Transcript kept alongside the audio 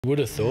Would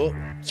have thought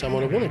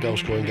someone would want a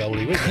goal-scoring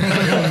goalie, wouldn't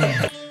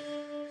they?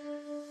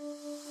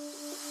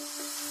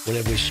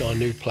 Whenever we sign a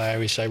new player,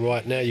 we say,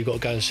 right, now you've got to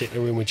go and sit in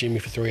a room with Jimmy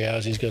for 3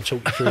 hours and he's going to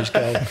talk you through his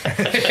goal.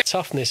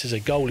 Toughness as a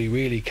goalie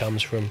really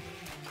comes from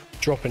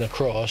dropping a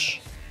cross,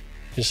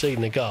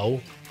 conceding a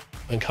goal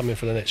and coming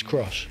for the next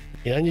cross.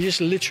 You know, and you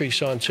just literally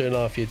signed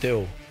 2.5-year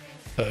deal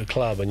at a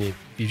club and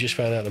you just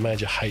found out the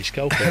manager hates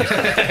goalkeepers.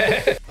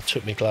 I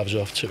took my gloves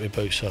off, took my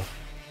boots off.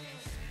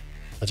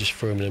 I just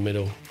threw him in the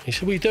middle. He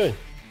said, what are you doing?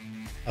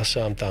 I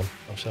said, I'm done.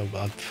 I said,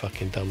 I'm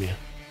fucking done with you.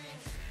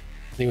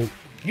 And he went,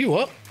 you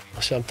what?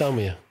 I said, I'm done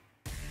with you.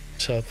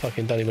 So I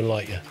fucking don't even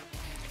like you.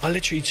 I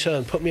literally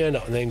turned, put my hand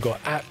up and then got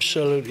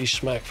absolutely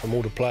smacked from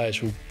all the players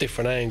from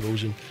different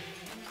angles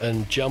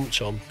and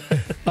jumped on.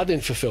 I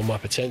didn't fulfil my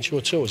potential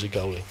at all as a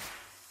goalie.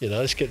 You know,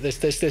 let's get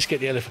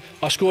the elephant.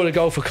 I scored a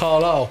goal for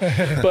Carlisle,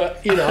 but,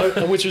 you know,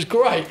 which was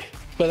great.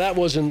 But that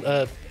wasn't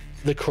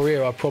the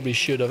career I probably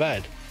should have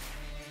had.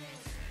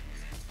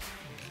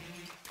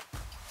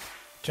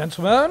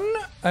 Gentlemen,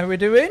 how are we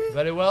doing?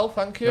 Very well,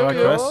 thank you. Right,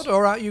 good.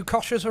 All right, you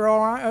Koshers are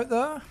all right out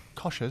there?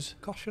 Koshers?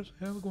 Koshers,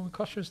 yeah, we're going with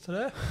Koshers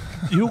today.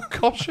 You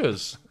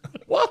Koshers?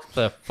 What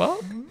the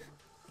fuck?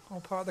 All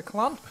part of the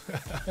clan.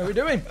 How are we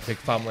doing? Big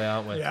family,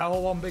 aren't we? Yeah,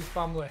 all one big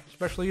family,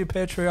 especially you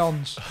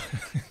Patreons.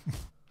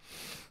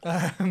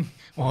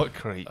 What a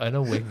creep. And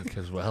a wink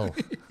as well.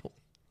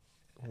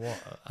 What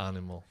an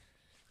animal.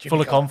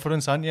 Full of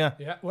confidence, aren't you?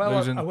 Yeah,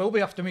 well, I will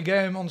be after my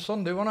game on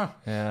Sunday, won't I?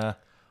 Yeah.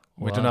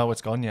 We don't know how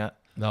it's gone yet.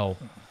 No.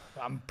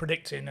 I'm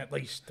predicting at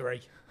least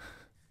 3.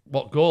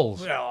 What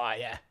goals? Oh,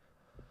 yeah.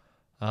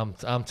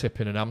 I'm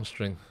tipping an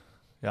hamstring.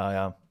 Yeah, I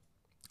am.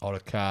 Or a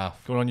calf.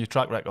 Going on your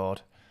track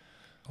record.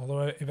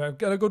 Although if I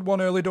get a good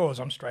one early doors,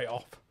 I'm straight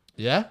off.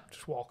 Yeah?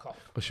 Just walk off.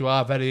 Because you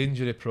are very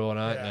injury prone,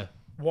 aren't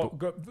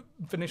you?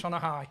 Finish on a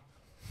high.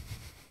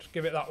 Just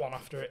give it that one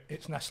after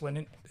it's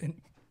nestling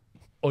in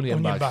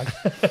Onion bag.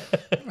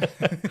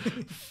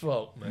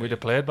 Fuck, mate. We'd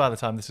have played by the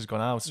time this has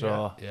gone out,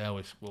 so... Yeah,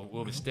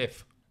 we'll be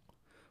stiff.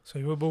 So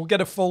we'll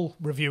get a full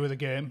review of the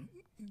game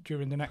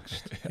during the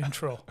next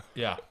intro.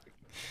 Yeah.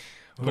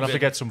 We're going to have to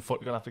get some We're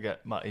going to have to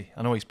get Matty.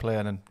 I know he's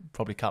playing and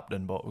probably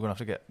captain, but we're going to have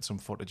to get some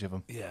footage of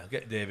him. Yeah,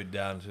 get David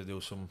down to do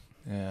some...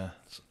 Yeah.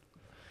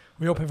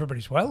 We hope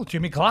everybody's well.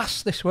 Jimmy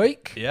Glass this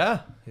week.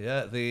 Yeah,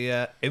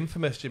 the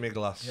infamous Jimmy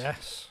Glass.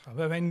 Yes.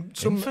 I mean,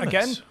 Infamous?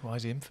 again... Why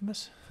is he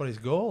infamous? For his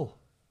goal.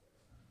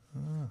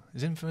 Oh,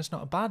 is infamous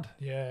not a bad?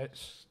 Yeah,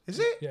 Is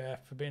it? Yeah,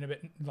 for being a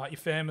bit... Like, you're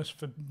famous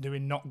for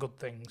doing not good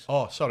things.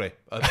 Oh, sorry.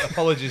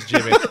 Apologies,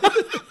 Jimmy.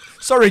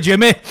 Sorry,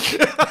 Jimmy.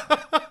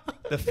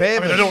 The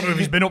famous... I don't know if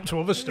he's been up to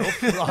other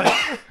stuff.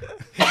 Like...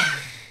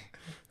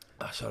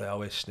 Sorry, I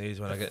always sneeze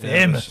when I get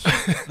famous.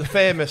 nervous. The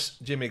famous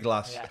Jimmy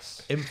Glass.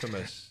 Yes.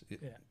 Infamous.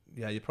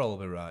 Yeah, you're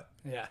probably right.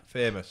 Yeah.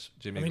 Famous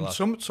Jimmy Glass.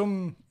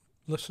 Some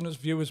listeners,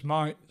 viewers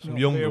might some not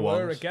younger be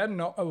aware, ones. again,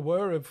 not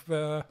aware of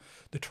the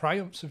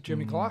triumphs of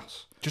Jimmy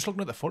Glass. Just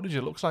looking at the footage,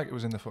 it looks like it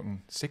was in the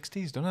fucking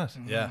 60s, doesn't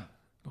it? Yeah.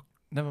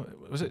 Never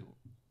was it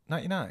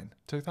 99,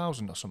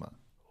 2000 or something?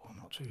 Oh,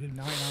 not too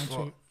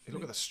 99. You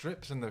look at the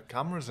strips and the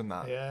cameras and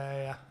that.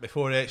 Yeah.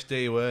 Before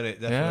HD, weren't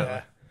it? Definitely.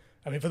 Yeah.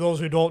 I mean, for those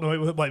who don't know,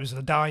 it was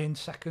the dying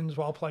seconds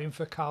while playing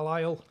for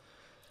Carlisle.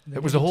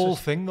 It was a whole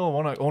thing though,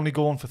 wasn't it? Only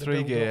going for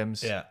 3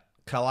 games. Yeah.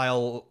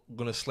 Carlisle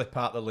going to slip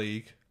out the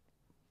league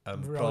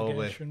and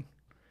probably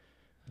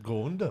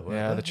go under.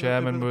 Yeah, the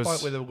chairman was... The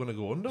point where they were going to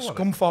go under.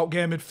 Scunthorpe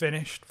game had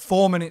finished,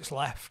 4 minutes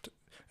left,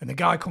 and the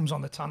guy comes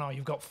on the tannoy,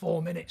 you've got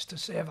 4 minutes to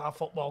save our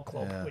football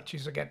club, which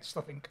is against,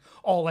 I think,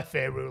 all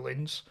FA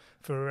rulings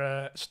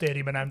for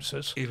stadium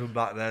announcers. Even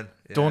back then.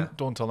 Yeah.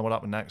 Don't tell them what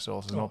happened next, so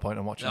there's no point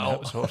in watching the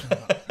episode.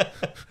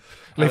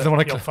 Leave them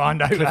on a You'll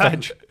find out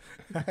edge.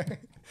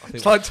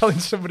 It's like telling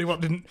somebody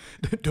what didn't...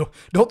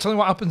 Don't tell him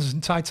what happens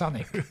in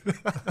Titanic.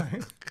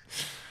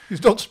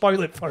 Just don't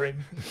spoil it for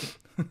him.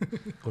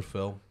 Good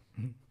film.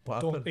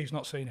 What happened? He's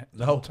not seen it.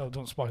 No.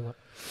 Don't spoil it.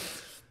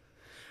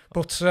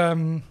 But, it's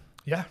going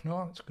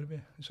to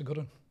be... It's a good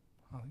one.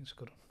 I think it's a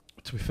good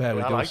one. To be fair,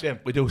 them.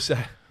 we do say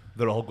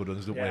they're all good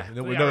ones, don't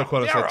we? We Yeah, never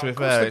quite said, to be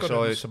fair,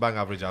 good it's a bang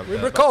average out We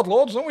there. record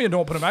loads, don't we, and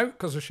don't put them out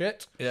because of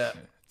shit. Yeah.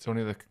 It's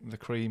only the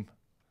cream.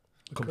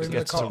 The Gets cream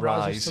of the to crop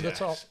rise. rises to the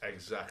top.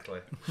 Exactly.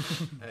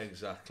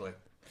 Exactly.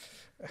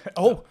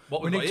 Oh,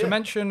 What we we need got to here?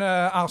 mention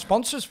our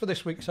sponsors for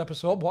this week's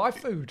episode, Y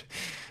Food.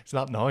 It's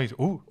that noise.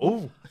 Ooh.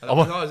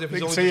 As if You he's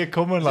can only see just- it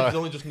coming as if like... he's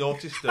only just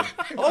noticed them.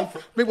 Oh,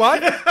 Me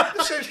wife?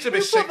 there seems to be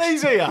Put six.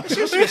 these here. There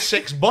seems to be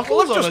 6 bottles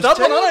Well, I've on just his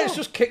had one, table. and it's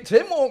just kicked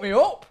in, woke me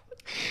up.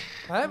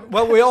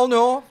 Well, we all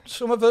know,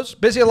 some of us,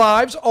 busy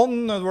lives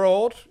on the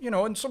road,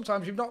 and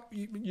sometimes you've not,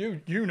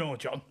 you know,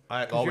 John,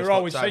 I 'cause always you're got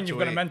always time saying to you've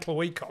got a eat. mental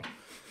week on,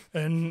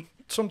 and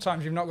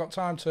sometimes you've not got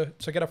time to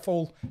get a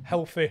full,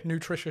 healthy,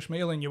 nutritious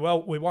meal in your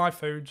well. With Y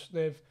Foods,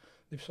 they've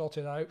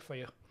sorted that out for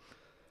you.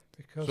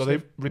 Because So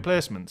they've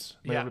replacements.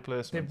 Yeah,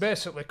 Replacements. they've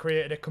basically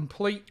created a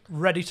complete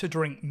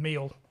ready-to-drink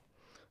meal,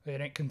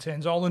 and it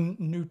contains all the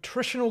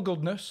nutritional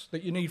goodness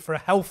that you need for a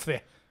healthy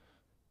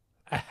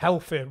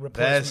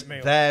replacement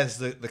meal. There's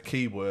the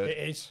key word. It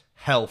is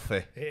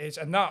healthy. It is,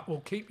 and that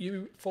will keep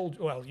you full.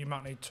 Well, you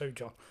might need 2,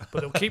 John, but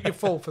it'll keep you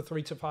full for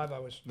 3 to 5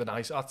 hours.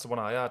 That's the one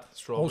I had.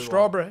 Strawberry.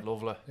 Strawberry. One.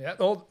 Lovely. Yeah.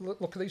 Oh,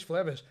 look at these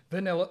flavours.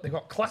 Vanilla. They've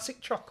got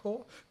classic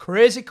chocolate,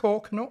 crazy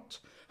coconut,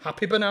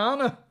 happy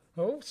banana.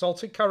 Oh,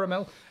 salted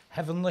caramel,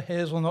 heavenly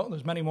hazelnut.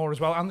 There's many more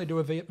as well, and they do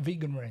a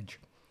vegan range.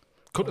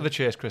 Cut to the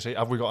chase, Chrissy.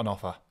 Have we got an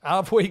offer?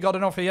 Have we got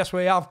an offer? Yes,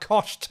 we have.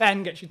 Cosh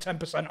 10 gets you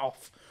 10%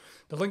 off.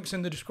 The link's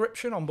in the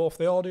description on both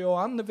the audio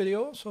and the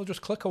video, so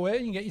just click away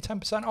and you get your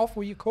 10% off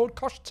with your code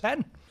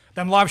Cosh10.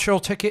 Them live show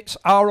tickets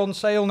are on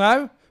sale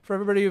now for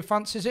everybody who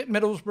fancies it.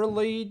 Middlesbrough,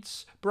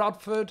 Leeds,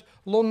 Bradford,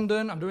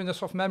 London. I'm doing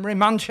this off memory.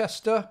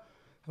 Manchester.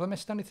 Have I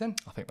missed anything?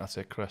 I think that's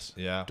it, Chris.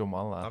 Yeah. Done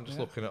well there. I'm just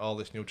looking at all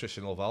this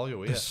nutritional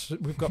value here.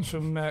 We've got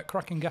some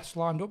cracking guests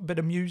lined up. Bit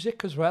of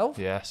music as well.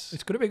 Yes.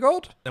 It's going to be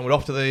good. And we're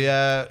off to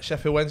the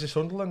Sheffield Wednesday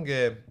Sunderland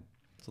game.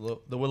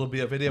 So there will be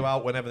a video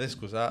out whenever this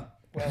goes out.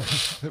 Well,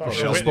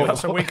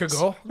 that's a week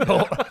ago.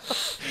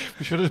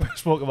 We should have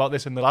spoke about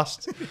this in the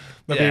last,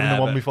 maybe even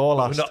the one before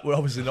last. We're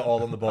obviously not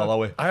all on the ball, are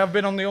we? I have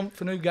been on the hunt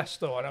for new guests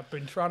though, and I've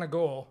been trying to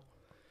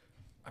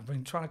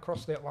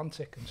cross the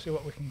Atlantic and see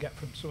what we can get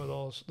from some of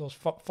those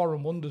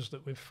foreign wonders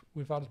that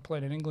we've had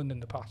playing in England in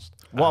the past.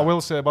 What I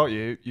will say about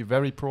you, you're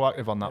very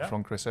proactive on that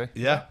front, Chrissy.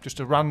 Yeah. Just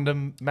a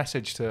random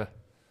message to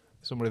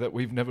somebody that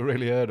we've never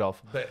really heard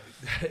of. But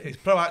it's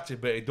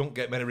proactive, but it don't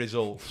get many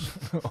results.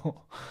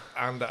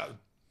 And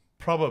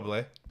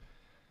probably,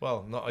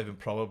 well, not even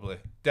probably,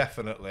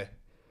 definitely,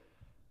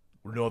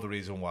 we know the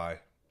reason why.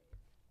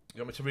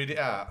 You want me to read it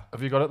out?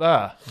 Have you got it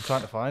there? I'm trying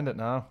to find it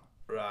now.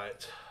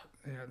 Right.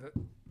 Yeah,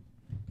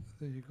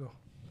 there you go.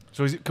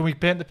 So can we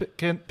paint the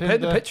picture? Paint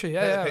the picture.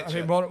 I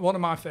mean, one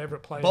of my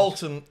favourite players.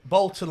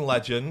 Bolton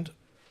legend.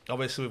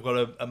 Obviously, we've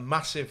got a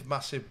massive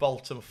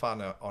Bolton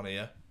fan on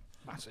here.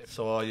 Massive.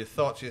 So you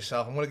thought to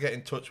yourself, I'm going to get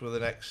in touch with the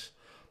next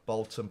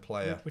Bolton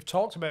player. We've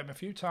talked about him a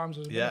few times.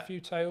 There's been a few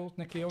tales.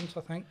 Nicky Hunt,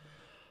 I think.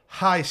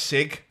 Hi,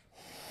 Sig.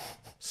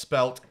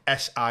 Spelt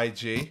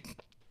S-I-G.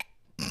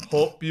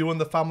 Hope you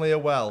and the family are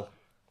well.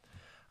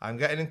 I'm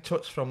getting in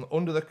touch from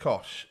Undr The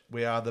Cosh.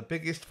 We are the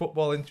biggest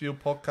football interview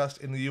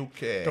podcast in the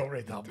UK. Don't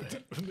read that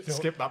bit.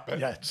 Skip that bit.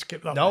 Yeah,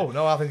 skip that bit.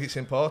 No, I think it's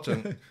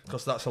important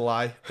because that's a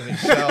lie in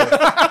itself.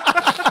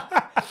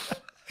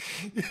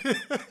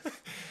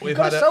 You've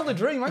got to sell the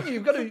dream, haven't you?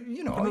 You've got to,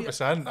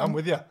 100%. I'm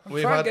with you. I'm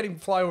trying to get him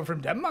fly over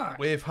from Denmark.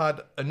 We've had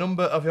a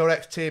number of your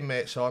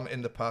ex-teammates on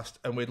in the past,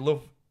 and we'd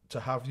love to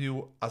have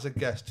you as a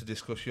guest to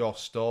discuss your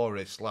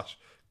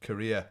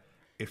story/career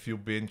if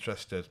you'd be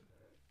interested.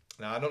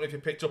 Now, I don't know if you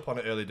picked up on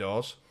it early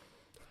doors.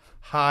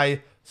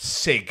 Hi,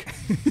 Sig.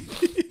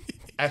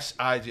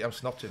 S-I-G. I'm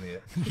snotting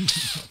here.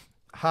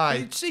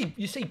 Hi.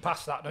 You see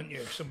past that, don't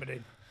you?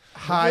 Somebody.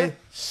 Hi,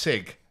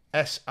 Sig.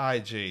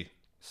 S-I-G.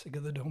 Sig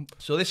of the dump.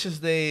 So this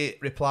is the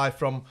reply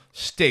from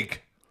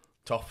Stig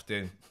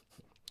Tofting.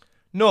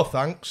 No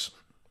thanks.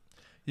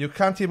 You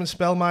can't even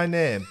spell my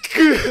name.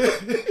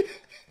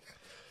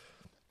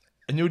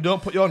 And you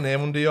don't put your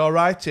name under your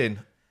writing.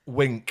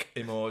 Wink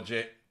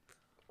emoji.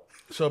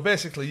 So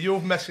basically,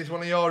 you've messaged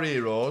one of your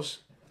heroes.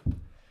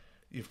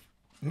 You've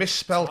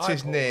misspelt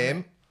his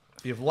name.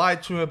 You've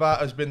lied to him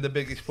about us being the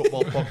biggest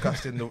football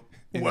podcast in the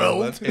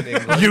world, in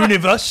England,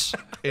 universe,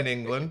 in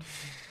England.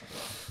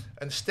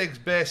 And Stig's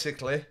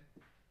basically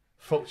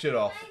fucked you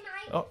off.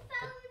 My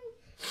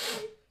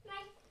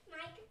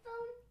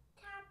microphone,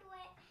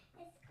 tablet,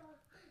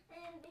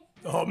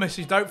 Oh,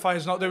 Mrs.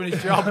 Doubtfire's not doing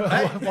his job.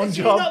 He's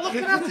not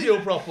looking after you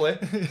properly.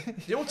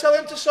 You tell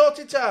him to sort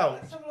it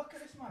out.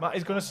 Matt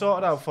is going to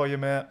sort it out for you,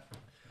 mate.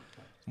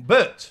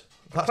 But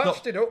that's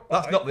not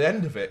the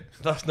end of it.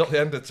 That's not the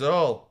end at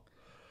all.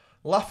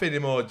 Laughing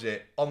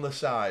emoji on the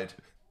side.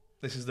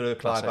 This is the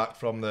reply back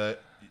from the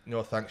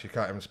no thanks, you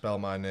can't even spell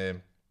my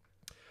name.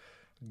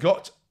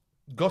 Got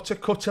to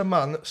cut a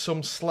man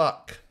some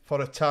slack for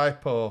a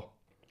typo.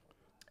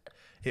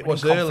 It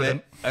was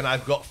early and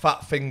I've got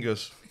fat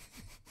fingers.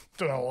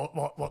 Don't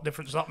know what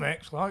difference that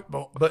makes,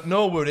 But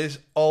no worries,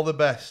 all the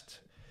best.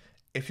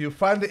 If you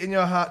find it in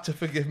your heart to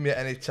forgive me at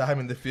any time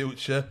in the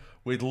future,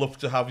 we'd love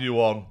to have you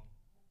on.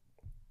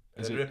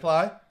 Is it the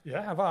reply?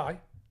 Yeah, have I?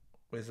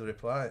 Where's the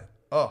reply?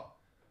 Oh.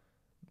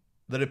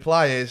 The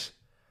reply is...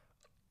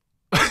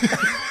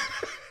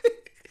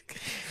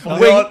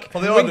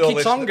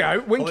 Winky tongue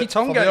out. Winky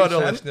tongue out. For the audio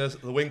listeners,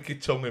 the winky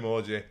tongue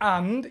emoji.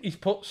 And he's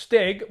put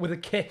Stig with a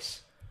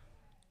kiss.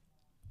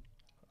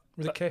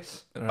 With a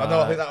kiss. Right. I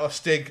know, I think that was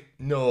Stig.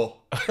 No.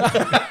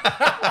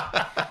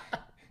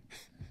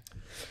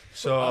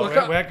 So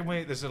where can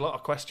we? There's a lot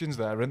of questions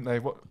there, aren't there?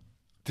 What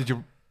did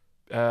you?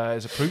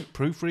 Is a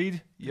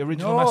proofread your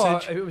original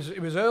message? It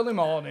was early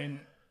morning.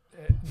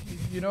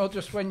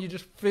 Just when you're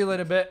just feeling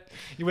a bit.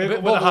 You wake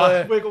up with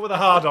a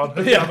hard on.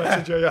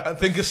 And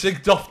think of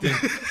Sig Dofting.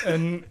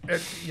 And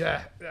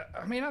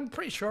I mean, I'm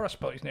pretty sure I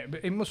spelled his name,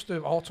 but it must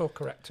have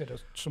auto-corrected or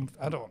something.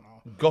 I don't know.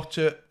 Got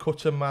to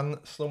cut a man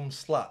some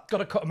slack. Got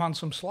to cut a man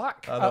some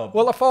slack. I know.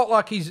 Well, I thought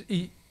like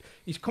he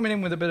he's coming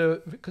in with a bit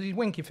of, because he's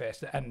winky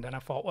faced at the end, and I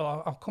thought,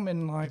 well, I'll come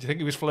in like. Do you think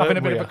he was flirting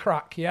having a bit with of a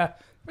crack? Yeah,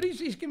 but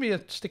he's giving me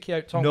a sticky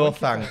out tongue. No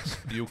thanks.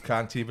 You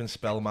can't even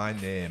spell my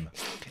name.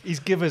 He's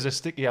give us a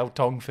sticky out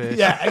tongue face.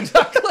 Yeah,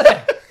 exactly.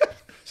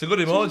 It's a good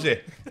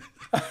emoji.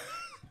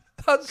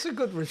 That's a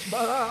good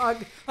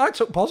response. I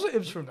took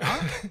positives from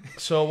that.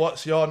 So,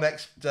 what's your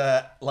next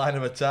line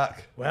of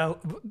attack? Well,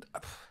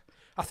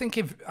 I think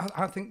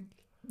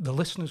the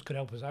listeners could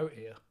help us out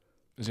here.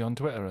 Is he on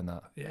Twitter and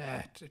that?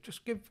 Yeah,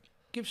 just give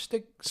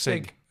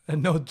Sig a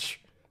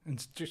nudge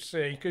and just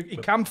say he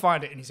can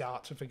find it in his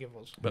heart to forgive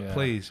us. But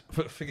please,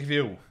 forgive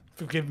you.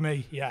 Forgive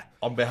me, yeah.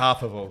 On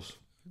behalf of us.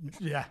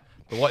 Yeah.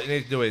 But what you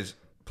need to do is,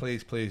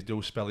 please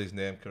do spell his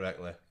name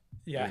correctly.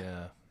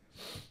 Yeah.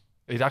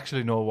 He'd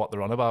actually know what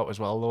they're on about as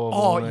well, though.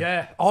 Oh,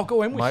 yeah. I'll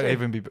go in with Might Sig.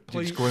 even be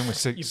Please. just going with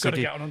Sig. You've got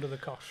to get on Under the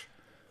Cosh.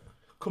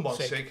 Come on,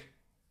 Sig. Sig.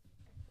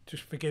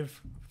 Just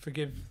forgive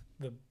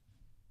the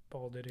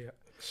bald idiot.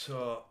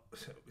 So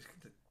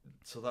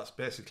that's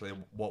basically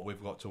what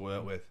we've got to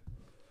work with.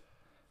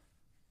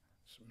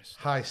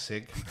 Hi,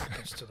 Sig.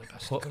 Gets to the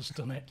best of us,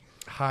 doesn't it?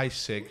 Hi,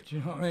 Sig. Do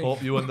you know what I mean?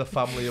 Hope you and the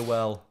family are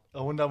well.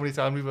 I wonder how many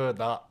times we've heard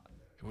that.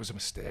 It was a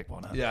mistake,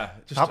 wasn't it? Yeah.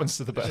 Just happens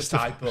to the best. Just a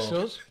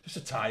typo. Just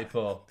a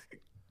typo.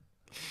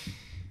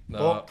 No.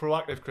 But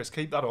proactive, Chris.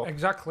 Keep that up.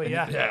 Exactly,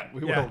 yeah. Yeah,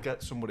 we will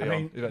get somebody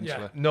on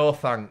eventually. Yeah. No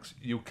thanks.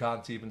 You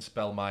can't even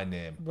spell my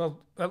name. Well,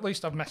 at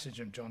least I've messaged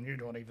him, John. You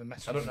don't even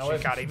message him. I don't know So you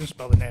him. can't even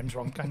spell the names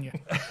wrong, can you?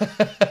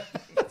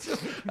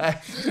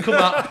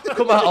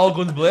 Come out all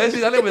guns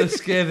blazing, and with a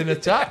scathing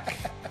attack.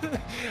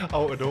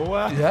 Out of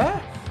nowhere. Yeah.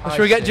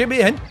 Should we get Jimmy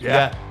in?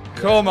 Yeah.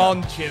 Come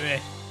on,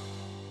 Jimmy.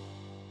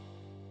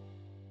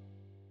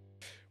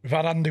 We've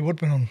had Andy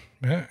Woodman on,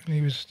 yeah, and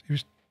he was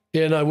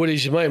Yeah, no,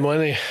 Woody's your mate,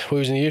 wasn't he? We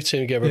was in the youth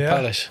team together at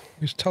Palace.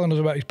 He was telling us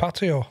about his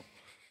patio.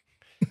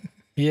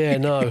 Yeah,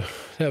 no,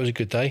 that was a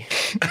good day.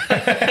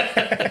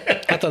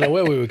 I don't know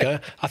where we were going.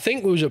 I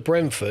think we was at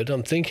Brentford.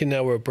 I'm thinking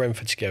now we're at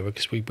Brentford together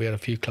because we had a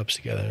few clubs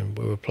together and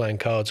we were playing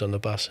cards on the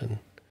bus. And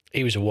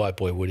he was a white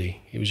boy,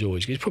 Woody. He was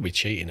probably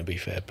cheating, to be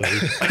fair, but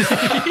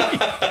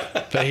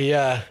he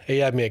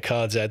had me at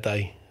cards that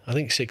day. I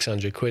think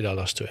 600 quid I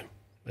lost to him.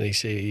 And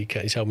he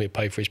told me to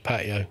pay for his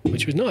patio,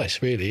 which was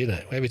nice, really, isn't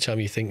it? Every time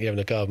you think you're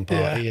having a garden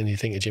party and you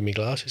think of Jimmy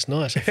Glass, it's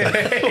nice. I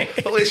think.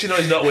 At least you know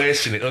he's not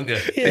wasting it, don't you?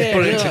 Yeah, He's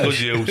putting it to good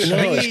use.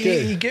 No, it's He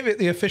good. gave it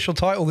the official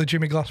title, the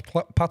Jimmy Glass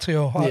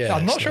patio. Yeah,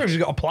 I'm not it's sure if nice.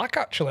 he's got a plaque,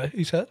 actually,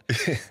 he said.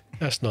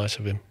 That's nice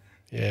of him.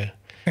 Yeah.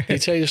 Did he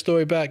tell you the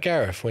story about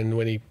Gareth when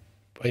he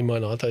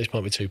might not, I thought this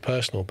might be too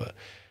personal, but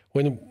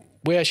when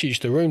we actually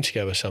used to room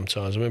together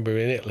sometimes. I remember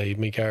in Italy,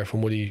 me, Gareth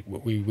and Woody,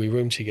 we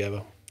roomed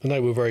together. And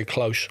they were very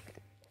close.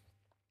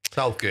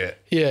 Southgate.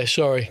 Yeah,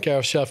 sorry,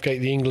 Gareth Southgate,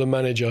 the England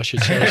manager, I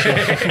should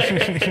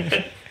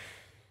say.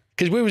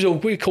 Because we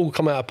all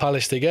come out of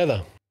Palace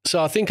together.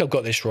 So I think I've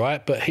got this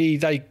right, but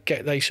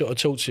they sort of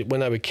talked to,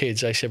 when they were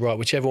kids, they said, right,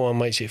 whichever one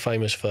makes it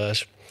famous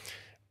first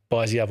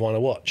buys the other one a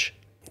watch.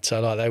 So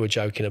like they were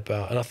joking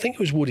about, and I think it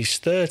was Woody's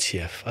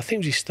 30th. I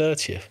think it was his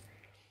 30th.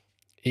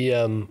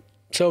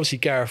 So obviously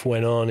Gareth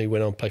went on. He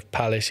went on to play for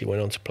Palace. He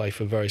went on to play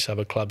for various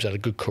other clubs. Had a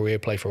good career,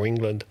 play for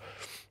England.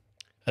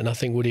 And I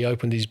think Woody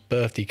opened his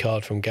birthday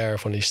card from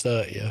Gareth on his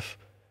 30th,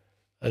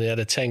 and he had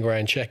a 10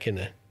 grand check in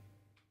there,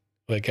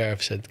 where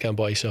Gareth said, "Go and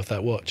buy yourself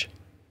that watch."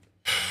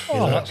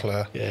 Oh, that's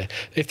clear. Yeah.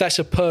 If that's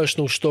a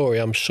personal story,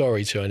 I'm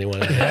sorry to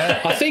anyone.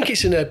 I think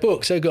it's in their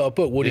books. They've got a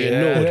book, Woody and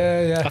Nord.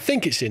 Yeah. I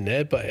think it's in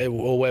there,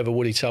 or whatever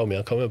Woody told me. I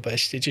can't remember.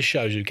 But it just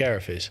shows who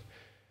Gareth is.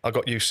 I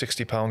got you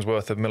 £60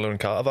 worth of Miller and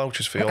Carter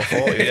vouchers for your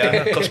 40. Yeah,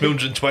 it cost me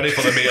 120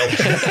 for the meal.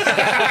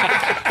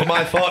 For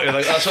my 40,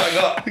 like, that's what I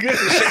got.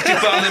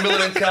 £60 in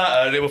Miller and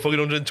Carter, and it was fucking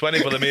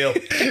 120 for the meal.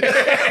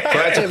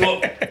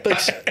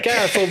 But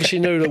Gareth obviously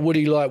knew that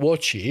Woody liked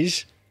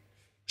watches,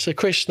 so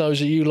Chris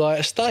knows that you like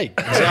a steak.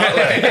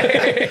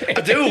 Exactly.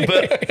 I do,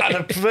 but I'd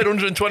have preferred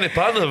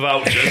 £120 of the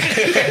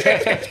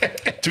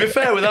vouchers. To be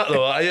fair with that,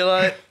 though,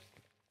 are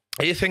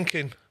you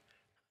thinking,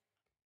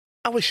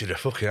 I wish you'd have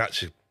fucking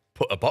actually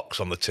put a box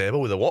on the table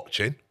with a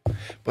watch in.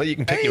 Well, you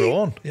can pick your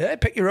own. Yeah,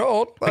 pick your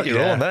own. Pick your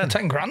own then.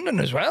 10 grand in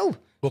as well.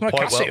 It's not a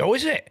point, Casio,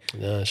 is it?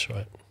 No, that's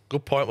right.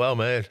 Good point, well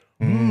made.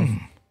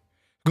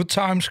 Good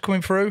times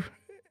coming through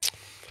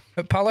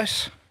at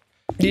Palace.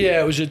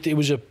 Yeah, it was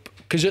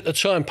because at the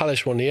time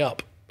Palace were on the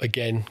up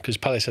again, because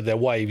Palace had their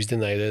waves,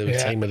 didn't they? They were the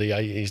team of the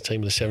 80s,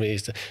 team of the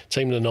 70s, the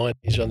team of the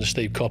 90s under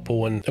Steve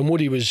Coppell, and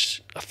Woody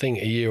was, I think,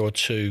 a year or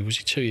two. Was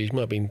he 2 years? He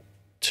might have been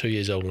 2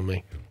 years older than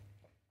me.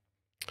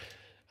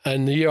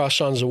 And the year I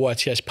signed as a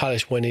YTS,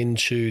 Palace went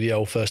into the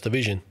old First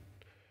Division.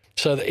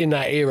 So in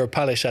that era,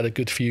 Palace had a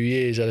good few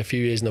years. Had a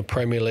few years in the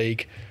Premier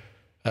League.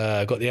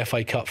 Got the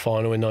FA Cup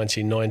final in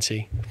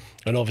 1990,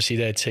 and obviously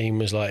their team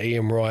was like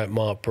Ian Wright,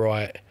 Mark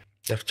Bright,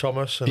 Jeff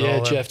Thomas and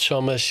all Jeff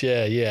Thomas,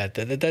 yeah.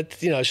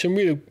 They're some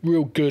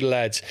real good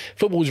lads.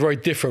 Football was very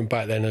different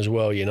back then as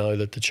well. You know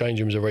that the change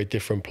rooms are a very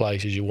different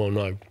place, as you well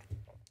know.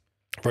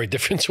 Very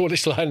different to what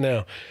it's like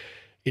now.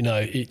 You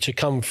know, to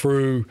come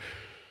through,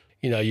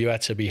 you know, you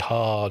had to be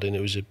hard, and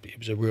it was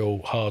a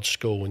real hard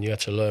school, and you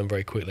had to learn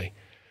very quickly.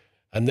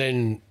 And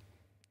then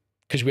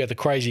because we had the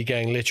crazy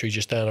gang literally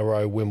just down the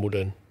road,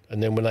 Wimbledon.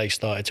 And then when they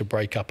started to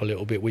break up a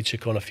little bit, we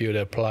took on a few of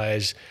their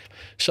players.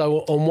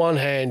 So on one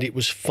hand, it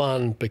was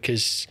fun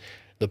because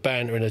the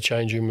banter in the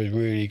change room was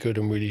really good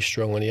and really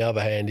strong. On the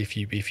other hand, if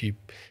you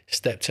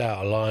stepped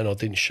out of line or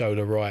didn't show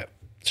the right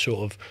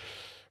sort of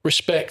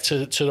respect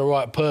to the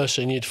right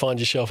person, you'd find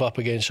yourself up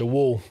against a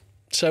wall.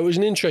 So it was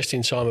an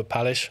interesting time at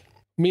Palace.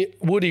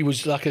 Woody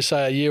was, like I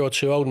say, a year or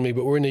two older than me,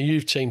 but we're in the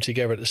youth team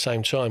together at the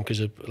same time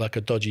because of like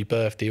a dodgy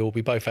birthday.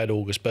 We both had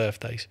August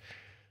birthdays.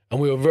 And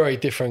we were very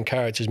different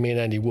characters, me and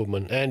Andy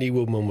Woodman. Andy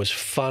Woodman was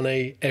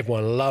funny.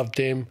 Everyone loved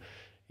him,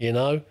 you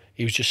know.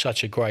 He was just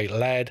such a great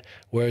lad.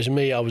 Whereas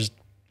me, I was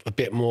a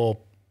bit of a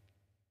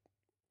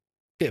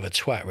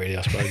twat, really,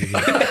 I suppose.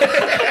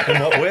 In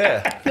what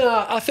way?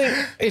 No, I think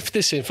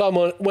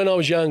when I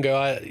was younger,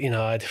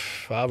 I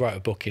wrote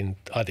a book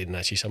I didn't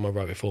actually, someone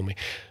wrote it for me.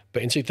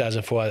 But in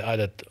 2004, I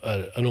had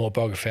an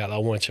autobiography out that I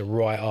wanted to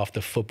write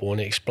after football, and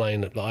it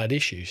explained that I had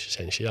issues,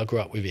 essentially. I grew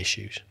up with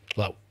issues.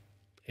 Like,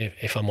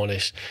 if I'm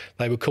honest,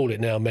 they would call it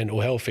now mental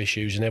health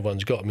issues, and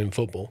everyone's got them in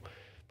football.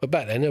 But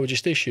back then, they were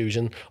just issues.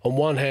 And on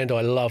one hand,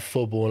 I loved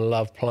football and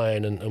loved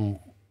playing, and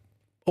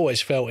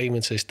always felt, even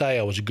to this day,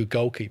 I was a good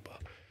goalkeeper.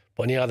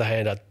 But on the other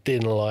hand, I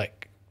didn't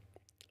like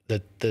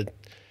the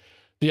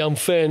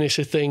unfairness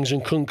of things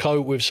and couldn't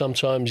cope with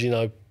sometimes,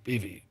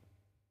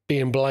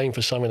 being blamed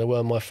for something that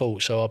weren't my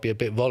fault. So I'd be a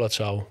bit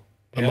volatile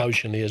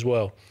emotionally as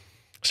well.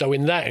 So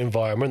in that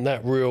environment,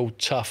 that real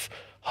tough,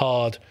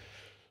 hard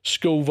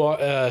school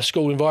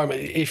environment,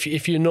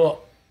 if you're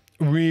not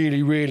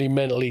really, really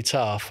mentally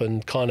tough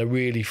and kind of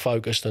really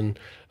focused and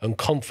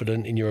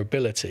confident in your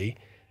ability,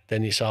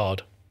 then it's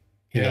hard.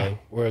 You know,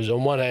 whereas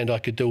on one hand I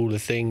could do all the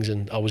things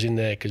and I was in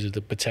there because of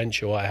the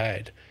potential I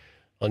had.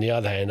 On the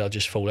other hand, I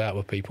just fall out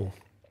with people,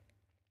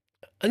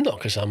 and not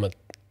because I'm an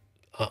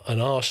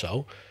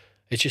arsehole.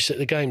 It's just that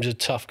the game's a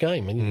tough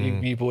game,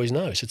 and you boys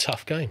know it's a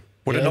tough game.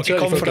 Would it knock your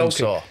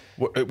confidence, or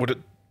would it?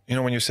 You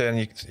know, when you're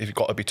saying you've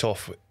got to be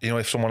tough. You know,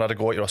 if someone had a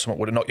go at you or something,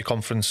 would it knock your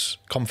confidence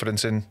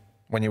in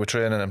when you were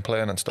training and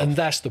playing and stuff? And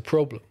that's the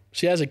problem.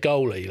 See, as a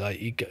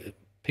goalie,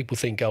 people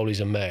think goalies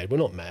are mad. We're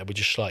not mad. We're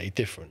just slightly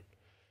different.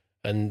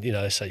 And,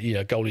 they say,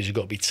 goalies have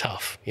got to be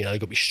tough. They've got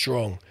to be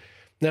strong.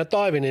 Now,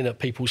 diving in at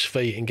people's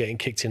feet and getting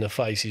kicked in the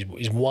face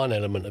is one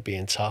element of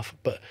being tough,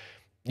 but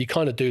you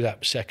kind of do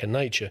that second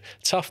nature.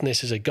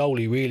 Toughness as a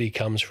goalie really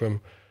comes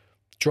from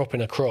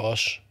dropping a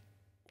cross,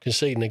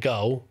 conceding a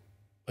goal,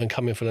 and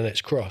coming for the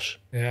next cross.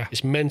 Yeah.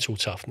 It's mental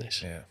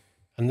toughness. Yeah.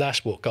 And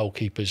that's what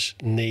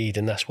goalkeepers need,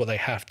 and that's what they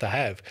have to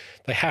have.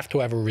 They have to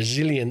have a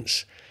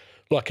resilience,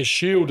 like a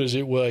shield, as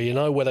it were,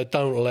 where they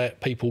don't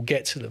let people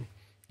get to them.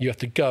 You have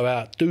to go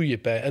out, do your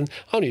best. And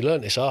I only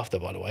learned this after,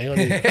 by the way.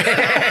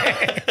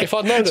 If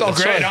I'd known it's all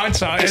great in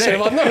hindsight, isn't it?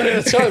 If I'd known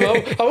at the time,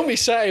 I wouldn't be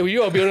sat here with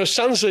you. I'd be on a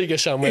Sunseeker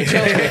somewhere.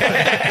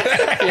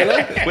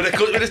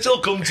 Would it still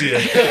come to you?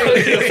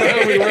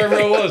 Wherever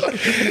I was.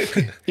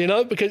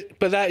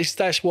 But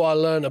that's what I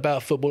learned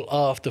about football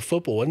after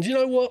football. And do you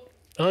know what?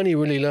 I only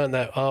really learned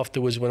that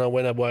afterwards when I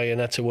went away and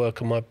had to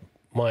work on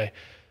my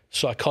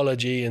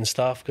psychology and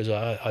stuff, because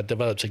I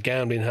developed a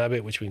gambling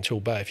habit, which we can talk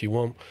about if you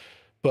want.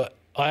 But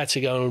I had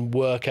to go and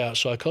work out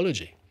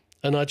psychology.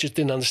 And I just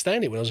didn't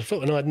understand it when I was a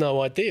footballer, and I had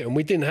no idea. And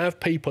we didn't have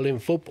people in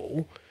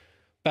football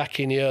back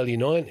in the early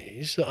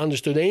 90s that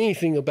understood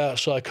anything about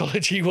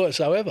psychology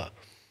whatsoever.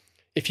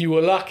 If you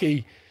were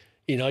lucky,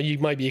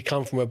 you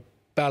come from a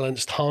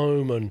balanced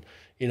home and,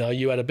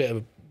 you had a bit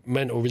of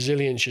mental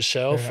resilience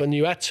yourself, and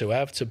you had to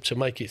have to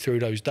make it through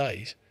those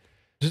days.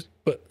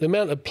 But the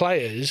amount of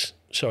players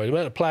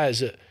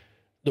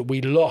that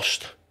we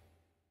lost,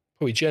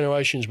 probably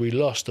generations we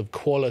lost of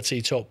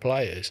quality top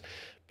players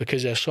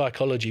because their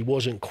psychology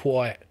wasn't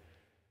quite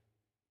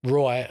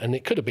right, and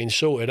it could have been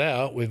sorted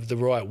out with the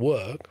right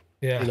work.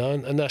 Yeah,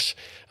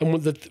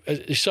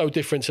 it's so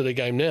different to the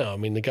game now. I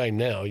mean, the game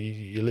now,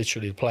 you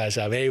literally, the players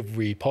have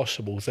every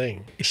possible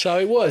thing. So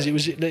it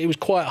was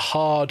quite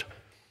hard.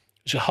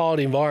 It's a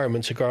hard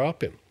environment to grow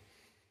up in.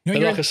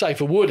 And like I say,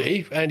 for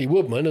Woody, Andy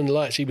Woodman, and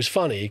he was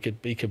funny.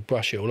 He could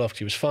brush it all off because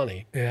he was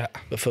funny. Yeah.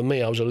 But for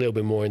me, I was a little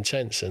bit more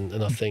intense,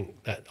 and I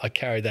think that I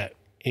carried that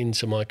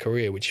into my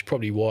career, which is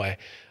probably why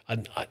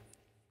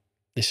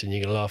listen,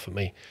 you're gonna laugh at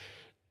me,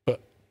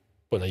 but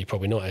no, you're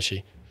probably not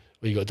actually.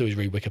 All you got to do is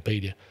read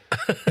Wikipedia.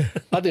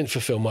 I didn't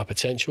fulfil my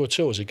potential at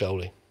all as a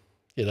goalie.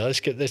 Let's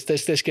get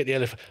the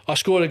elephant. I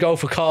scored a goal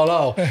for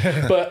Carlisle,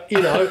 but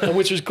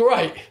which was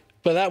great.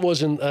 But that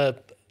wasn't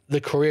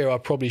the career I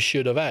probably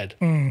should have had.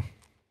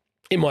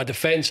 In my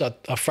defence,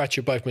 I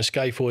fractured both my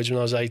scaphoids when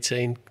I was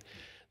 18.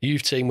 The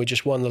youth team, we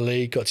just won the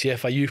league, got to the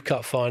FA Youth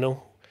Cup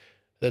final.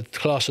 The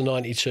class of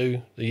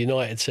 92, the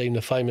United team,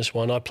 the famous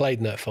one, I played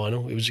in that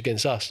final. It was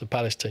against us, the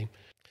Palace team.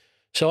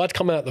 So I'd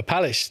come out of the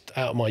Palace,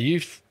 out of my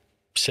youth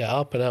set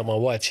up and out of my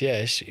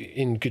YTS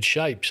in good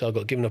shape. So I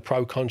got given a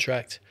pro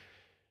contract,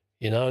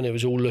 and it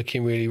was all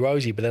looking really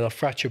rosy. But then I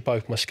fractured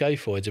both my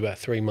scaphoids about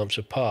 3 months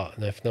apart.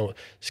 And if not,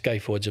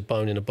 scaphoid's a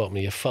bone in the bottom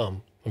of your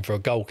thumb. And for a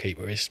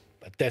goalkeeper, it's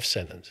a death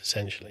sentence,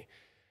 essentially.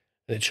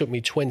 And it took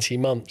me 20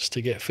 months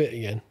to get fit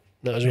again.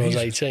 That was when I was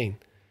 18.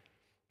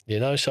 You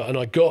know, so, and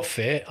I got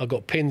fit. I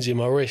got pins in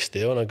my wrist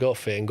still, and I got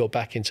fit and got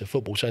back into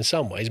football. So in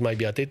some ways,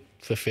 maybe I did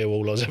fulfil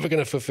all I was ever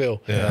going to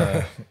fulfil.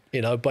 Yeah.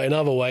 You know, but in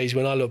other ways,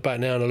 when I look back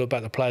now and I look back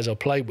at the players I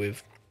played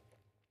with,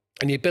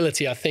 and the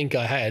ability I think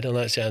I had, I know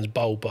it sounds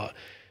bold, but,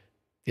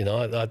 you know,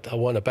 I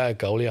wasn't a bad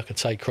goalie. I could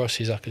take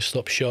crosses, I could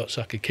stop shots,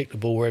 I could kick the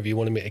ball wherever you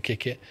wanted me to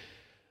kick it.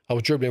 I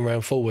was dribbling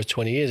around forwards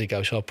 20 years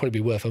ago, so I'll be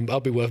worth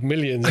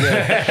millions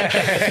now.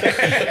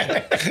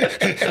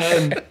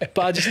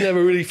 But I just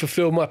never really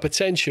fulfilled my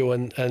potential,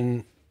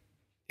 and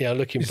you know,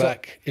 looking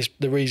back, it's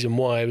the reason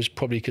why it was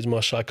probably because of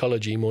my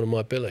psychology more than my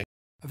ability.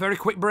 A very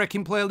quick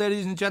breaking play,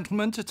 ladies and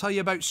gentlemen, to tell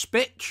you about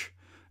Spitch.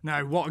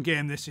 Now, what a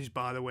game this is,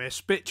 by the way.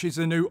 Spitch is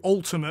the new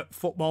ultimate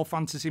football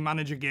fantasy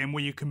manager game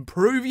where you can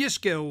prove your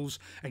skills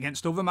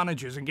against other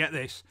managers and, get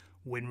this,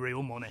 win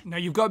real money. Now,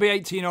 you've got to be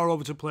 18 or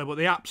over to play, but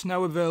the app's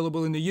now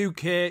available in the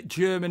UK,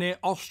 Germany,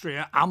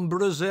 Austria and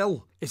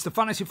Brazil. It's the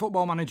Fantasy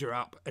Football Manager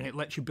app, and it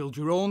lets you build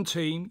your own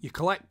team, you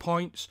collect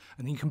points,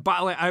 and then you can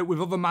battle it out with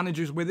other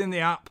managers within the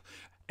app,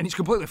 and it's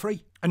completely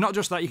free. And not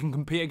just that, you can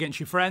compete against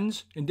your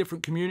friends in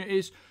different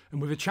communities,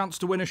 and with a chance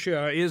to win a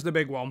share, here's the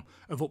big one,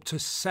 of up to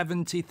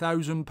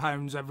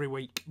 £70,000 every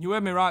week. You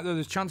heard me right there,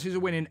 there's chances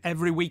of winning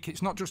every week.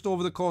 It's not just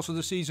over the course of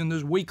the season,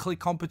 there's weekly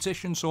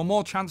competition, so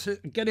more chances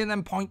of getting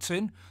them points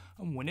in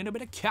and winning a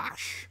bit of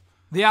cash.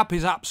 The app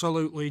is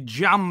absolutely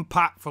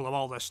jam-packed full of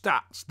all the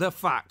stats, the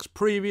facts,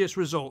 previous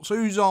results,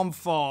 who's on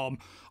form,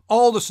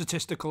 all the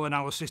statistical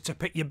analysis to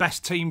pick your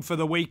best team for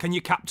the week, and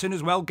your captain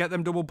as well, get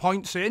them double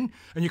points in.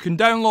 And you can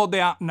download the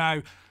app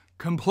now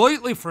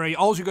completely free.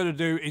 All you've got to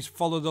do is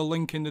follow the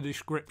link in the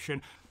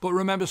description. But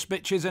remember,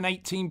 Spitch is an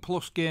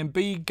 18+ game,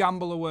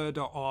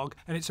 begambleaware.org,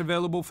 and it's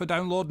available for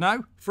download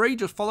now. Free,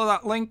 just follow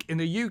that link in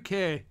the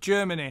UK,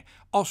 Germany,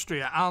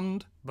 Austria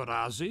and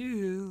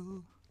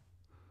Brazil.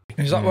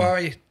 Is that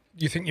why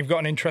you think you've got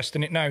an interest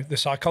in it now, the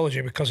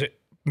psychology, because it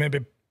maybe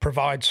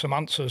provides some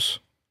answers?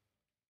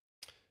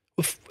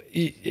 Well,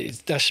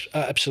 that's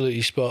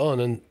absolutely spot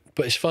on.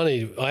 But it's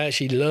funny, I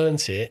actually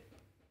learnt it,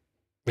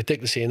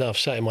 ridiculously enough,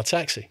 sat in my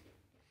taxi.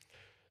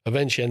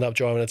 Eventually ended up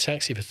driving a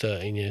taxi for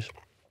 13 years.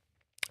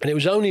 And it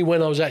was only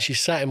when I was actually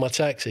sat in my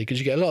taxi, because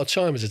you get a lot of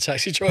time as a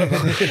taxi driver,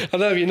 I don't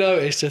know if you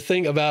noticed, to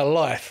think about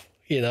life.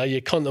 You know,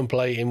 you're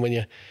contemplating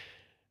when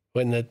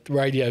the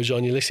radio's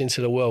on, you're listening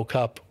to the World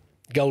Cup,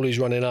 goalie's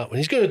running up, and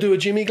he's going to do a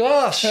Jimmy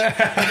Glass.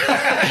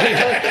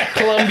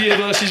 Colombia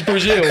versus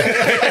Brazil.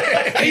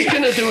 He's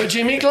going to do a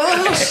Jimmy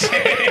Glass.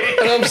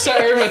 And I'm sat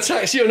here in my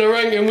taxi on the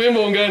rank in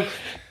Wimbledon going,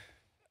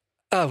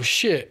 oh,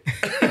 shit.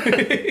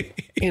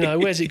 You know,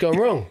 where's it gone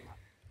wrong?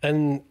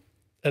 And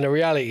the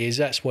reality is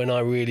that's when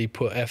I really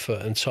put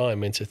effort and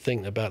time into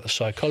thinking about the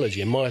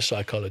psychology and my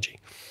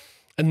psychology.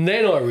 And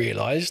then I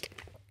realised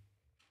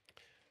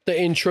that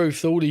in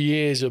truth, all the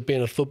years of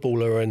being a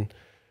footballer and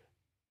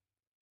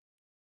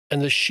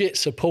the shit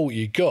support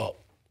you got,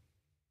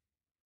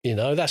 you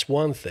know, that's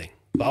one thing.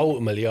 But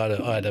ultimately, I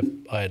had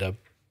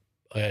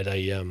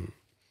a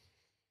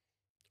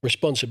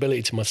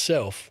responsibility to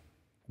myself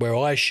where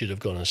I should have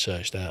gone and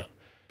searched out.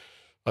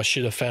 I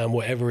should have found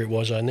whatever it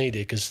was I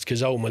needed,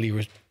 because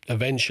ultimately,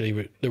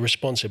 eventually, the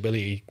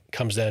responsibility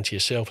comes down to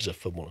yourself as a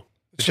footballer.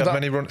 Did you have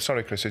many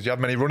did you have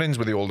many run-ins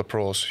with the older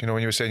pros? You know,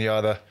 when you were saying you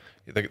either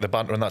the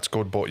banter and that's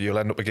good, but you'll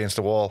end up against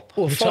the wall.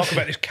 Well, we talk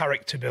about this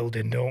character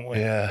building, don't we?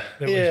 Yeah.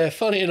 Yeah,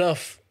 funny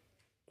enough,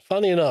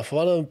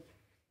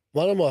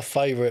 one of my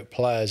favourite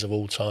players of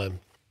all time,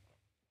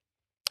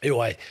 who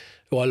I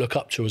look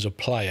up to as a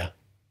player,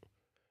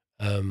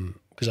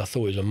 because I thought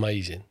he was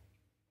amazing,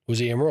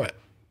 was Ian Wright.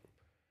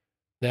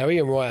 Now,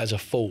 Ian Wright as a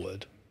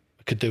forward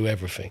could do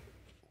everything.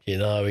 You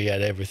know, he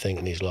had everything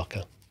in his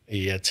locker.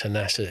 He had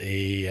tenacity,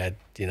 he had,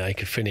 you know, he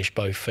could finish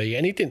both feet.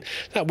 And he didn't,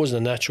 that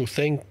wasn't a natural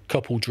thing.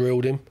 Couple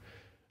drilled him.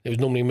 It was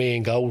normally me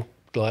in goal,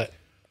 look,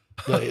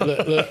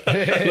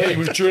 he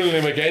was drilling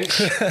him against.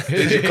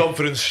 Here's your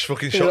confidence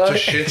fucking shot to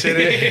shit in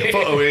it.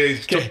 Put away,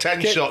 he's took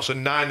 10 shots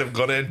and 9 have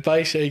gone in.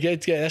 Basically,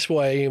 that's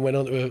why Ian went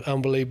on to an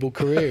unbelievable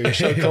career. He was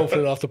so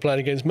confident after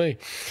playing against me.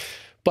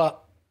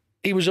 But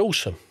he was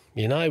awesome.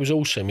 You know, he was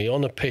awesome.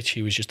 On the pitch,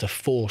 he was just a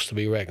force to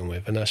be reckoned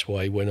with, and that's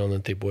why he went on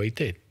and did what he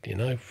did, you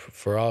know,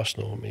 for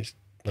Arsenal. I mean, he's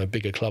no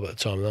bigger club at the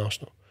time than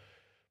Arsenal.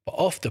 But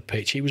off the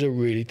pitch, he was a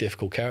really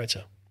difficult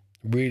character,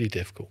 really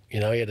difficult.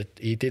 You know,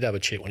 he did have a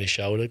chip on his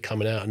shoulder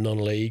coming out of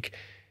non-league.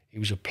 He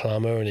was a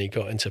plumber, and he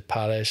got into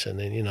Palace, and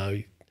then, you know,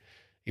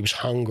 he was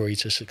hungry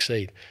to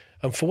succeed.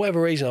 And for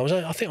whatever reason,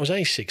 I think I was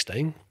only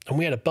 16, and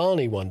we had a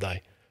Barney one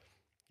day,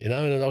 you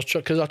know, and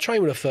because I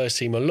trained with the first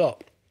team a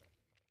lot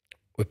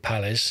with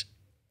Palace.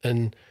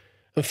 And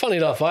funny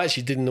enough, I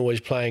actually didn't always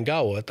play in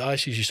goal. I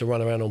actually used to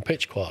run around on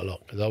pitch quite a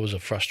lot because I was a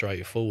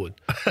frustrated forward.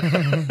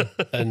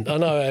 And I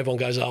know everyone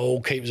goes, oh,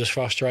 all keepers are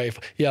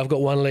frustrated. Yeah, I've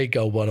got one league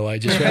goal, by the way.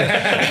 Just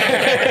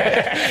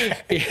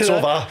it's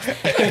over.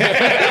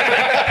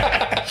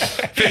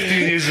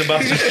 15 years of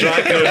master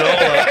striker and all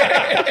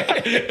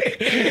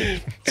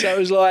that. So it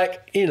was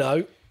like, you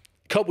know,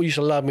 Couple used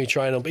to love me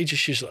training on, but he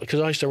just used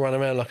because I used to run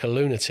around like a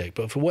lunatic.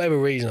 But for whatever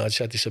reason, I just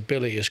had this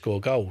ability to score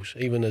goals.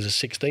 Even as a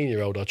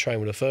 16-year-old, I trained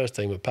with the first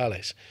team at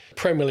Palace,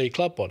 Premier League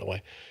club, by the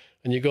way.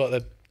 And you got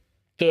the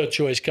third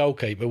choice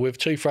goalkeeper with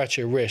 2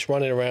 fractured wrists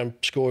running around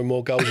scoring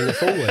more goals than the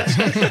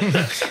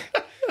forwards.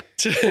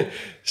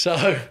 So,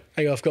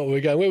 hang on, I forgot where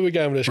we're going. Where are we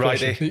going with this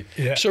question?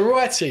 Yeah. So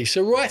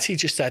Wrighty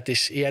just had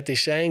this. He had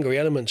this angry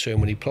element to him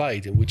when he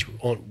played, and which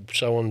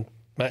on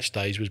match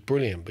days was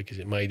brilliant because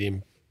it made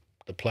him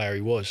the player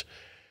he was.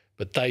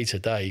 But day to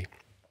day,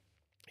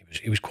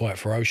 he was quite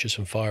ferocious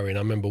and fiery. And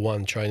I remember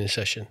one training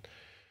session.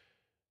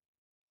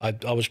 I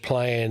was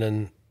playing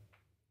and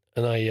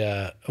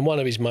one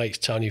of his mates,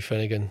 Tony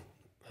Finnegan,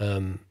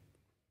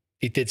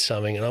 he did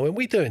something, and I went, "What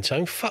are you doing,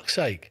 Tony? For fuck's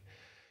sake,"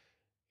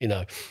 you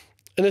know.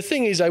 And the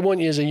thing is, they want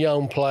you as a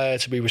young player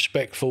to be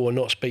respectful and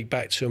not speak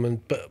back to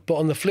them. But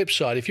on the flip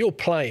side, if you're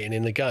playing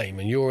in the game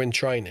and you're in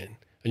training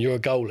and you're a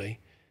goalie,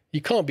 you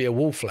can't be a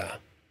wallflower.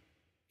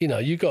 You know,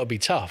 you got to be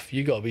tough.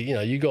 You got to be,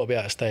 you got to be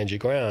able to stand your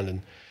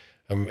ground.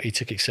 And he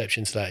took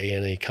exception to that.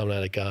 And he come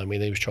out of go. I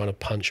mean, he was trying to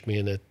punch me,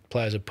 and the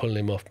players are pulling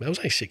him off. I was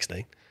only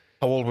 16.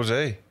 How old was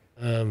he?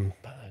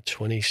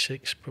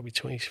 26, probably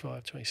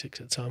 25,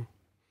 26 at the time.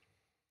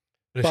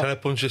 He's trying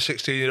to punch a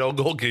 16-year-old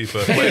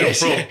goalkeeper.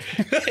 Yes,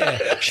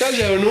 yeah. Shows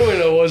how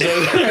annoying I was.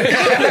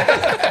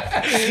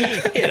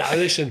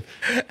 Listen,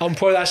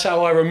 that's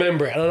how I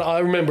remember it. And I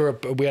remember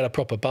we had a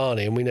proper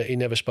Barney, and he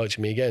never spoke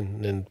to me again.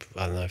 And then,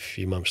 I don't know, a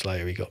few months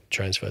later, he got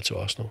transferred to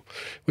Arsenal,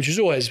 which was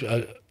always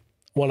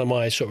one of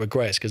my sort of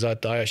regrets because I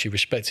actually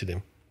respected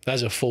him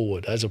as a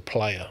forward, as a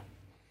player.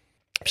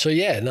 So,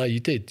 yeah, no, you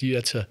did. You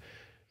had to,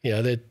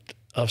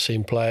 I've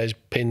seen players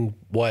pin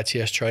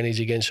YTS trainees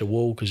against a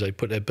wall because they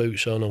put their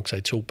boots on or because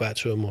they talk back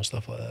to them or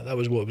stuff like that. That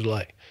was what it was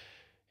like.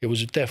 It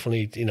was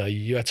definitely,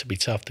 you had to be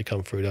tough to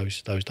come through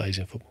those days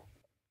in football.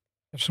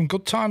 Have some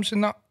good times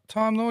in that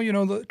time, though,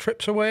 the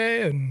trips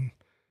away and...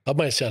 I've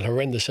made it sound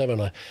horrendous,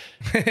 haven't I?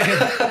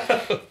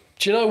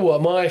 Do you know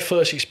what? My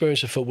first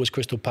experience of football was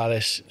Crystal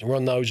Palace.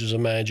 Ron Nose was a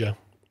manager,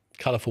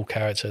 colourful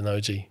character,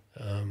 Nosey.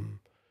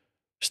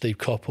 Steve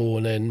Coppell,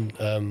 and then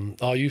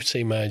our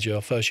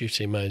first youth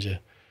team manager,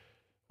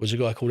 was a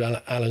guy called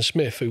Alan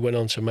Smith, who went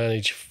on to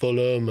manage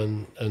Fulham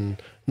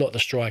and not the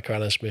striker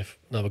Alan Smith,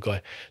 another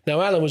guy.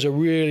 Now, Alan was a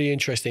really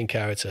interesting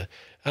character.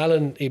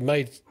 Alan, he'd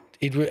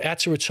had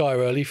to retire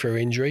early for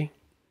injury.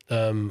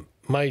 Went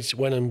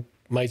and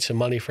made some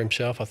money for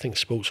himself. I think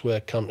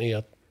sportswear company.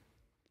 I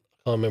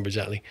can't remember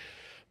exactly.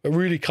 But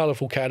really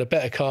colourful character,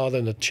 better car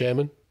than the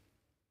chairman.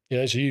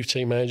 He's a youth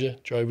team manager.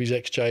 Drove his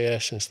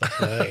XJS and stuff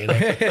like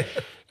that.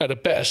 Had a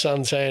better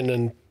suntan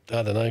than,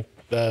 I don't know.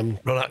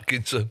 Ron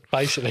Atkinson.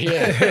 Basically,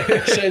 yeah.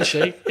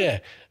 Essentially, yeah.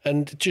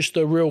 And just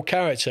a real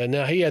character.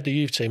 Now, he had the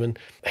youth team and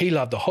he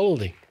loved the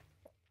holiday.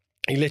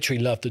 He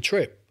literally loved the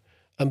trip.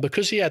 And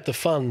because he had the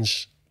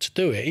funds to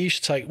do it,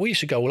 we used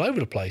to go all over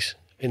the place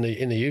in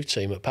the youth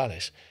team at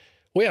Palace.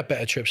 We had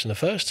better trips than the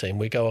first team.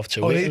 We'd go off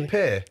to Italy. He'd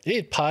pay?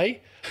 He'd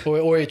pay,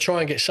 or he'd try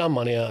and get some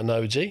money out of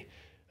Nosey,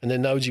 and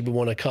then Nosey would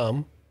want to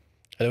come.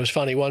 And it was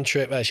funny, one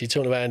trip, actually,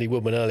 talking about Andy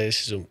Woodman earlier,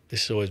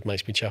 this always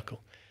makes me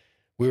chuckle.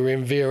 We were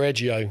in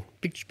Viareggio,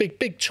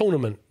 big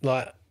tournament,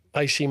 like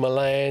AC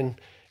Milan,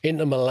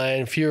 Inter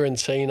Milan,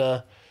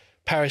 Fiorentina,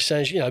 Paris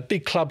Saint-Germain,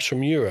 big clubs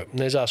from Europe. And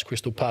there's us,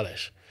 Crystal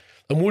Palace.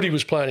 And Woody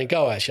was playing in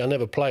goal, actually. I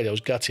never played, I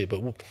was gutted.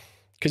 But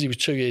because he was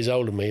 2 years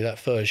older than me, that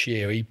first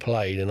year he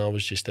played and I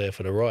was just there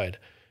for the ride,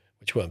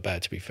 which weren't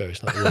bad, to be fair.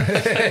 It's not wrong.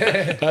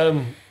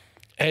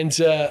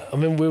 I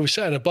remember we were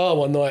sat in a bar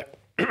one night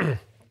and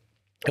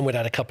we'd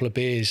had a couple of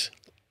beers.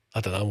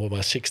 I don't know, what am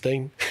I,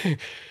 16?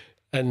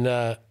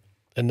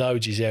 And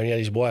Noji's there, and he had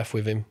his wife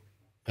with him.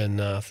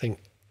 And I think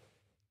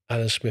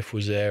Alan Smith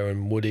was there,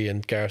 and Woody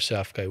and Gareth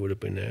Southgate would have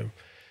been there. And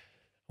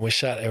we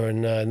sat there,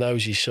 and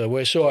Nosey said,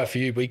 "Well, it's all right for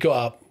you," but he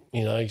got up.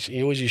 He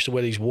always used to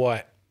wear these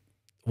white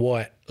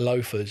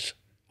loafers,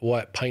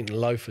 white patent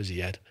loafers he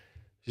had.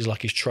 It was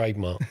like his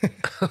trademark.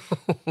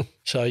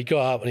 So he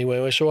got up and he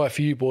went, "Well, it's all right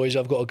for you boys.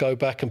 I've got to go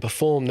back and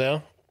perform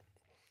now."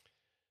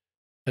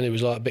 And it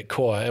was like a bit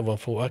quiet. Everyone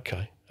thought,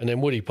 okay. And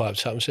then Woody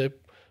pipes up and said,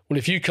 "Well,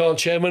 if you can't,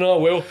 Chairman, I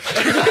will."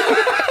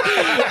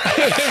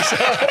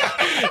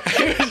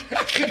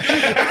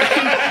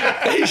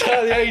 He's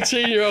like the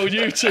 18-year-old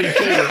youth team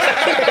kid.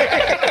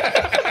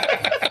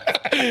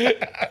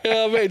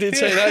 I bet he didn't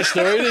tell you that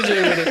story, did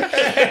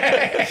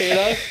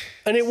you?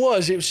 And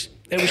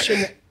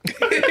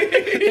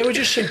there were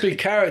just some big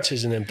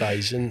characters in them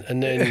days, and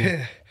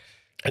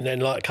then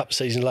like a couple of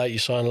seasons later, you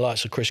sign the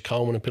likes of Chris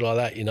Coleman and people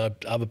like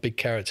that, other big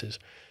characters.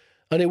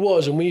 And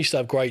we used to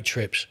have great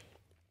trips.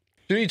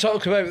 You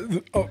talk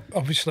about,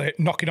 obviously,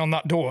 knocking on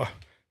that door.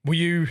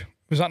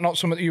 Was that not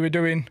something that you were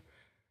doing,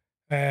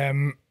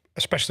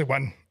 especially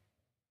when,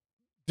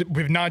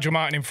 with Nigel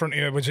Martin in front of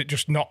you, was it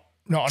just not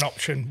an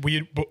option?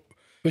 But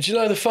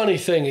the funny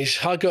thing is,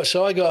 I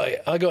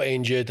got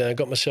injured and I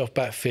got myself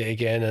back fit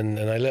again, and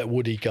I let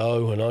Woody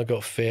go and I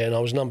got fit, and I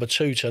was number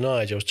 2 to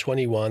Nigel. I was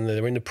 21, they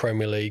were in the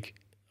Premier League.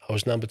 I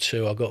was number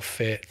 2, I got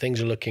fit,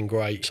 things are looking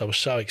great. So I was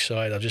so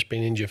excited. I've just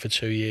been injured for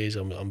 2 years.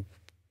 I'm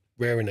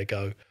raring to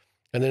go.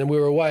 And then we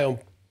were away on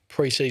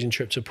pre-season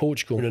trip to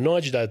Portugal, and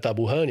Nigel had a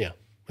double hernia.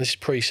 This is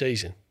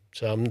pre-season.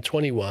 So I'm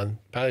 21,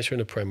 Palace are in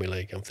the Premier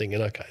League. I'm thinking,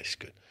 okay, this is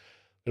good.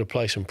 I'm going to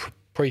play some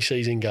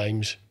pre-season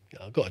games.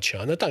 I've got a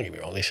chance. Now, don't get me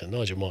wrong, listen,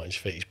 Nigel Martin's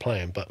fit, he's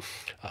playing, but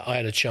I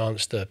had a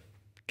chance to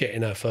get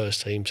in that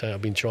first team, so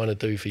I've been trying to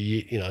do for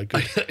years, you know.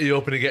 Good. You're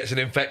hoping he gets an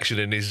infection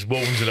in his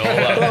wounds and all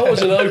that. I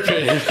wasn't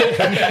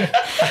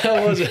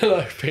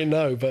hoping,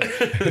 no, but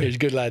he's a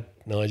good lad,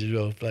 Nigel, as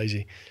well,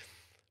 lazy.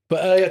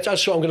 But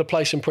that's what I'm going to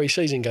play some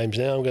pre-season games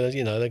now. I'm going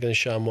to, they're going to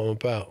show them what I'm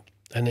about.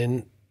 And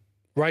then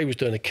Ray was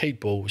doing a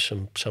keep ball with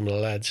some of the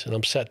lads, and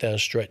I'm sat down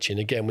stretching.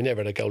 Again, we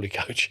never had a goalie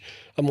coach.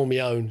 I'm on my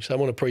own, so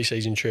I'm on a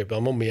pre-season trip.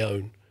 I'm on my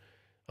own.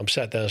 I'm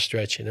sat down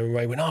stretching, and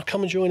Ray went, "Oh,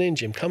 come and join in,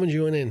 Jim. Come and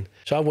join in."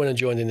 So I went and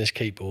joined in this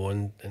keep ball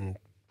and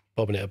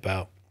bobbing it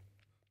about.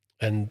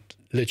 And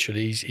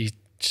literally,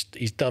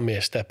 he's done me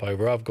a step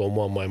over. I've gone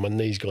one way, my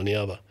knee's gone the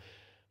other,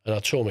 and I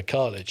tore my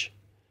cartilage.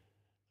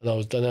 And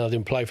I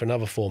didn't play for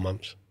another 4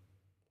 months.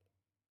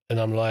 And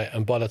I'm like,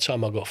 and by the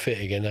time I got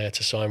fit again, they had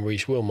to sign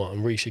Reece Wilmot,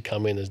 and Reece had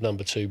come in as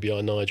number 2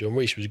 behind Nigel. And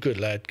Reece was a good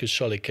lad, good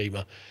solid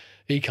keeper.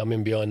 He come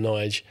in behind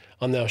Nigel.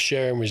 I'm now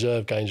sharing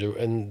reserve games,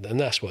 and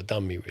that's what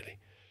done me really.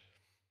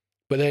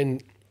 But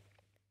then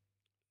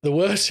the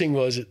worst thing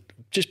was,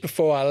 just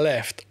before I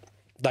left,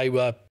 they're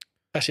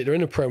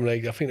in the Premier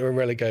League. I think they're in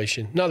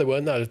relegation. No, they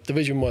weren't. No,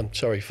 Division 1,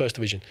 sorry, First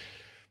Division.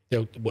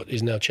 They're what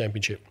is now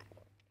Championship.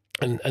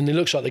 And it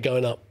looks like they're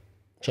going up.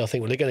 So I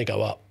think, well, they're going to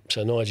go up.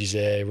 So Nigel's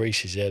there,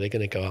 Reece is there, they're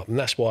going to go up. And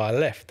that's why I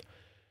left.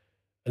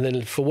 And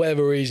then for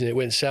whatever reason, it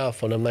went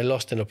south on them. They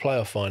lost in a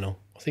playoff final,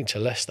 I think to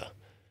Leicester.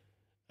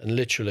 And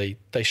literally,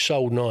 they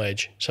sold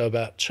Nigel. So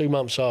about 2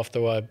 months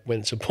after I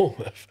went to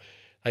Bournemouth,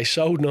 they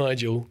sold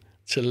Nigel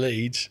to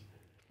Leeds.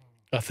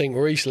 I think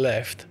Reece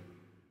left,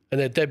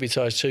 and they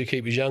debutised 2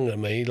 keepers younger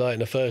than me, like in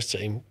the first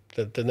team,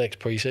 the next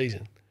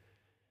pre-season.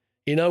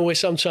 You know, where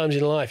sometimes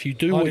in life you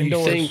do what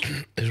you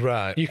think is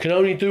right. You can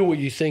only do what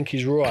you think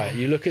is right.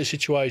 You look at a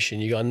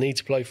situation, you go, I need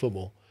to play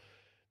football.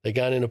 They're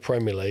going in the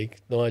Premier League,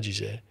 Nigel's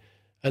there.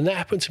 And that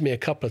happened to me a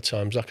couple of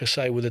times, like I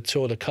say, with a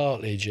tore the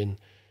cartilage and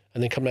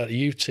then coming out the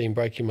youth team,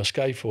 breaking my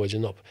scaphoids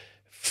and not.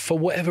 For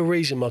whatever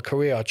reason, my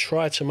career, I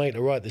tried to make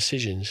the right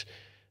decisions.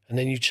 And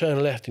then you turn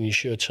left and you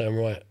should turn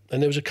right.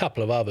 And there was a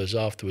couple of others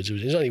afterwards.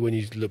 It was only when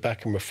you look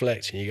back and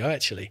reflect and you go,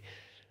 actually,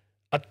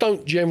 I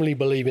don't generally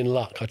believe in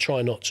luck. I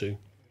try not to.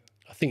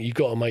 I think you've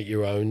got to make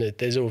your own.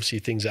 There's obviously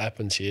things that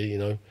happen to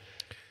you,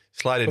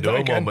 Sliding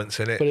door moments,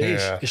 innit? But it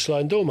is. It's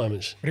sliding door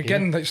moments. But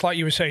again, it's like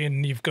you were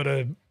saying, you've got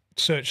to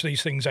search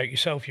these things out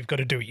yourself. You've got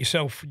to do it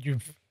yourself.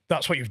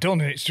 That's what you've done,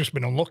 and it's just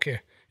been unlucky.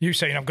 You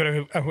saying, I want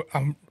to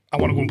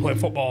go and play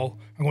football,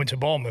 I'm going to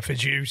Bournemouth,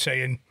 is you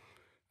saying,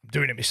 I'm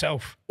doing it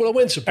myself. Well, I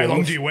went to Bournemouth. How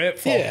long do you wait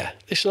for? Yeah.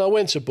 Listen, I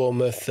went to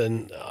Bournemouth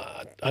and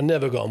I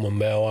never got on with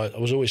Mel. I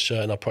was always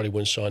certain I probably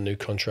wouldn't sign a new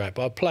contract,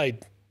 but I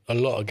played a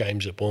lot of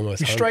games at Bournemouth.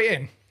 You straight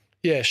in?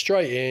 Yeah,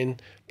 straight in.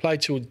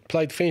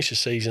 Finished the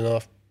season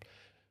off.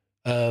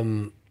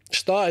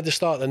 Started to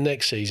start the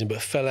next season,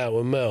 but fell out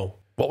with Mel.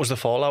 What was the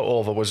fallout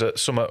over? Was it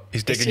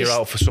he's digging you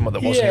out for something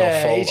that wasn't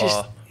your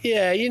fault?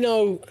 Yeah,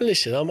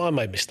 listen, I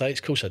made mistakes.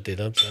 Of course I did.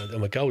 I'm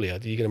a goalie.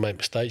 You're going to make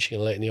mistakes. You're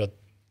going to let in the odd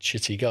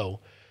shitty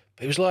goal.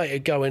 But it was like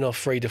it going off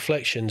 3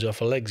 deflections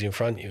off of legs in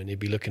front of you and he'd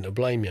be looking to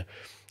blame you.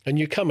 And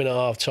you come in at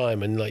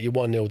half-time and like you're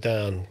 1-0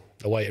 down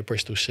away to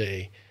Bristol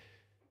City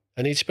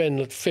and he'd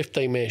spend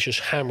 15 minutes just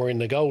hammering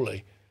the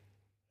goalie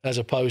as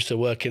opposed to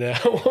working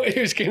out what he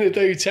was going to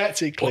do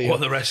tactically.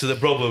 What the rest of the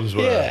problems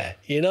were. Yeah,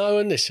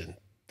 and listen,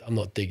 I'm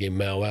not digging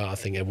Mel out. I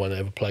think everyone that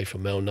ever played for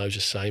Mel knows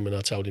the same, and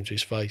I told him to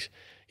his face.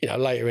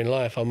 Later in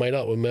life, I made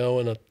up with Mel,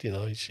 and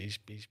he's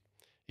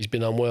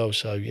been unwell,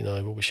 so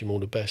I wish him all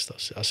the best.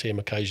 I see him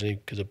occasionally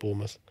because of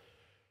Bournemouth,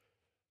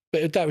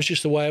 but that was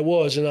just the way it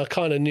was, and I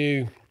kind of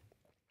knew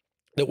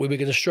that we were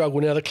going to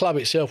struggle. Now the club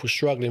itself was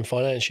struggling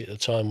financially at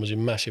the time, was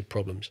in massive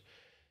problems,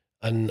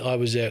 and I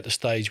was there at the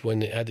stage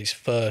when it had its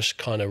first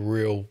kind of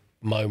real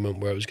moment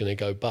where it was going to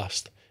go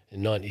bust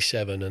in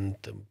 '97,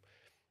 and.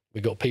 We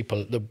got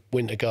people at the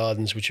Winter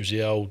Gardens, which was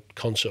the old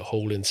concert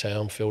hall in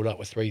town, filled up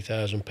with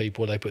 3,000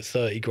 people. They put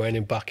 30 grand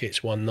in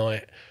buckets one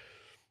night.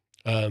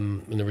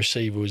 And the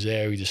receiver was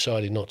there. He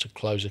decided not to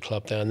close the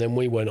club down. Then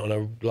we went on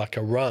a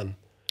run.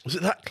 Was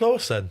it that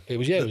close then? It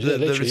was, yeah. It was the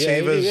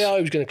receivers? Yeah,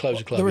 he was going to close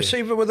the club. The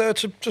receiver were there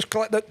to just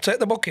take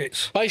the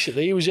buckets?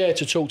 Basically, he was there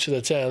to talk to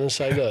the town and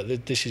say,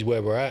 look, this is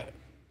where we're at.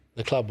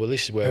 The club,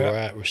 this is where we're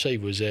at.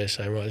 Receiver was there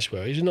saying, right, this is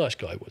where. He was a nice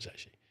guy, he was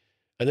actually.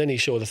 And then he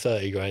saw the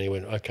 30 grand, he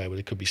went, okay, well,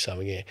 there could be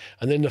something here.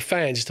 And then the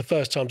fans, it's the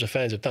first time the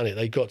fans have done it,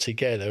 they got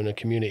together in a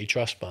community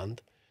trust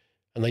fund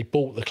and they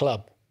bought the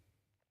club.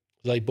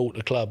 They bought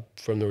the club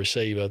from the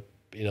receiver,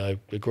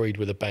 agreed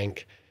with the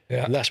bank.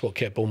 Yeah. And that's what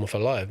kept Bournemouth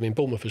alive. I mean,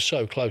 Bournemouth was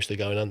so close to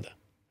going under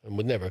and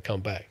would never have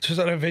come back. So is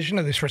that a vision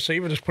of this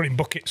receiver just putting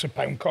buckets of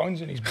pound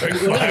coins in his boot?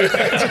 Tipping it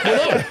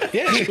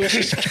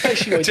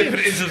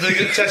into the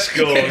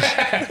Tesco's.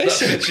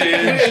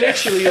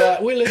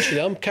 We're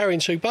literally, I'm carrying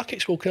 2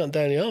 buckets walking up and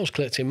down the aisles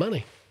collecting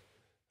money.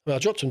 Well, I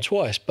dropped them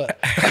twice, but...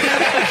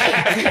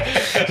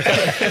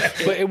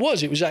 But it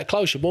was that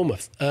close to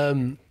Bournemouth.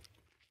 And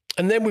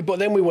then we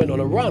went on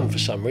a run for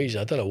some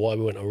reason. I don't know why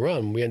we went on a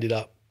run. We ended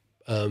up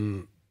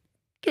doing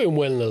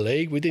well in the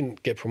league. We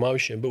didn't get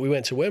promotion, but we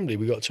went to Wembley.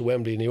 We got to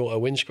Wembley in the auto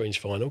windscreens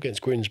final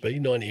against Grimsby,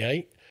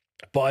 98.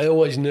 But I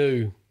always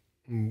knew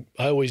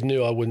I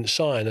wouldn't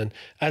sign. And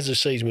as the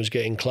season was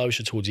getting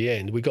closer towards the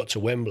end, we got to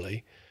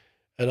Wembley,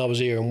 and I was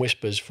hearing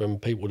whispers from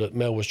people that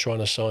Mel was trying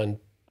to sign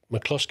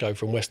McCluskey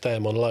from West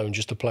Ham on loan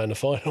just to play in the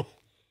final.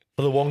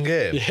 For the one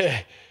game?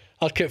 Yeah.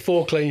 I'd kept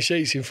 4 clean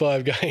sheets in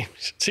 5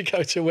 games to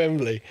go to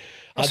Wembley.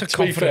 That's a to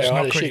be fair, I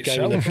had a shit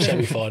game in the itself.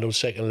 semi-final,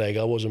 second leg.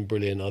 I wasn't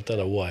brilliant. I don't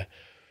know why.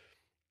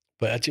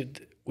 But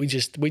we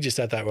just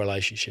had that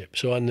relationship.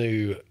 So I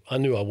knew I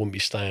wouldn't be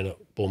staying at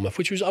Bournemouth,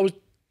 which I was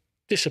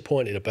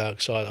disappointed about,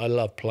 because I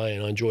loved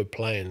playing. I enjoyed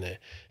playing there,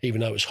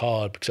 even though it was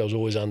hard because I was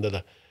always under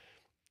the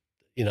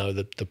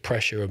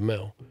pressure of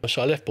Mel.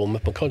 So I left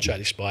Bournemouth. My contract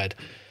expired.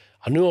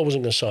 I knew I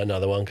wasn't going to sign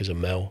another one because of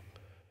Mel.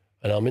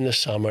 And I'm in the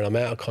summer and I'm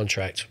out of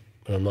contract,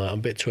 and I'm a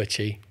bit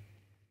twitchy.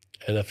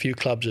 And a few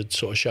clubs had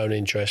sort of shown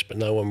interest, but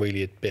no one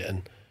really had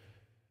bitten.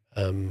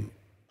 I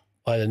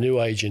had a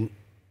new agent,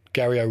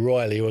 Gary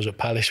O'Reilly, who was at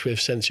Palace with,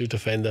 central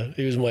defender.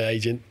 He was my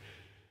agent.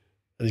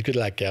 And he's a good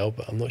lad, Gal,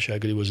 but I'm not sure how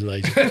good he was an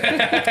agent.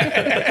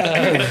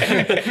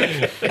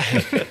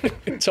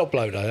 Top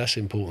bloke, though, that's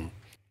important.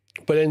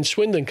 But then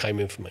Swindon came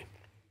in for me,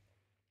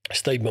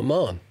 Steve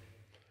McMahon.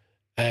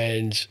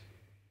 And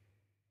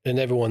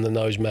everyone that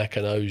knows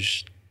Macca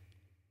knows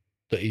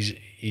that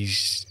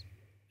he's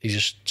a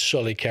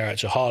solid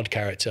character, hard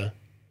character.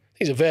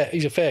 He's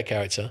a fair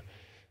character,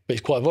 but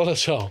he's quite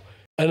volatile.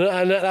 And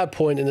at that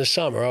point in the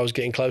summer, I was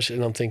getting closer,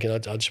 and I'm thinking, I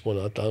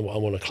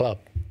want a club,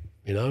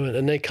 you know.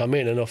 And they come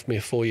in and offered me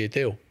a 4-year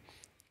deal.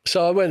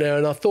 So I went there,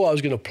 and I thought I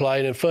was going to play.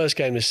 And then first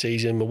game of the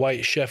season, away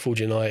at Sheffield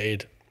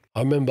United,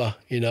 I remember,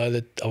 you know,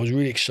 that I was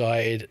really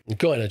excited. And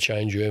got in a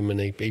change room, and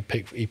he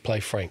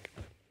played Frank.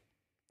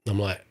 I'm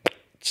like,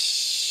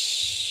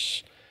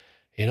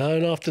 you know.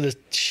 And after the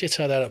shit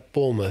I had at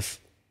Bournemouth,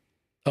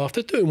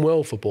 after doing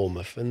well for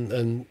Bournemouth,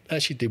 and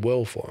actually did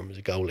well for him as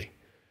a goalie.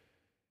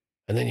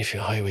 And then you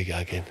feel, oh, here we go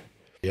again.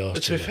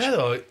 But to be fair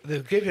though, they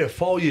gave you a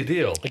 4-year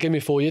deal. They gave me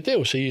a 4-year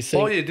deal, so you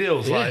think 4-year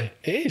deal's like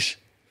it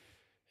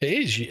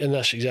is, and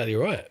that's exactly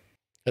right.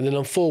 And then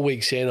I'm 4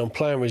 weeks in, I'm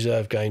playing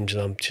reserve games,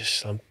 and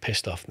I'm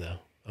pissed off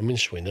now. I'm in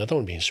Swindon. I don't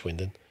want to be in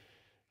Swindon.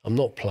 I'm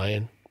not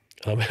playing.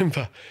 And I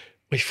remember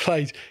we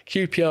played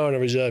QPR in a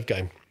reserve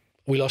game.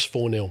 We lost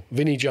 4-0.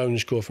 Vinnie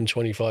Jones scored from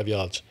 25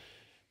 yards,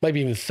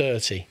 maybe even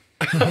 30.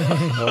 All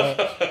right?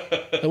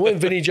 And when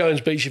Vinnie Jones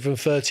beats you from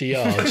 30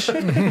 yards, all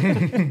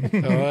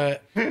right,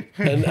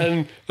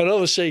 and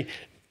obviously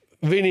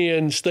Vinnie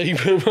and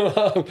Stephen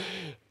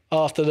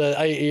after the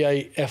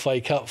 88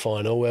 FA Cup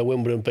final where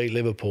Wimbledon beat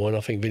Liverpool, and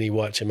I think Vinnie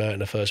wiped him out in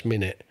the first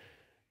minute,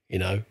 you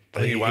know. I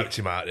think he wiped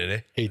him out,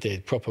 didn't he? He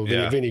did.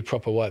 Vinnie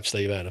proper wiped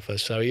Steve out in the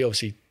first. So he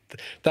obviously,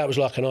 that was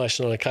like an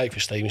icing on a cake for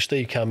Steve. And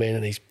Steve come in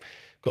and he's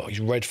got his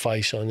red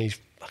face on, he's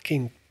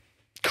fucking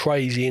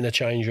crazy in the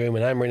change room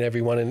and hammering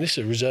everyone, and this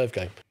is a reserve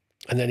game.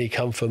 And then he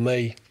come for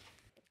me.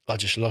 I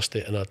just lost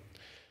it, and I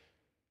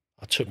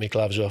took my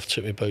gloves off,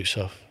 took my boots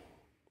off.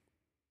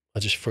 I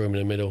just threw him in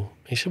the middle.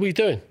 He said, "What are you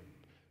doing?"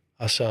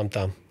 I said, "I'm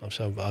done." I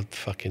said, "I'm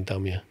fucking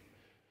done with you." And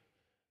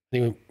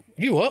he went,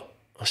 "You what?"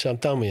 I said, "I'm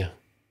done with you." I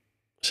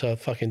said, "I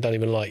fucking don't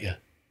even like you."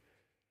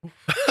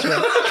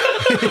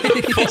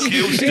 Fuck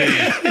you, Steve.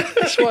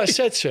 That's what I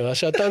said to him. I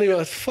said, "I don't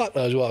even, fuck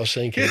knows what I was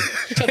thinking."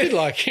 So I did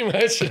like him,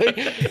 actually.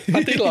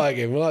 I did like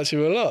him. I liked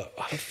him a lot.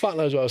 Fuck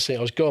knows what I was thinking.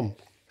 I was gone.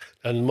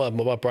 And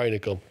my brain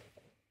had gone.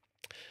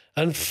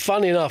 And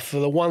funny enough, for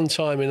the one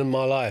time in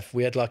my life,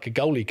 we had like a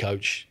goalie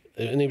coach.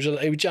 And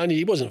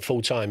he wasn't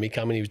full-time. He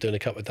came in, he was doing a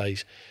couple of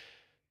days.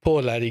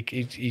 Poor lad,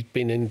 he'd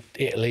been in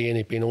Italy and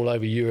he'd been all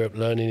over Europe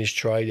learning his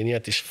trade, and he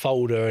had this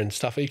folder and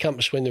stuff. He came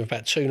to Swindon for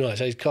about 2 nights.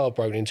 His car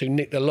broke into,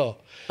 nicked a lot.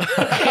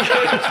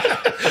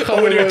 I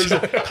can't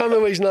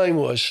remember what his name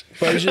was,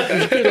 but he was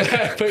a good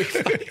lad. But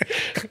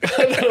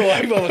I don't know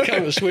why he bothered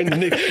coming to Swindon,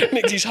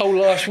 nicked his whole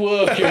life's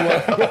work in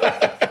one.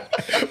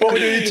 What were we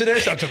doing today?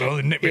 I don't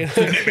know, nick me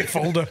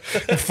folder.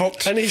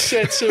 Fucked. And he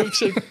said, so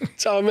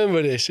I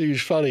remember this, he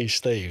was funny,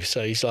 Steve.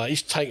 So he's like,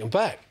 he's taken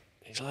back.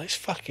 He's like, this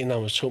fucking no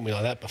one's taught me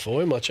like that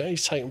before in my chain.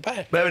 He's taken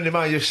back. Bearing in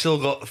mind, you've still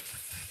got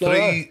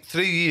 3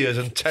 years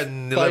and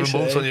 10, 11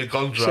 months on your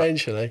contract.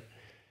 Essentially.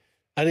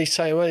 And he's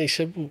saying, well, he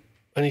said,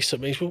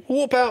 well,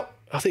 what about,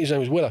 I think his name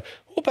was Willow.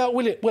 What about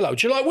Willow?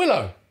 Do you like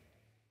Willow?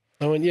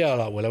 I went, yeah, I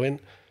like Willow. He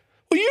went,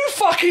 well, you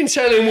fucking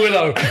tell him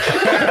Willow.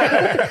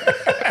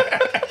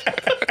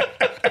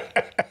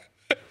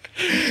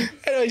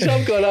 Anyway, so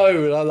I've gone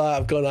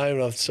home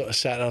and I've sort of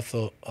sat and I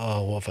thought,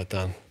 oh, what have I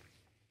done?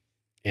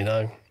 You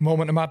know?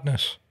 Moment of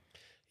madness.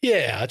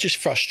 Yeah, just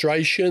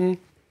frustration.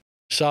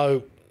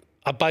 So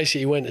I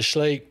basically went to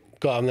sleep,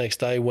 got up the next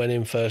day, went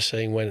in first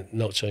thing,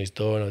 knocked on his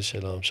door, and I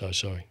said, "Oh, I'm so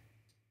sorry."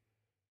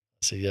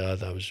 I said, "Yeah,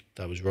 that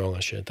was wrong. I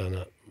should have done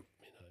that.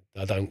 You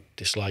know, I don't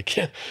dislike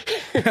you."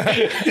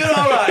 You're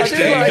all right, Steve.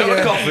 Got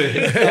a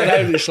coffee. I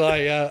don't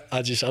dislike you.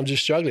 I'm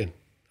just struggling.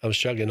 I'm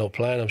struggling not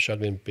playing. I'm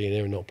struggling being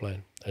here and not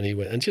playing. And he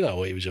went, and do you know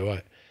what? He was all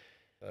right.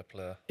 Fair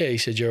player. Yeah, he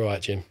said, you're all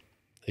right, Jim.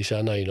 He said,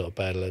 I know you're not a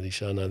bad lad. He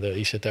said, I know that.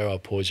 He said, there are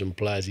poison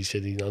players. He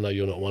said, I know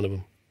you're not one of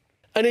them.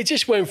 And it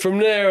just went from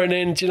there. And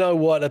then, do you know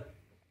what?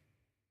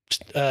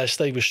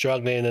 Steve was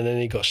struggling, and then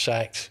he got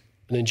sacked.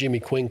 And then Jimmy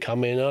Quinn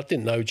come in. I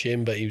didn't know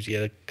Jim, but he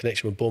had a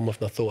connection with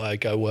Bournemouth, and I thought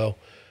it'd go well.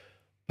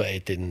 But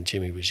it didn't.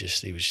 Jimmy was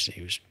just,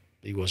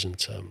 he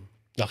wasn't,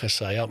 like I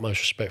say,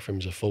 utmost respect for him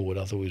as a forward.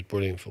 I thought he was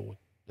brilliant forward.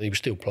 And he was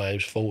still playing, he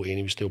was 40, and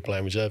he was still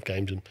playing reserve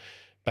games and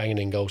banging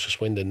in goals for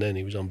Swindon then.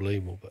 He was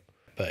unbelievable.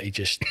 But he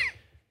was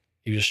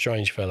a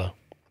strange fella.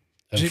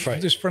 Is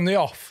it just from the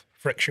off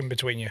friction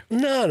between you?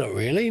 No, not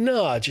really.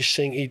 No, I just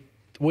think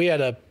we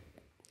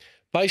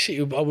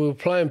basically, we were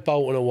playing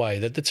Bolton away.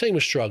 The team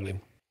was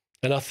struggling.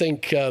 And I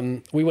think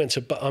we went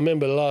to, I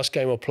remember the last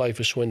game I played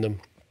for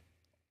Swindon,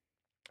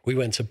 we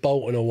went to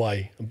Bolton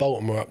away. And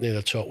Bolton were up near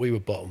the top, we were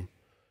bottom.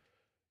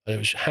 And it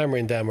was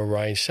hammering down with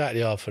rain,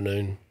 Saturday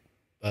afternoon.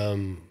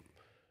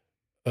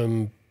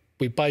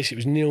 We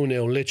basically, it was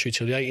 0-0 literally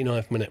till the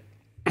 89th minute.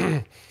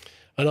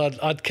 And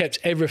I'd kept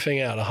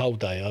everything out the whole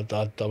day. I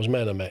was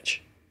man of the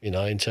match,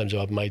 in terms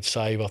of I'd made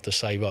save after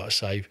save after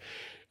save.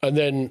 And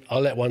then I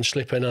let one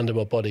slip in under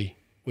my body,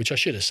 which I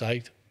should have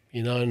saved,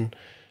 and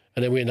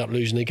then we ended up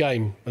losing the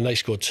game. And they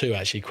scored 2,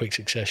 actually, quick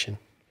succession.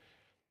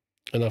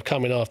 And I've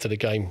come in after the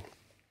game,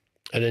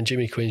 and then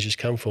Jimmy Quinn's just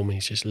come for me.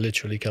 He's just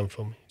literally come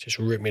for me. Just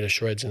ripped me to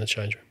shreds in the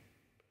change room.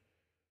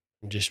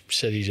 And just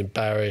said he's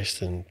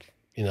embarrassed, and,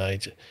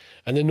 and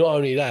then not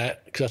only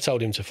that, because I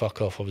told him to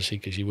fuck off, obviously,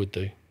 because he would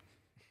do.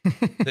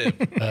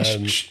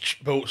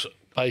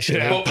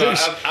 Basically,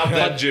 I'm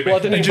that Jimmy. Well,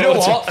 Do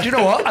you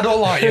know what? I don't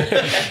like you.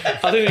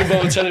 I didn't even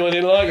bother telling him I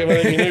didn't like him.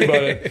 I think he knew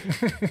about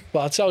it. But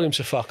I told him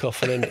to fuck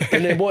off, and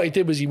then what he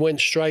did was he went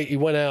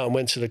out and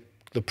went to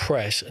the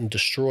press and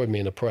destroyed me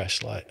in the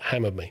press, like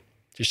hammered me.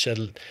 Just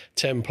said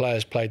 10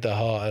 players played their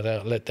heart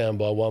out, let down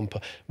by one.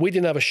 We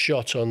didn't have a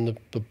shot on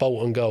the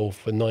Bolton goal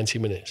for 90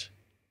 minutes.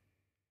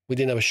 We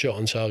didn't have a shot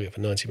on target for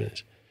 90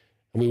 minutes,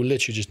 and we were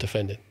literally just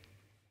defending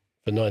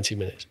for 90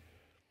 minutes.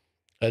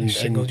 And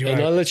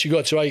I literally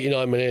got to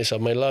 89 minutes. I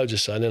made loads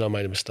of stuff, and then I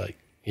made a mistake,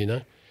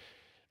 And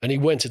he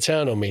went to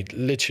town on me,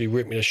 literally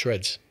ripped me to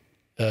shreds.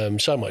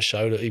 So much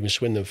so that even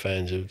Swindon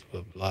fans,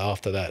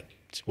 after that,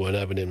 weren't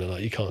having him. They're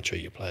like, you can't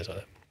treat your players like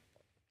that.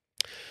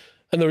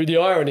 And the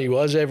irony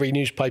was, every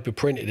newspaper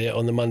printed it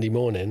on the Monday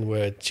morning,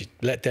 where it's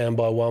let down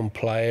by one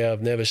player.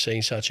 I've never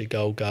seen such a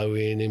goal go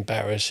in,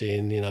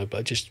 embarrassing,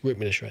 but just ripped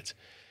me to shreds.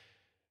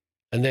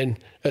 And then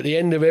at the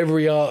end of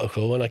every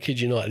article, and I kid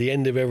you not, at the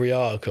end of every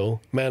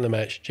article, man of the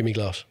match, Jimmy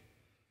Glass.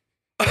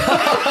 Do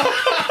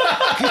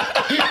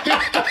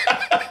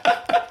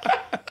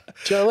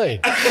you know what I mean?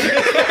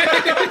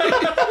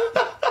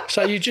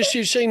 So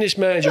you've seen this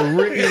manager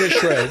rip you to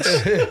shreds,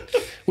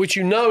 which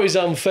is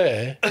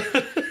unfair, And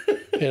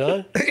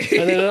then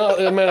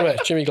the man of the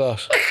match, Jimmy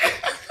Glass.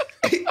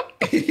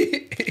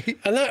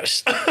 And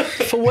that's,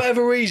 for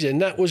whatever reason,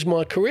 that was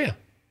my career.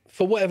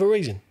 For whatever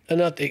reason. And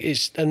don't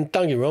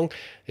get me wrong,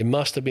 it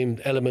must have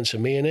been elements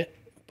of me in it.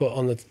 But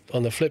on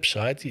the flip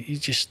side,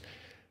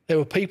 there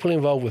were people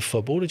involved with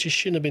football that just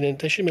shouldn't have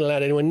been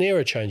allowed anywhere near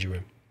a changing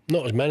room,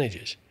 not as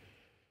managers,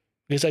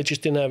 because they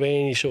just didn't have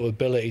any sort of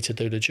ability to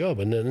do the job.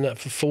 And that,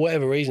 for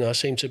whatever reason, I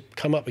seem to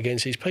come up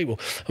against these people.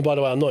 And by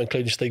the way, I'm not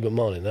including Steve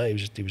McMahon in that.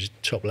 He was a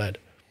top lad,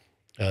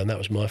 and that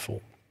was my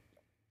fault.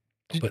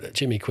 But that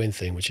Jimmy Quinn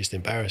thing was just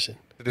embarrassing.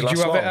 Did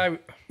you have it out?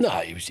 No,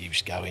 he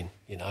was going,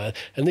 And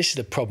this is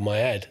the problem I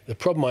had. The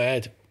problem I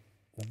had,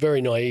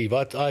 very naive.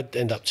 I'd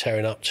end up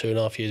tearing up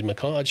 2.5 years of my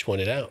contract. I just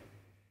wanted out.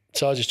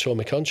 So I just tore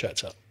my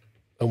contract up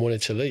and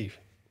wanted to leave.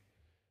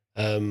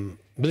 But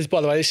this,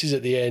 by the way, this is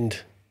at the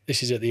end.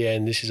 This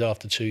is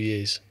after 2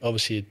 years.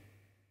 Obviously,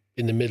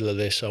 in the middle of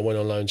this, I went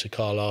on loan to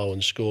Carlisle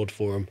and scored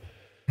for them,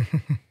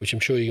 which I'm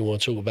sure you're going to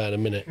want to talk about in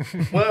a minute.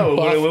 Well,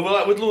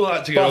 we'd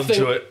like to get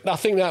onto it. I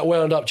think that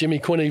wound up Jimmy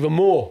Quinn even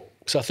more,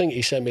 because I think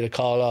he sent me to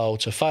Carlisle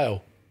to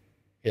fail.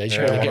 He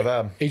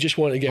just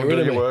wanted to get rid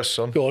of me. Worse,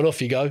 son. Go on,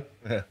 off you go.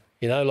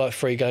 Yeah. Like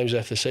 3 games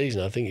left the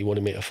season. I think he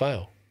wanted me to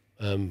fail.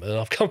 And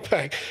I've come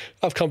back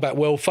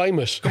well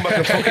famous. Come back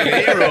a fucking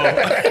hero.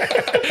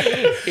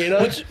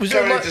 Was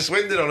Carried to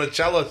Swindon on a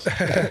chalice.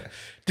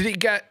 Did he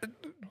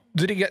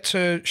get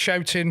to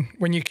shouting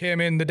when you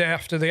came in the day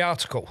after the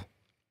article?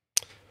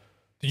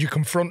 Did you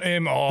confront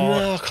him or?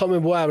 No, I can't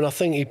remember what happened. I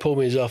think he pulled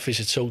me in his office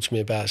and talked to me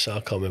about it. So I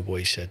can't remember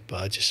what he said,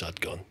 but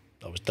I'd gone.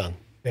 I was done.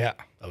 Yeah.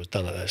 I was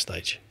done at that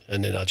stage.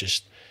 And then I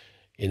just,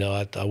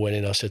 I went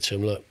in, I said to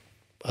him, look,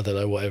 I don't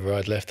know, whatever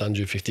I'd left,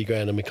 150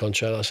 grand on my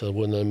contract. I said I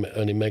wasn't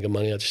earning mega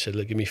money. I just said,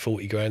 look, give me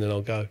 40 grand and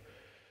I'll go.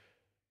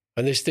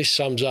 And this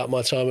sums up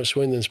my time at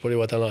Swindon. It's probably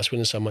why I don't like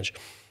Swindon so much.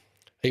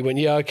 He went,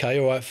 yeah, okay,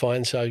 all right,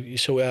 fine. So you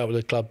sort it out with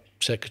the club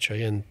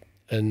secretary and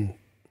hang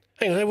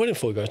on, it wasn't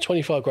 40 grand,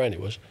 25 grand it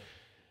was.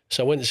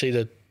 So I went to see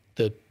the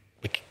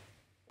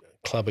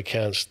club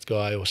accounts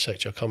guy or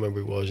secretary, I can't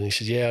remember who it was, and he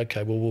says, yeah,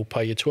 okay, well, we'll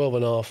pay you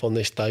 12.5 on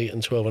this date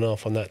and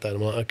 12.5 on that date.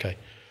 I'm like, okay.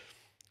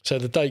 So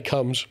the date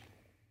comes,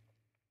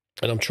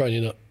 and I'm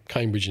training up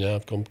Cambridge now.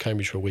 I've gone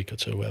Cambridge for a week or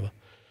two, or whatever.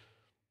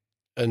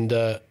 And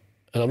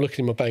I'm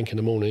looking in my bank in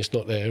the morning, it's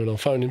not there, and I'm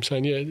phoning him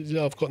saying,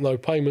 yeah, I've got no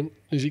payment.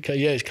 Is it?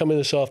 Yeah, it's coming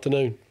this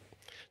afternoon.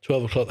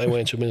 12 o'clock, they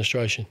went into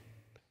administration.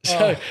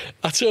 So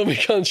I tore my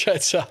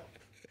contracts up.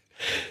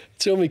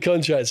 To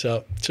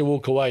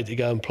walk away to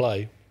go and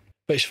play.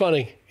 But it's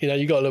funny, you know,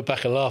 you got to look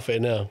back and laugh at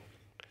it now.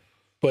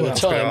 But at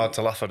the time, it's hard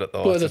to laugh at it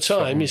though. But at the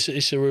time,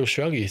 it's a real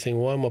struggle. You think,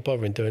 why am I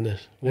bothering doing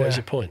this? What is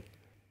the point?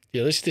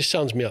 Yeah, this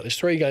sums me up. There's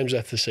 3 games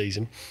left of the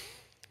season.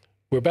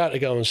 We're about to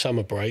go on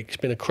summer break. It's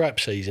been a crap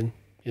season.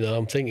 You know,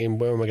 I'm thinking,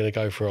 where am I going to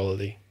go for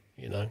holiday?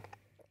 You know,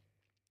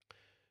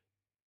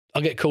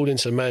 I get called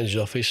into the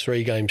manager's office,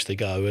 3 games to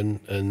go,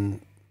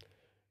 and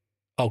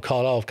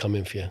Carlisle have come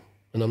in for you.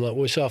 And I'm like,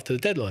 well, it's after the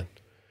deadline.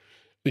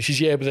 Which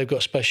is, but they've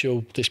got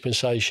special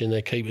dispensation.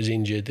 Their keeper's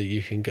injured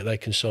that they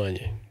can sign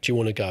you. Do you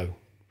want to go?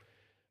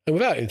 And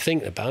without even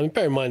thinking about it,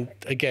 bear in mind,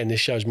 again,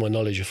 this shows my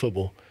knowledge of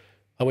football.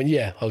 I went,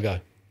 yeah, I'll go.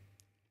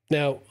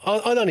 Now,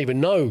 I don't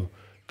even know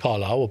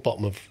Carlisle, or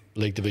bottom of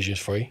League Division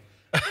 3.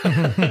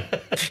 I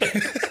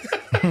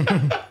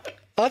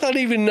don't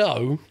even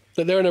know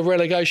that they're in a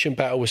relegation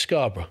battle with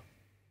Scarborough.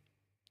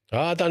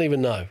 I don't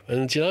even know.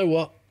 And do you know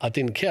what? I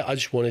didn't care. I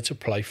just wanted to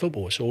play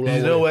football. It's all. Did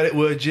you know where it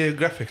were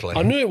geographically?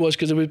 I knew it was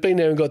because we'd been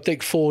there and got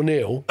dicked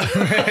 4-0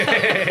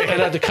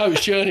 and had the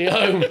coach journey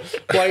home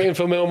waiting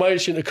for Mel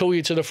Mason to call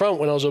you to the front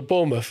when I was at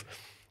Bournemouth.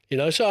 You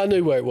know, so I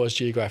knew where it was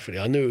geographically.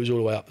 I knew it was all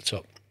the way up the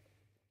top.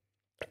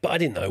 But I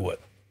didn't know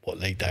what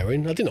league they were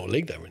in. I didn't know what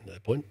league they were in at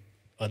that point.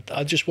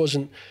 I just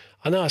wasn't.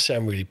 I know I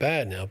sound really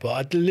bad now, but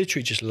I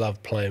literally just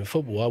loved playing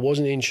football. I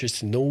wasn't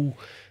interested in all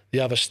the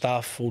other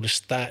stuff, all the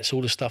stats,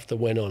 all the stuff that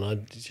went on. I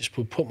just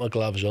would put my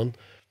gloves on.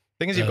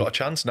 Thing is, you've got a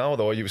chance now,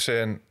 though. You were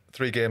saying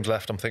 3 games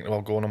left. I'm thinking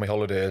about going on my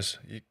holidays.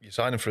 You're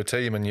signing for a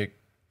team, and you're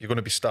going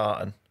to be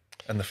starting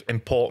in the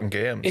important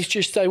games. It's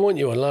just they want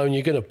you on loan.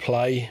 You're going to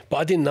play, but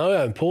I didn't know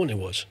how important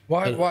it was.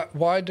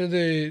 Why do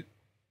they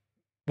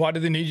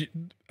need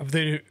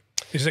you?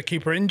 Is the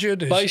keeper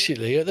injured?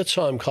 Basically, at the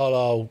time,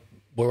 Carlisle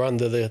were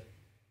under the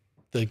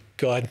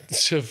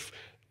guidance of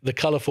the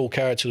colourful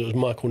character that was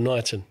Michael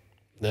Knighton.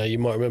 Now, you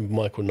might remember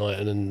Michael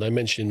Knighton, and they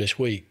mentioned him this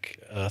week.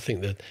 I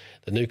think that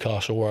the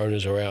Newcastle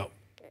owners are out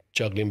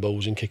juggling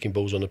balls and kicking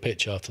balls on the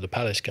pitch after the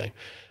Palace game.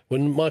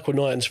 When Michael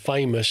Knighton's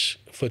famous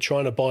for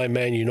trying to buy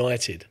Man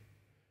United,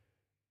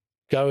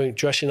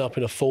 dressing up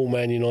in a full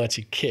Man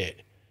United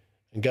kit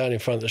and going in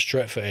front of the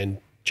Stretford end,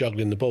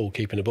 juggling the ball,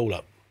 keeping the ball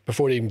up,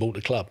 before he even bought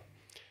the club.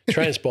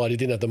 Transpired he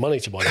didn't have the money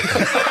to buy the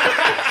club.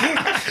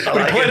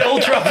 We played at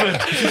Old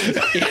Trafford.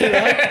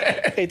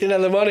 He didn't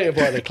have the money to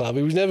buy the club.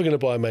 He was never going to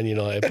buy Man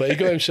United, but he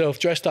got himself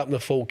dressed up in the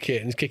full kit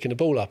and he's kicking the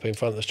ball up in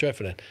front of the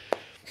Stretford end.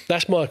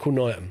 That's Michael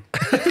Knighton.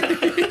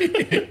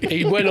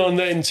 He went on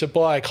then to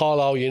buy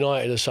Carlisle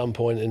United at some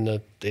point in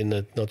the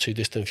not too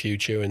distant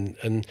future,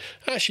 and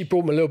actually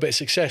brought him a little bit of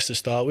success to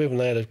start with, and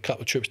they had a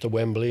couple of trips to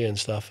Wembley and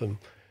stuff.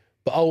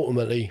 But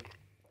ultimately,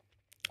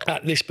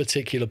 at this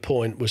particular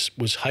point,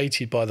 was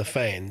hated by the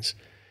fans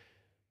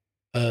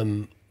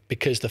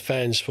because the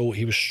fans thought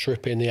he was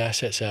stripping the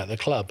assets out of the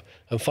club.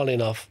 And funny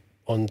enough,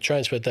 on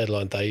transfer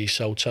deadline day, he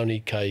sold Tony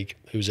Craig,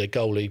 who's their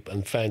goalie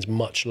and fans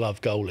much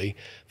loved goalie,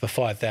 for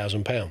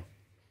 £5,000.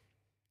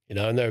 You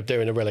know, and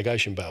they're in a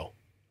relegation battle.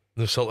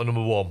 They sold the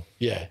number 1.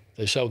 Yeah,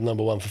 they sold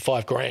number 1 for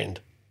 £5,000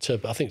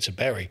 to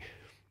Bury.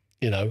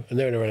 You know, and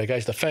they're in a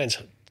relegation. The fans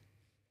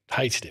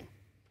hated him,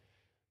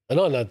 and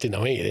I didn't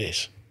know any of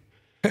this.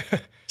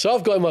 So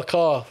I've got in my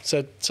car.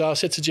 So I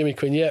said to Jimmy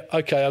Quinn, yeah,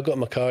 okay, I got in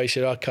my car. He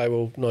said, okay,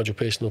 well, Nigel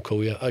Pearson will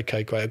call you.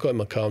 Okay, great. I got in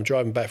my car. I'm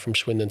driving back from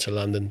Swindon to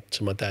London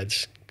to my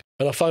dad's.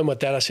 And I phoned my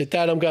dad. I said,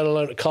 Dad, I'm going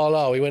alone to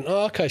Carlisle. He went,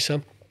 oh, okay,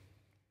 son.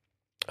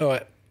 All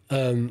right.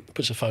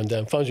 Puts the phone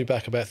down. Phones me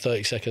back about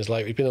 30 seconds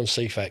later. He'd been on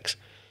CFAX.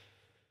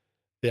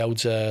 The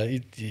old,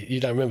 you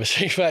don't remember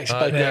CFAX?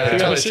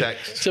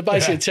 Teletext. So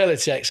basically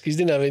teletext, because he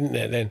didn't have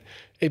internet then.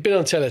 He'd been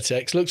on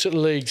teletext, looks at the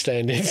league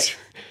standings.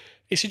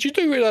 He said, you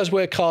do realise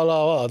where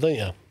Carlisle are, don't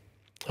you?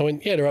 I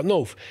went, yeah, they're up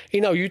north.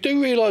 You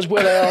do realise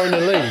where they are in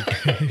the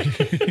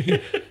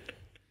league?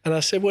 And I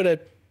said, well,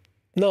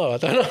 no, I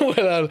don't know where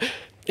they are.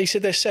 He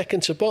said, they're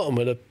second to bottom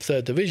of the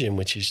 3rd division,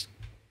 which is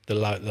the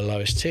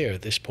lowest tier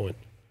at this point.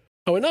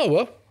 I went, oh,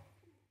 well,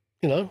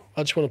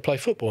 I just want to play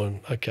football.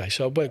 And okay,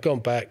 so I've gone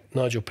back.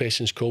 Nigel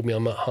Pearson's called me.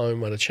 I'm at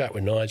home. I had a chat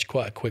with Nigel,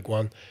 quite a quick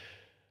one.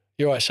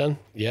 You all right, son?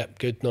 Yep,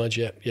 good,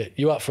 Nigel, yep. Yeah.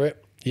 You up for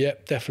it?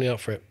 Yep, definitely up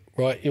for it.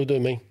 Right, you'll do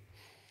me.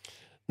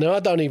 No, I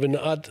don't even.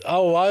 I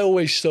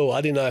always thought,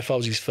 I didn't know if I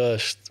was his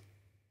first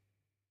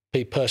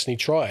person he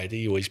tried.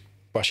 He always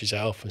brushes it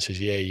off and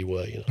says, yeah, you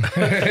were,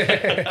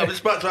 I was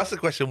about to ask the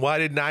question, why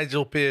did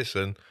Nigel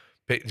Pearson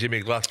pick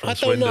Jimmy Glass from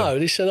Swindon? I don't know.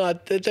 Listen,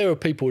 there are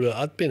people that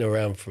I've been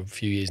around for a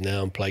few years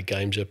now and played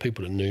games. There are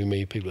people that knew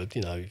me, people that,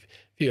 if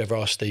you ever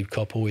asked Steve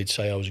Coppell, he'd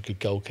say I was a good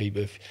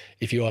goalkeeper.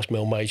 If you asked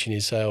Mel Machin,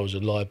 he'd say I was a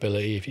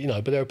liability.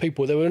 But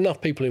there were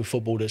enough people in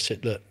football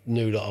that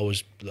knew that I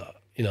was,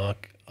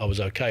 I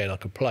was okay and I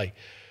could play.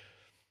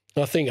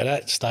 I think at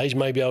that stage,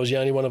 maybe I was the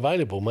only one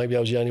available. Maybe I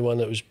was the only one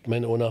that was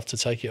mental enough to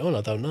take it on.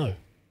 I don't know.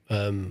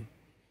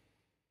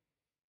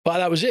 But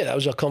that was it. That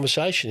was our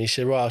conversation. He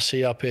said, right, I'll see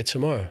you up here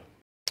tomorrow.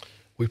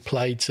 We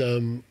played,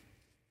 I'm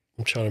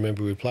trying to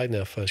remember who we played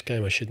now, first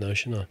game. I should know,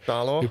 shouldn't I?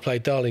 Darlow. We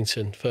played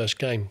Darlington, first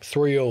game,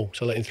 3-3,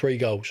 so letting 3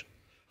 goals.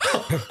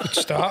 Good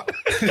start.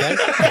 Okay?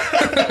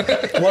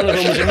 One of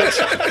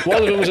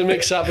them was a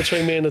mix-up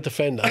between me and the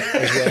defender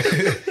as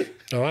well.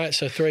 All right,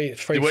 so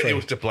 3-3. You weren't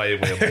used to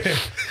playing with him.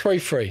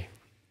 3-3.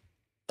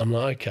 I'm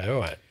like, okay, all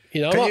right.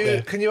 You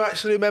know, Can you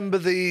actually remember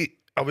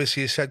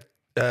obviously you said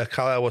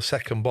Carlisle was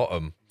second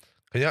bottom.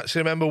 Can you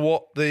actually remember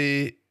what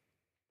the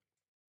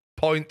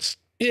points...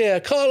 Yeah,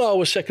 Carlisle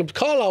was second.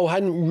 Carlisle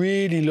hadn't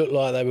really looked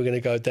like they were going to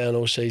go down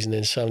all season,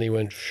 then suddenly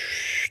went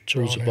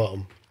towards the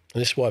bottom.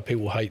 And this is why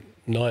people hate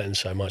Knighton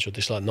so much, or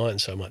dislike Knighton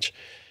so much.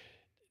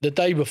 The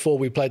day before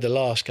we played the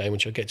last game,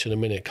 which I'll get to in a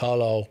minute,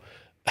 Carlisle,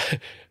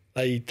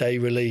 they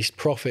released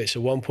profits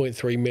of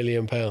 £1.3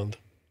 million,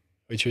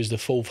 which was the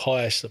 4th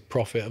highest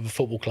profit of a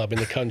football club in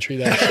the country.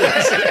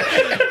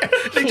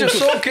 They just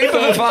sold keeper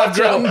for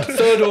 £5,000.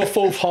 3rd or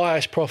 4th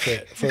highest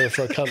profit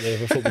for a company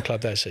of a football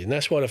club that season.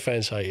 That's why the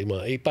fans hated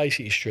him. He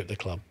basically stripped the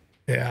club.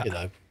 Yeah. You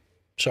know,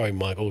 sorry,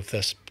 Michael,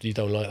 if you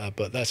don't like that,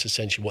 but that's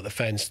essentially what the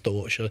fans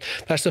thought.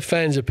 That's the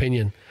fans'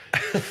 opinion.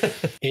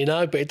 You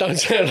know, but it don't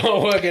sound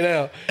like working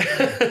out.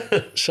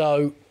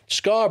 So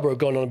Scarborough had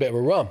gone on a bit of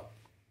a run.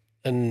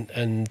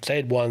 And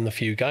they'd won a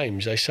few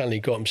games. They suddenly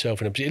got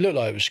themselves in a position. It looked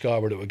like it was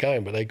Scarborough that were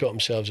going, but they got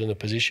themselves in a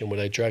position where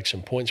they dragged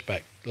some points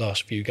back the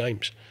last few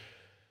games.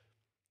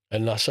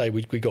 And I say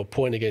we got a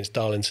point against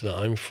Darlington at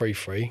home,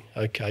 3-3.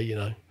 Okay, you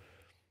know.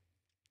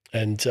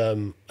 And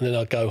then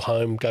I'd go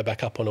home, go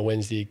back up on a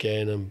Wednesday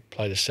again and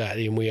play the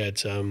Saturday. And we had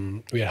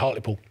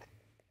Hartlepool.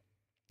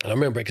 And I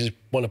remember it because it's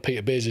one of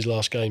Peter Beers'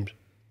 last games.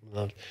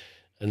 And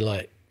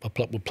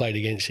we played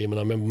against him, and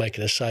I remember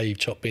making a save,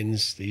 top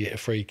bins, he hit a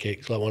free kick.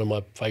 It's like one of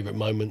my favourite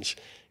moments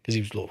because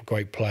he was a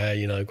great player,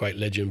 you know, great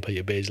legend,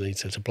 Peter Beardsley,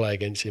 to play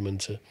against him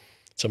and to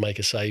make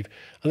a save.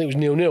 I think it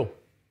was 0-0,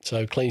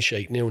 so clean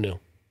sheet, 0-0.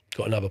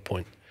 Got another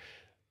point.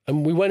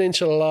 And we went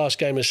into the last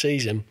game of the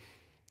season,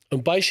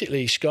 and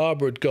basically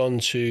Scarborough had gone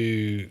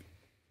to...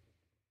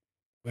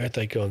 Where had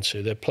they gone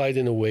to? They played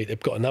in a week, they've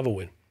got another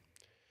win.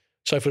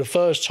 So for the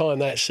first time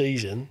that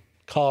season,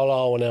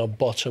 Carlisle are now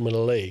bottom of the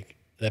league.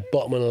 They're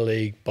bottom of the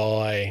league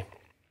by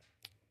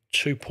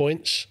 2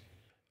 points.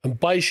 And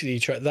basically,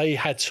 they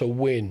had to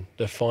win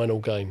the final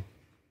game.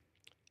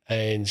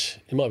 And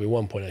it might be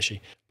 1 point,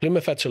 actually.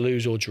 Plymouth had to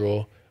lose or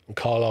draw, and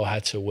Carlisle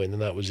had to win,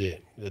 and that was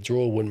it. The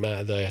draw wouldn't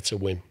matter, they had to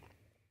win.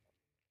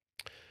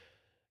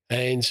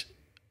 And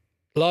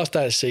last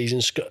day of the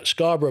season,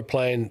 Scarborough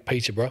playing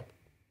Peterborough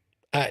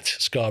at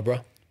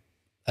Scarborough,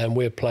 and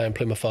we're playing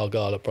Plymouth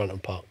Argyle at Brunton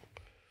Park.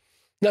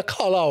 Now,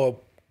 Carlisle,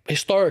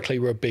 historically,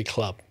 were a big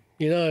club.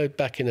 You know,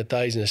 back in the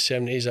days in the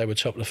 70s, they were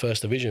top of the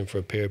first division for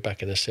a period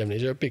back in the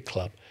 70s. They're a big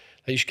club.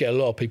 They used to get a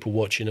lot of people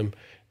watching them.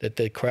 That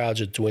their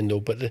crowds had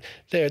dwindled, but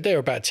there were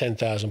about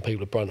 10,000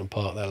 people at Brunton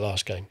Park that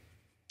last game.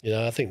 You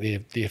know, I think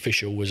the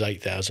official was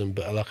 8,000,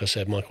 but like I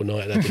said, Michael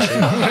Knight had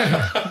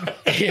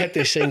this he had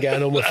this thing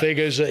going on with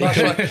figures. That he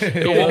could,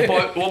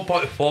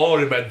 1.4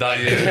 he meant that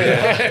year.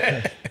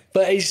 Yeah.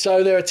 But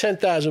so there are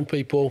 10,000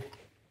 people,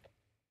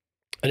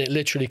 and it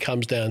literally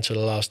comes down to the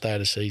last day of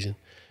the season.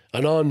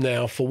 And I'm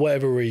now, for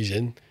whatever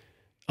reason,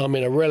 I'm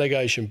in a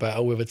relegation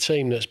battle with a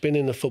team that's been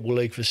in the Football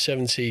League for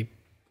 72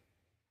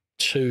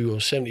 or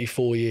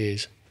 74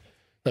 years.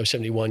 No,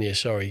 71 years,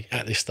 sorry,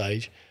 at this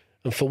stage.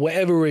 And for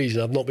whatever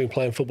reason, I've not been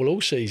playing football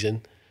all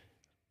season,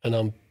 and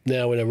I'm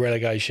now in a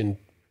relegation,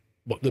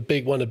 one of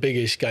the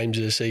biggest games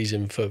of the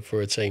season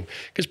for a team.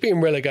 Because being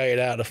relegated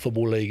out of the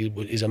Football League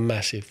is a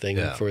massive thing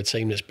for a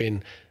team that's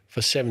been,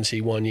 for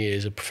 71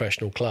 years, a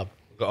professional club.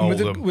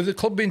 With the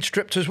club being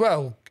stripped as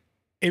well,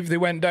 if they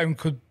went down,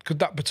 could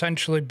that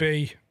potentially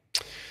be...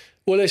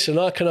 Well, listen,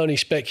 I can only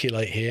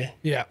speculate here.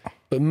 Yeah.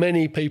 But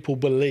many people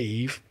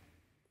believe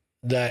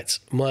that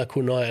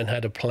Michael Knighton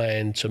had a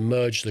plan to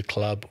merge the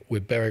club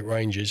with Berwick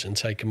Rangers and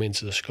take them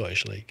into the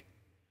Scottish League.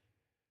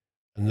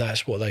 And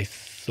that's what they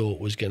thought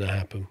was going to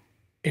happen.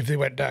 If they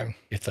went down?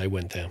 If they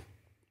went down.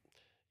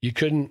 You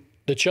couldn't...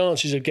 The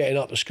chances of getting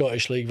up the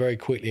Scottish League very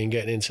quickly and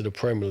getting into the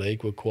Premier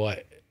League were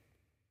quite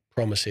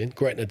promising.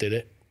 Gretna did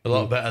it. A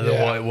lot better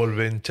than what it would have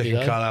been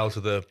taking Carlisle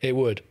to the... It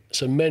would.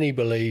 So many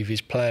believe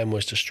his plan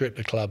was to strip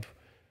the club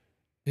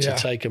to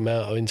take him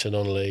out into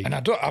non-league. And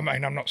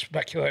I'm not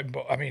speculating,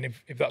 but I mean,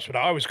 if that's what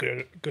I was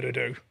going to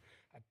do,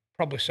 I'd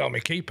probably sell my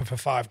keeper for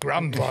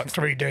 $5,000, like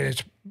 3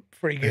 days,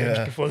 3 games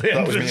before the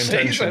end of the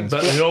season.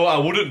 But you know what I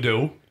wouldn't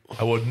do?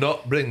 I would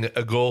not bring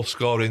a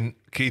goal-scoring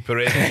keeper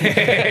in.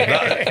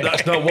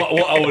 That's not what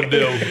I would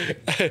do.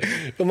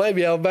 But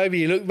maybe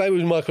it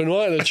was Michael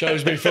Knight that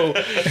chose me for.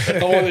 I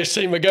want this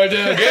team to go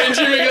down. Get in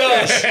Jimmy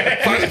Glass.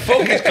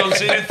 Fuck, he's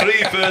conceded 3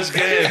 first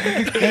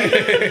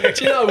game.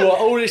 Do you know what?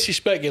 All this is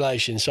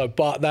speculation.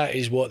 But that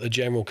is what the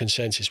general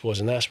consensus was,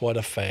 and that's why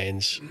the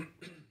fans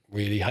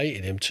really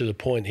hated him to the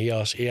point he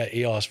asked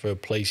for a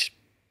police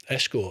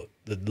escort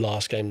the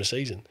last game of the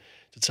season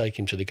to take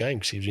him to the game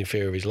because he was in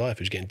fear of his life.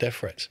 He was getting death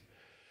threats.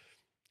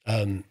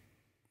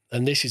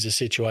 And this is a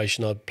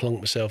situation I'd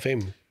plunked myself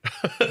in.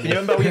 You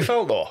remember how you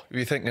felt though? Were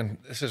you thinking,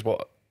 this is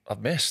what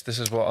I've missed? This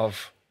is what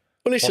I've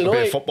wanted to be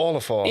a footballer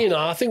for? You know,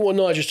 I think what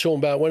Nigel's talking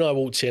about, when I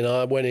walked in,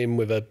 I went in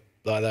with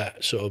like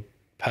that sort of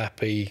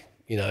happy,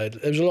 you know,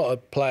 there was a lot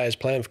of players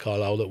playing for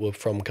Carlisle that were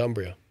from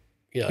Cumbria.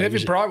 You know,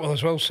 David Brightwell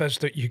as well says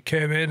that you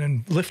came in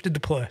and lifted the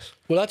place.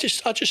 Well, I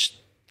just,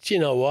 you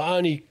know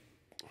what,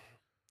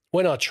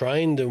 when I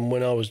trained and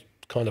when I was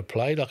kind of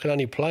played, I could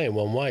only play in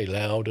one way,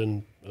 loud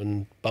and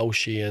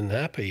bolshy and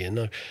happy, you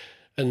know.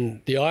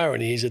 And the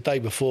irony is the day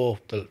before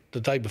the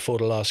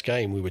last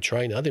game we were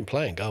training, I didn't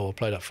play in goal, I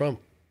played up front.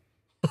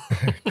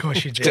 Of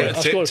course you did.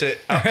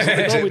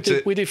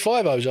 We did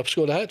 5-0s, I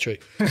scored a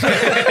hat-trick.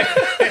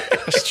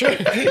 That's true.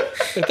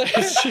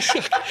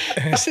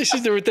 This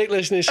is the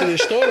ridiculousness of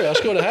this story. I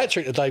scored a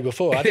hat-trick the day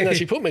before. I didn't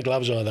actually put my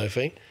gloves on, I don't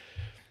think.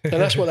 And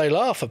that's what they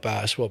laugh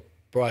about. That's what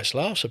Brights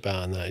laughs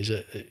about, and that is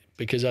it,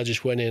 because I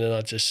just went in and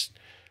I just,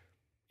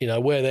 you know,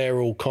 where they're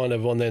all kind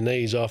of on their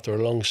knees after a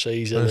long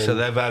season. And so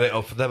they've had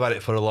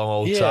it for a long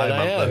old time, they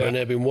haven't have, they? and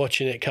they've been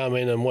watching it come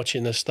in and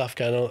watching the stuff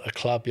going on at the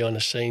club behind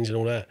the scenes and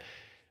all that.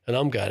 And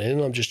I'm going in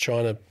and I'm just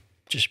trying to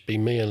just be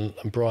me and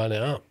brighten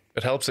it up.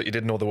 It helps that you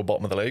didn't know they were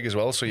bottom of the league as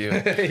well, so you...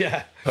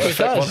 Yeah. It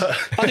does.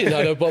 I didn't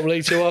know they were bottom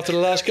league till after the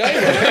last game.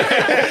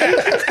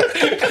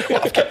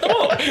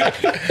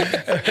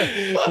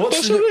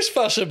 What's all this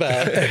fuss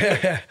about?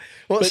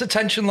 What's the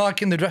tension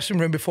like in the dressing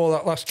room before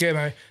that last game?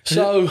 Is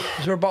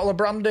there a bottle of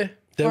brandy?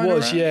 There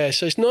was, yeah.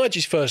 So it's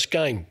Nigel's first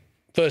game,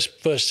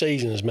 first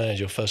season as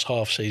manager, first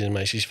half season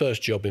manager. His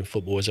first job in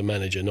football as a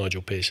manager,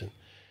 Nigel Pearson.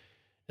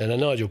 And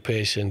Nigel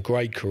Pearson,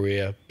 great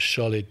career,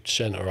 solid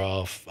centre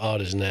half,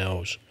 hard as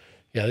nails.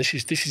 Yeah, this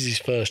is his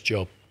first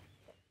job.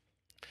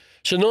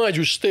 So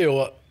Nigel's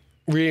still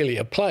really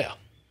a player.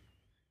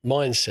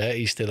 Mindset,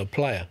 he's still a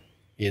player,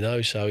 you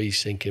know. So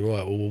he's thinking,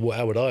 right, well,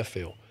 how would I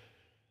feel?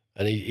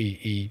 And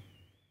he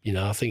you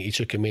know, I think he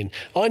took him in.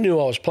 I knew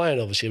I was playing,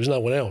 obviously. There was no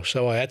one else,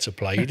 so I had to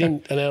play. He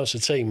didn't announce the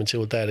team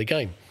until the day of the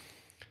game.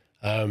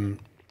 And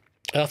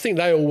I think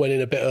they all went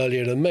in a bit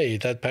earlier than me.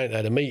 They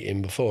had a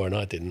meeting before, and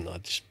I didn't.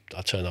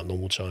 I turned up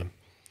normal time.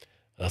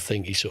 And I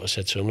think he sort of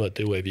said to him, look,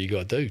 do whatever you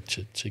got to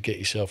do to get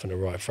yourself in the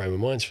right frame of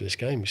mind for this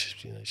game.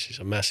 This is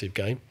a massive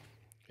game.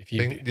 Do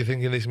you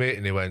think in this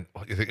meeting he went,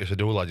 what do you think I should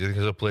do, lad? Do you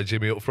think I should play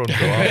Jimmy up front?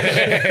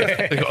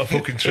 They got a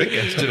fucking trick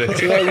yesterday.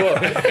 Do you know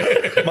what?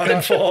 Man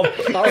in form.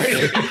 I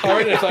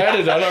reckon if they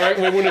had done, I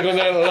reckon we wouldn't have gone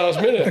down at the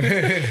last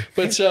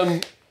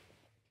minute.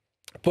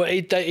 But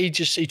he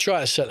tried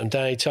to set them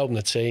down. He told them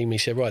the team. He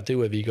said, right, do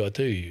whatever you got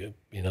to do.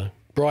 You know,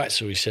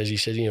 Brights always says, he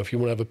said, you know, if you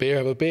want to have a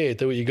beer,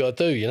 do what you got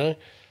to do, you know.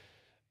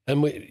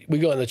 And we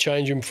got in the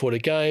change room before the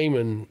game,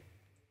 and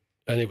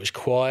it was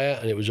quiet,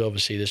 and it was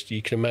obviously this.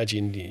 You can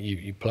imagine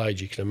you played.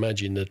 You can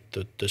imagine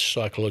the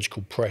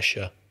psychological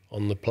pressure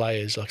on the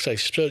players. Like I say,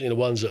 certainly the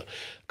ones that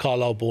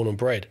Carlisle born and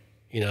bred.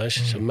 You know, it's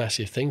just a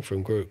massive thing for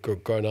them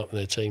growing up in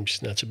their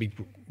teams. Now to be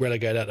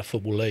relegated out of the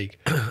Football League,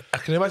 I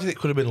can imagine it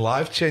could have been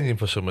life changing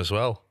for some as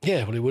well.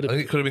 Yeah, well, it would have. I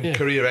think it could have been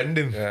career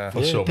ending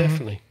for some.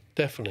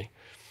 Definitely.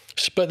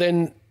 But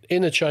then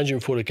in the change room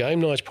before the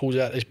game, Nige pulls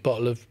out this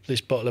bottle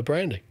of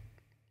brandy.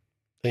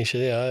 And he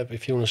said, yeah,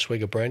 if you want to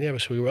swig of brandy, have a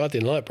swig of brandy. I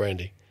didn't like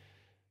brandy.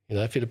 You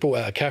know, if he'd have brought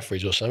out a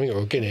Caffrey's or something, or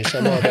a Guinness,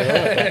 I might have been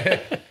all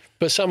right.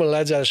 But some of the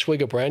lads had a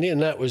swig of brandy,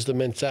 and that was the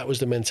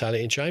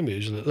mentality in chamber. It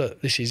was like,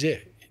 look, this is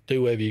it.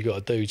 Do whatever you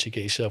got to do to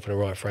get yourself in the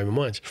right frame of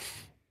mind.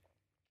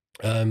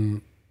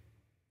 And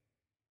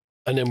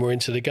then we're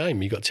into the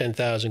game. You've got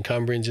 10,000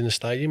 Cumbrians in the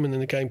stadium, and then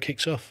the game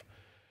kicks off.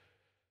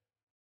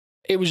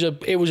 It was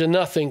a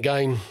nothing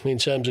game in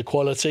terms of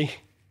quality.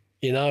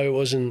 You know,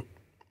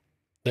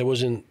 there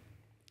wasn't.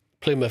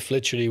 Plymouth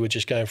literally were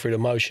just going through the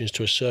motions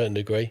to a certain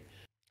degree.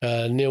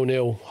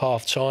 0-0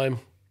 half time.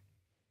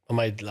 I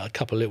made a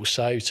couple of little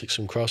saves, took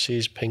some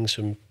crosses, pinged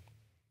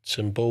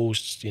some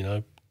balls. You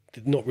know,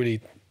 not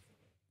really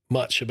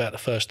much about the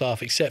first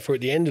half, except for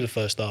at the end of the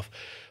first half,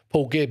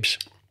 Paul Gibbs,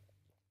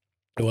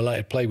 who I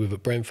later played with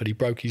at Brentford, he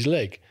broke his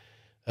leg.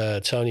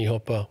 Tony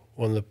Hopper,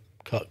 one of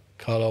the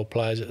Carlisle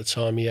players at the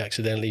time, he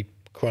accidentally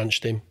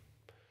crunched him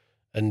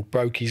and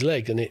broke his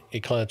leg, and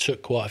it kind of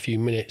took quite a few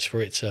minutes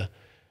for it to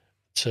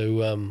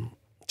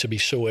be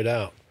sorted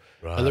out.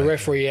 Right. And the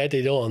referee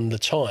added on the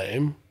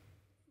time,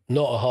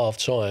 not a half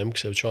time,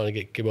 because they were trying to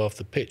get Gibb off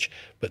the pitch,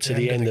 but to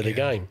the end of the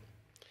game.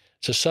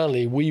 So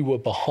suddenly we were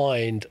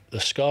behind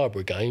the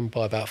Scarborough game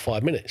by about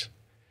 5 minutes.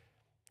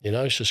 You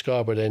know, so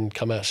Scarborough then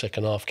come out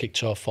second half,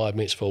 kicked off 5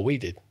 minutes before we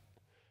did,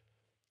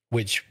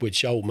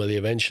 which ultimately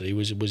eventually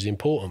was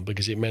important,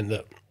 because it meant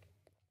that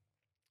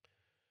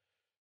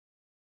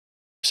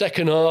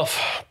second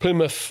half,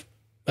 Plymouth,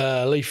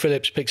 Lee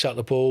Phillips picks up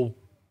the ball,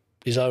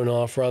 his own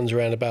half, runs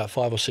around about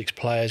 5 or 6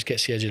 players,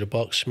 gets the edge of the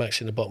box,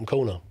 smacks in the bottom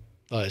corner.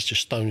 Like, it's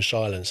just stone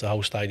silence, the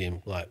whole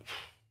stadium. Like,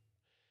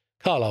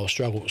 Carlisle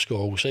struggled to score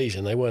all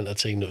season. They weren't a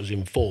team that was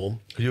in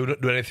form. You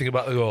didn't do anything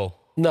about the goal?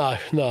 No,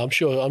 I'm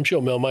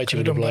sure Mel Matey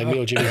would have blamed me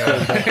or Jimmy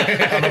Quinn.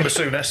 I remember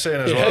Souness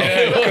saying as well.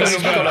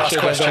 Got to ask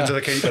questions to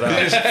the keeper.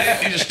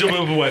 He just stood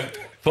up and went,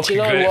 Fucking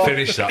you know great what?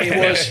 finish that. It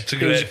was. It's a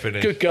great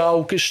finish. Good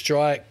goal, good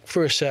strike,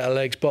 through a set of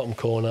legs, bottom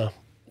corner,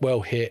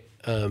 well hit.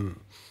 And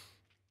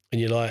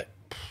you're like,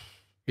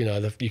 you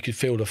know, you could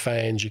feel the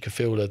fans, you could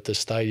feel the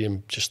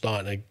stadium just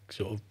starting to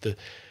sort of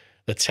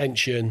the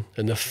tension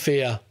and the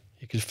fear.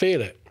 You could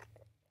feel it.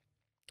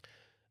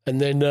 And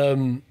then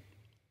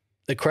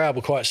the crowd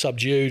were quite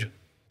subdued.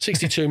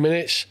 62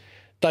 minutes.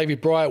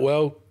 David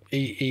Brightwell,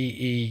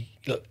 he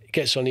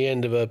gets on the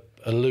end of a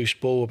loose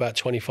ball about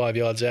 25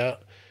 yards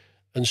out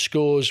and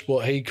scores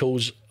what he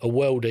calls a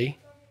weldy.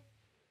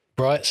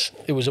 Right?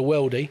 It was a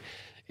weldy.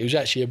 It was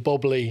actually a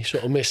bobbly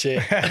sort of miss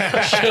it.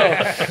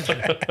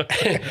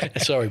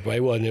 Sorry, Bray,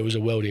 it was a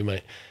weldy,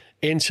 mate.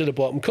 Into the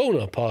bottom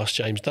corner past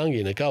James Dungy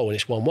in a goal, and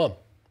it's 1-1.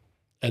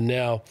 And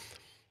now,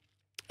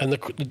 and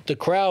the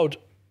crowd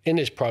in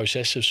this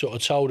process have sort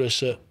of told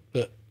us that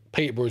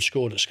Peterborough had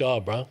scored at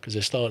Scarborough because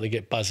they're starting to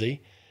get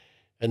buzzy.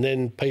 And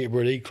then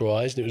Peterborough had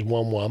equalised, and it was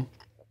 1-1.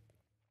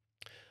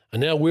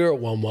 And now we're at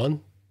 1-1,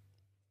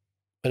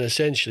 and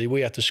essentially we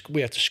have to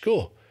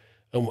score.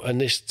 And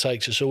this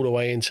takes us all the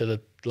way into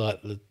the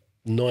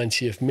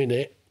 90th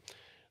minute.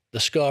 The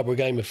Scarborough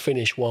game had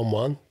finished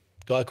 1-1. A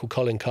guy called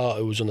Colin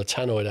Carter, who was on the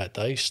tannoy that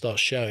day, starts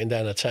shouting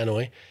down the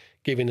tannoy,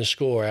 giving the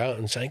score out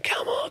and saying,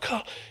 "Come on,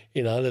 Carl."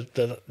 You know,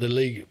 the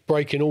league,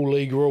 breaking all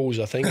league rules,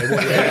 I think.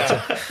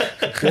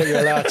 What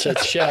you're allowed to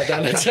shout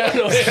down the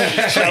tannoy.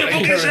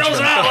 Shouting yourselves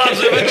out, lads,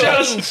 have a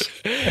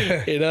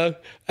chance. You know,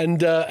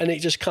 and it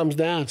just comes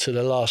down to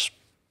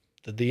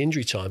the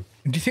injury time.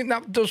 Do you think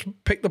that does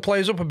pick the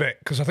players up a bit?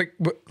 Because I think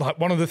like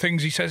one of the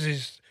things he says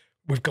is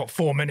we've got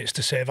 4 minutes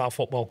to save our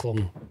football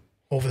club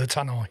over the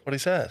tannoy. What he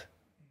said?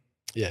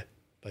 Yeah,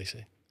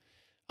 basically.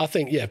 I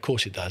think, yeah, of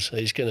course it does.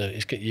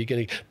 You're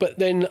gonna. But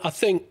then I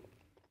think,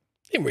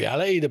 in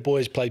reality, the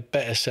boys played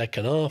better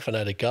second half and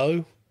had a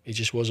go. It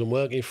just wasn't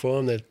working for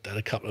them. They had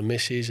a couple of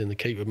misses, and the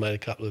keeper made a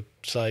couple of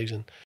saves.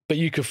 But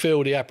you could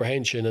feel the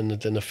apprehension and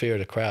the fear of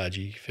the crowd.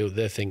 You feel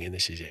they're thinking,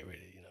 "This is it,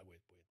 really. You know,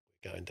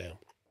 we're going down."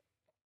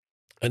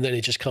 And then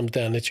it just comes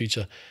down literally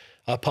to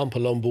I pump a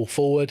long ball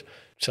forward,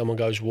 someone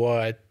goes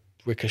wide,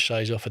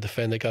 ricochets off a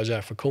defender, goes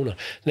out for a corner.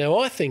 Now,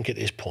 I think at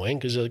this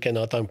point, because again,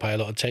 I don't pay a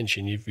lot of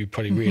attention, you've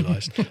probably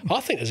realised, I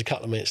think there's a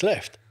couple of minutes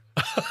left.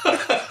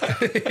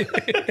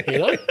 You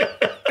know?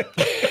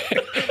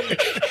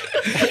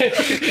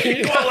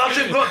 Come on, lads,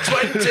 we've got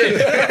 20.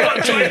 We've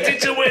got 20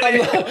 to win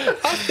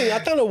it. I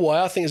don't know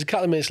why. I think there's a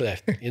couple of minutes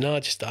left. You know, I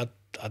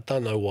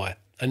don't know why.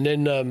 And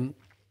then,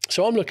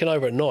 so I'm looking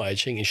over at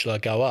Nige thinking, should I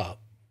go up?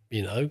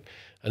 You know?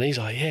 And he's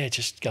like, yeah,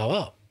 just go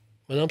up.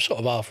 And I'm sort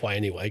of halfway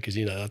anyway because,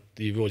 you know,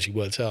 you've obviously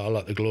worked out I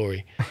like the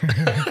glory.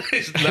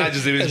 It's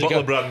Nigel's in his bottle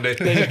of brandy.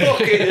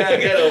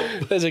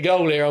 There's a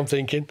goal here, I'm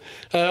thinking.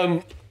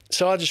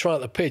 So I just run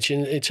up the pitch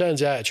and it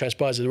turns out, it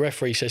transpires that the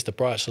referee says to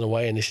Brightson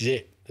away and this is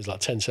it. There's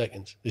like 10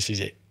 seconds. This is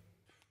it.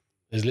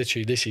 There's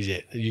literally, this is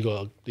it.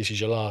 This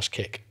is your last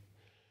kick.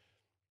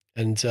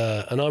 And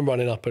I'm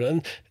running up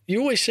and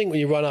you always think when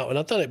you run up, and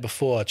I've done it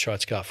before, I tried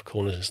to go up for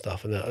corners and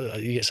stuff, and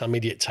you get some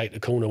idiot take the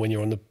corner when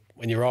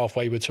you're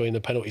halfway between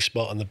the penalty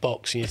spot and the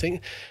box, and you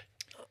think,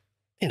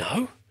 you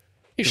know,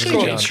 you've seen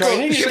it in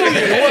training. You thought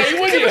you'd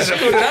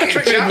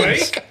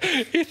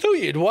wait, You thought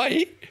you'd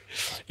wait.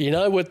 You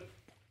know,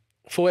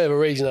 for whatever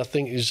reason, I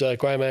think it was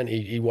Graham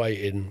Ante, he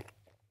waited, and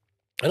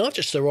I've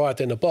just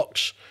arrived in the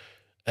box,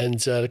 and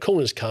the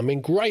corner's coming,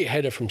 great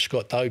header from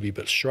Scott Dobie,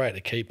 but straight at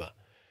the keeper.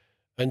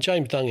 And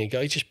James Dungy,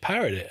 he just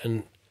parried it.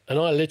 And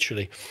I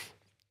literally,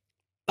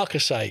 like I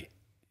say,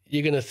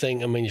 you're going to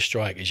think, I mean, you're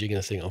strikers, you're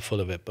going to think I'm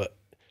full of it. But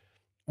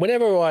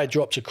whenever I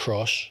dropped a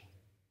cross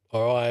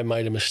or I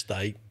made a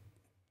mistake,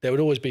 there would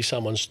always be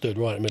someone stood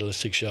right in the middle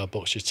of the 6-yard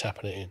box just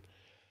tapping it in.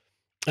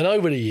 And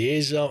over the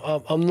years,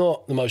 I'm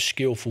not the most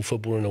skillful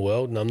footballer in the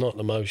world and I'm not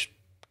the most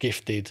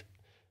gifted.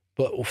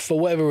 But for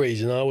whatever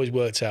reason, I always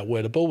worked out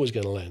where the ball was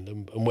going to land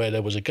and where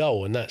there was a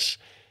goal. And that's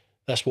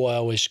why I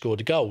always scored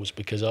the goals,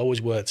 because I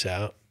always worked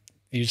out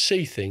you'd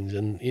see things.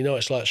 And, you know,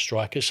 it's like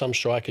strikers. Some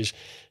strikers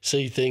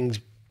see things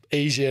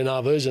easier than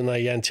others and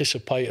they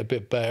anticipate a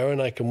bit better and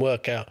they can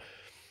work out.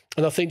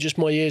 And I think just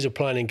my years of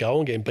playing in goal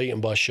and getting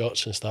beaten by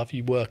shots and stuff,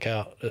 you work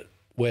out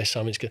where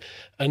something's good.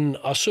 And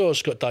I saw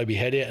Scott Dobie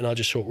head it and I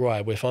just thought,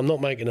 right, well, if I'm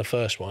not making the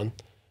first one,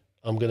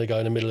 I'm going to go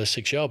in the middle of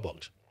the 6-yard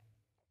box.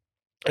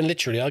 And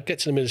literally, I get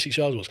to the middle of the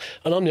 6-yard box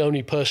and I'm the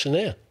only person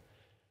there.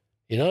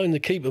 You know, and the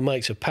keeper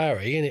makes a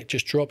parry and it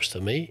just drops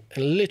to me.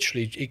 And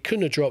literally, it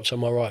couldn't have dropped on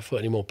my right foot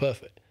any more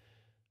perfect.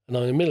 And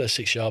I'm in the middle of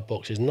the 6-yard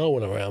box, there's no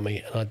one around me,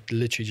 and I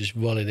literally just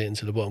volleyed it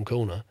into the bottom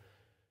corner.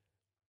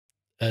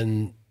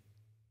 And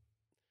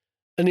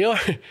the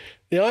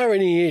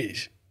irony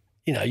is,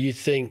 you know, you'd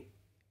think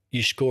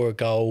you score a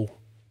goal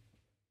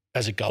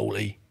as a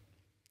goalie,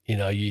 you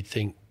know, you'd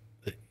think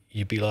that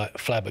you'd be like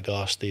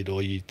flabbergasted,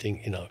 or you'd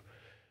think, you know,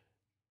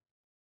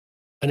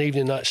 and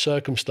even in that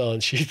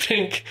circumstance, you'd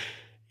think,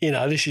 you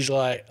know, this is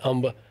like,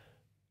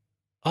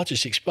 I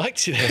just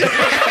expected it.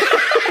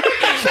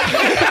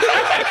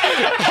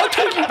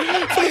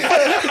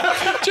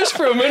 Just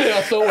for a minute,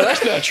 I thought, well,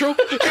 that's natural.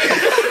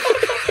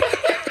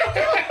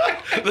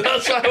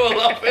 That's why we're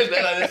laughing.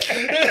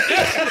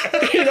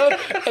 You know,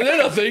 and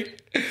then I think,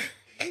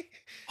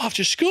 I've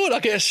just scored. I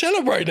get to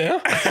celebrate now.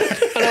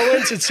 And I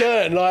went to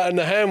turn, and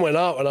the hand went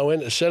up, and I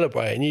went to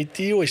celebrate. And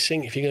you always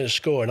think if you're going to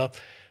score, and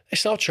I've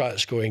tried to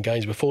score in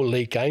games before,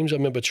 league games. I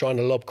remember trying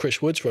to lob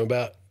Chris Woods from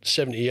about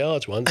 70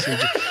 yards once, and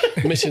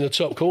just missing the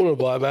top corner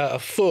by about a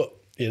foot.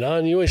 You know,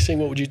 and you always think,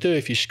 what would you do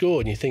if you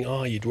scored? And you think,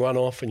 you'd run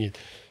off and you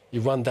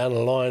run down the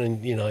line,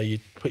 and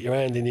you'd put your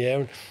hand in the air.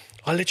 And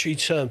I literally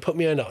turned, put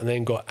my hand up, and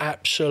then got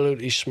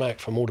absolutely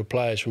smacked from all the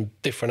players from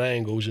different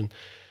angles,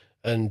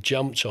 and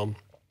jumped on.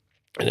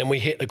 And then we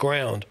hit the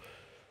ground.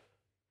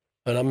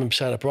 And I remember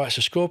saying to Bryce,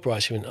 I scored,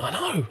 Bryce. He went, I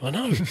know. And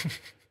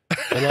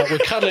we're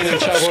cuddling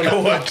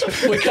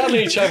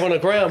each other on the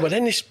ground. But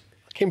then this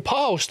fucking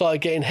pile started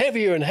getting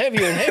heavier and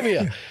heavier and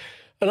heavier.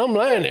 And I'm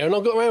laying there, and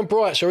I've got around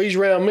Bryce, so he's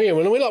around me, and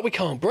we're like, we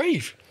can't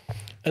breathe.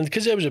 And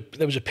because there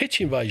was a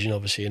pitch invasion,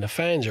 obviously, and the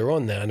fans are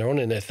on there, and they're on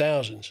in their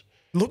thousands.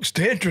 Looks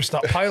dangerous,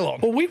 that pylon.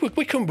 Well, we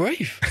couldn't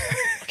breathe.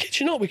 I kid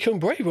you not, we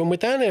couldn't breathe. And we're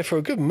down there for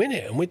a good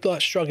minute, and we're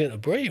like struggling to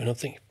breathe. And I'm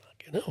thinking,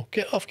 no,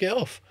 get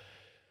off.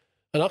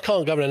 And I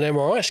can't go with an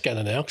MRI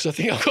scanner now because I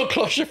think I've got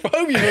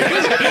claustrophobia.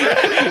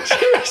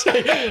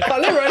 Seriously, I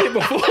never had it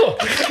before.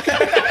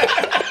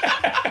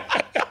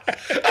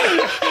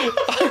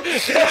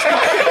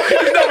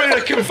 You've not been in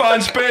a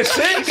confined space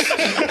since.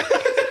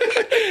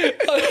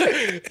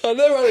 I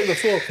never had it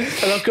before.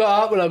 And I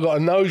got up and I got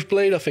a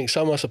nosebleed. I think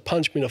someone must have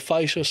punched me in the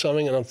face or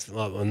something, and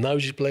my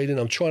nose is bleeding.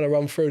 I'm trying to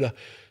run through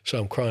so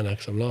I'm crying now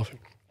because I'm laughing.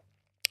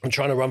 I'm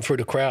trying to run through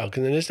the crowd,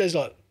 and then there's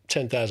like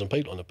 10,000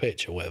 people on the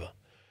pitch or whatever.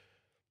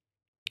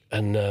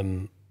 And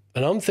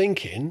I'm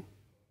thinking,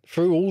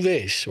 through all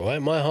this,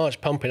 right, my heart's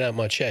pumping out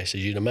my chest,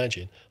 as you'd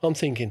imagine. I'm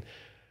thinking,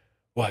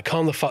 right,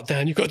 calm the fuck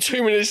down, you've got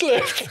 2 minutes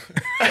left.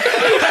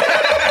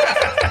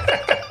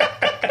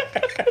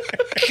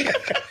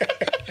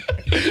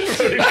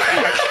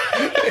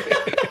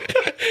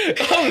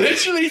 I'm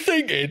literally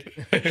thinking,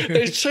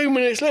 there's 2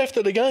 minutes left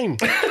of the game.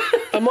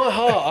 And my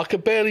heart, I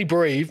could barely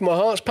breathe. My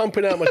heart's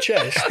pumping out my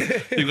chest.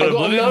 You've got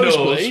a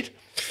nosebleed.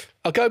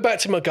 I go back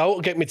to my goal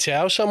to get my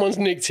towel. Someone's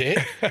nicked it.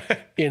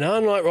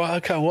 I'm like, right,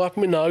 okay, wipe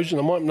my nose. And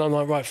I'm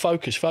like, right,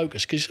 focus.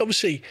 Because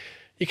obviously,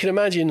 you can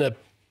imagine you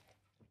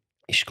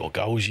score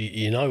goals,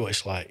 you know what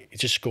it's like. You're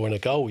just scoring a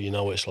goal, you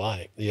know what it's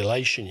like. The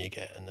elation you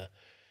get.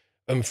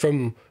 And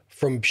from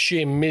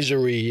sheer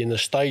misery in the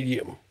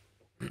stadium,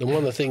 and one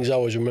of the things I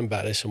always remember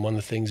about this, and one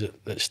of the things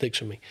that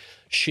sticks with me,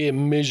 sheer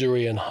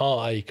misery and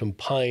heartache and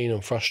pain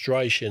and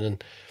frustration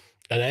and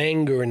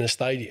anger in the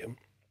stadium,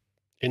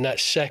 in that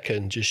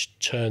second just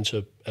turned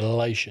to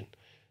elation.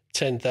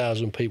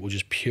 10,000 people,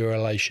 just pure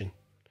elation,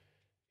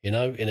 in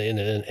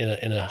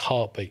a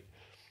heartbeat.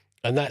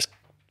 And that's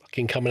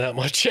fucking coming out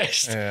my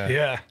chest.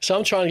 Yeah. So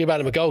I'm trying to get back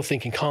to my goal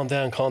thinking, calm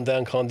down.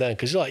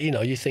 Because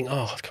you think,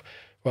 right,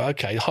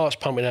 okay, the heart's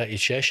pumping out your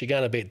chest, you're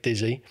going a bit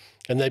dizzy,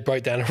 and they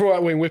break down a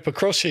right wing whip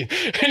across you,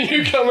 and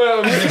you come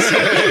out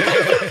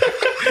and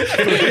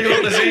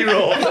You're the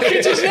zero. I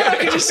could just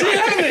see it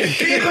happening.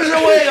 Keep us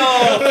away,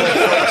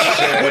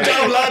 we're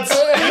down, lads.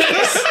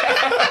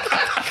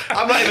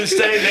 I'm not even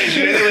staying next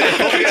year anyway.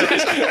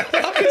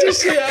 I could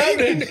just see it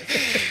happening.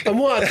 And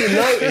what I didn't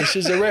notice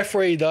is the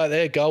referee, like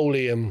their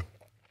goalie,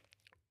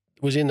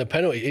 was in the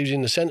penalty. He was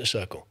in the centre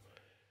circle.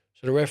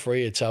 So the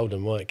referee had told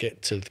them, right,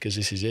 get to, because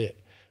this is it.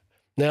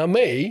 Now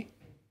me,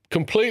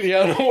 completely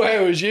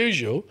unaware as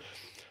usual,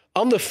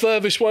 I'm the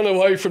furthest one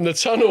away from the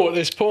tunnel at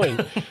this point,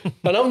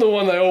 and I'm the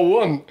one they all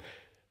want.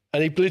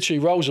 And he literally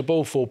rolls the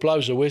ball forward,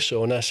 blows the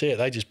whistle, and that's it.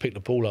 They just pick the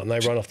ball up and they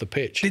run off the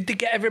pitch. Did they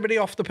get everybody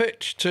off the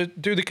pitch to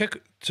do the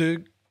kick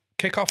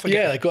off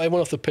again? Yeah, they got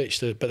everyone off the pitch,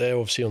 but they're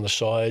obviously on the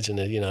sides, and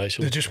they're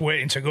just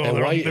waiting to go.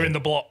 They're in the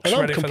blocks. And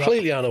I'm ready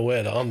completely for that.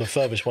 unaware that I'm the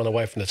furthest one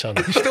away from the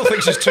tunnel. He still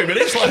thinks there's 2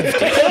 minutes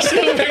left.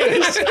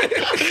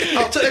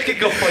 I'll take a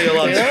kick off for you,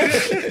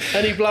 lads. Yeah?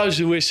 And he blows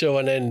the whistle,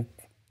 and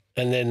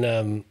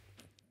then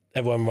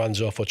everyone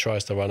runs off or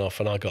tries to run off,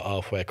 and I got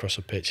halfway across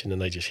the pitch, and then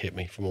they just hit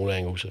me from all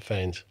angles of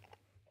fans.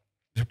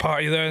 There's a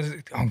party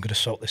there. I'm going to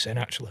sort this in,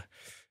 actually.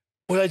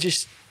 Well, I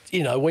just,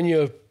 when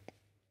you're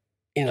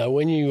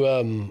involved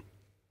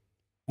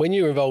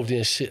in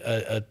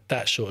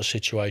that sort of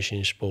situation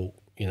in sport,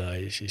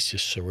 it's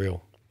just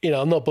surreal.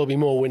 I'm not Bobby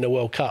Moore win the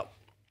World Cup,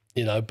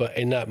 but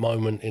in that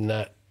moment, in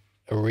that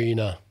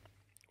arena,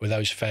 with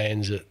those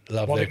fans that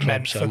love their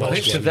club so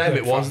much. To them,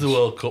 it was the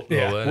World Cup,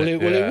 though, wasn't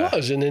it? Well, it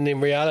was, and then in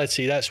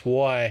reality, that's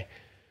why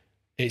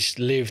it's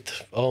lived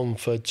on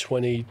for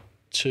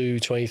 22,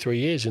 23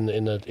 years in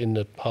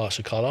the hearts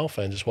of Carlisle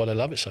fans. That's why they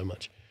love it so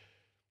much,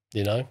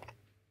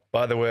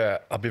 By the way,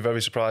 I'd be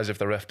very surprised if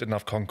the ref didn't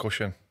have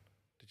concussion.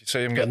 Did you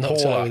see him get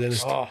knocked out within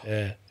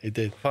Yeah, he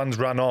did. Fans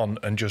ran on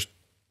and just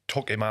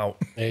took him out.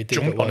 Yeah, he did.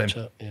 Jumped on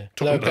him. Yeah.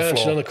 Took They him were to the bouncing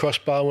floor. on the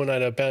crossbar, weren't they?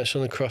 They were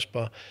bouncing on the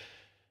crossbar.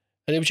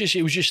 And it was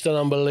just an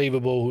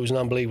unbelievable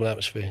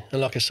atmosphere.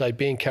 And like I say,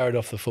 being carried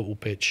off the football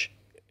pitch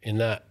in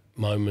that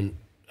moment,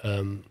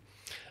 and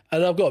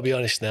I've got to be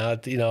honest now,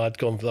 I'd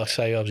gone, like I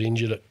say, I was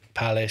injured at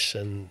Palace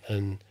and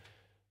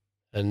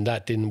And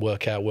that didn't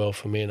work out well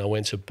for me. And I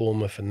went to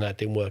Bournemouth and that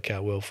didn't work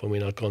out well for me.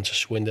 And I'd gone to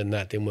Swindon,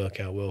 that didn't work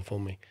out well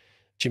for me.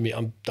 Jimmy,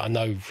 I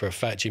know for a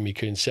fact Jimmy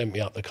Coon sent me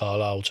up to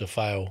Carlisle to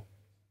fail,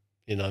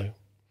 you know.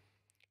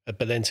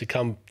 But then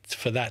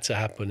for that to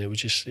happen, it was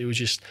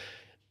just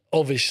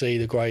obviously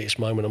the greatest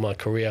moment of my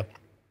career.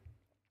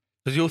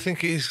 Did you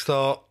think he's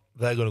thought,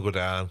 they're going to go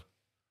down,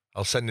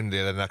 I'll send him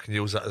there and I can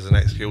use that as an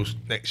excuse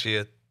next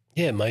year?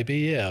 Yeah, maybe,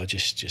 yeah. I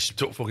just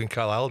took fucking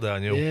Carlisle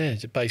down, you. Yeah,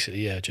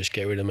 basically, yeah, just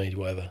get rid of me,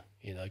 whatever.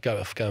 You know,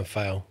 go and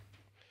fail.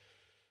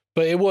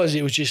 But it was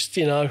just,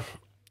 you know,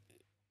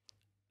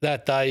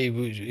 that day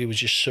it was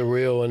just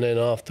surreal. And then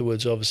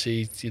afterwards,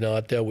 obviously, you know,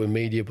 I dealt with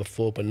media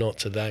before, but not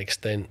to that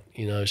extent.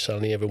 You know,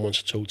 suddenly everyone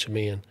wants to talk to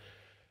me,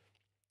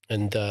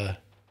 and the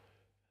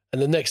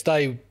next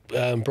day,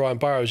 Brian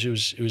Burrows,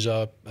 who was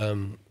our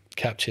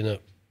captain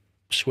at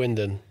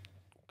Swindon,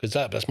 because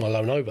that's my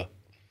loan over.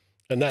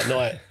 And that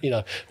night, you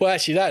know, well,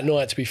 actually that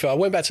night, to be fair, I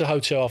went back to the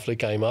hotel after the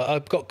game. I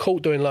got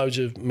caught doing loads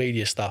of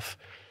media stuff.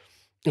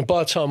 And by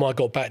the time I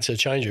got back to the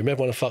change room,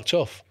 everyone had fucked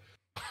off.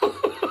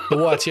 The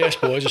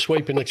YTS boys are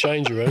sweeping the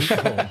change room.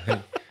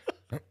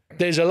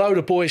 There's a load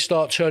of boys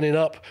start turning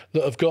up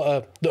that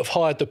have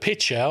hired the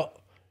pitch out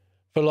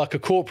for like a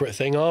corporate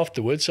thing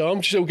afterwards. So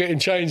I'm still getting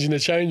changed in the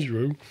change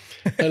room.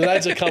 And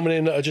lads are coming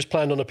in that are just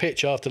planned on the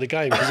pitch after the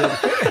game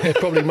because they've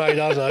probably made,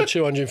 I don't know,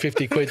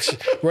 250 quid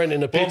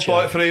renting a pitch.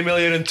 1.3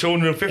 million and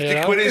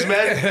 250 quid is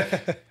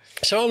men.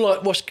 So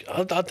I'm like,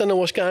 I don't know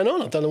what's going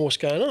on. I don't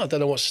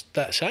know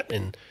that's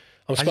happening.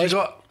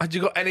 Had you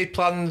got any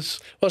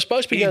plans? Well, I'm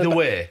supposed to be either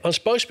way. I'm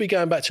supposed to be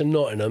going back to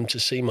Nottingham to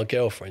see my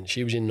girlfriend.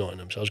 She was in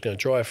Nottingham, so I was going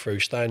to drive through,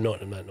 stay in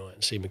Nottingham that night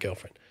and see my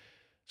girlfriend.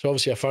 So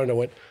obviously I phoned her and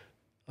went,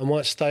 I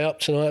might stay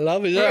up tonight,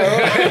 love. Is that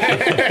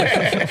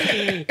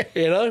all right?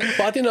 You know?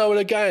 But I didn't know where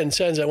they're going.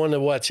 Turns out one of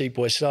the YT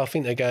boys said, I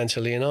think they're going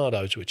to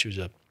Leonardo's, which was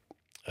a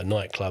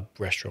nightclub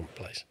restaurant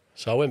place.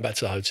 So I went back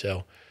to the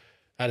hotel,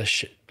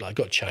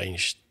 got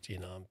changed. You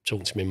know, I'm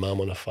talking to my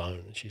mum on the phone,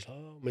 and she's like,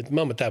 "Oh, my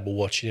mum and dad were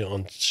watching it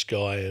on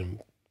Sky, and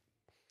it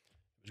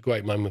was a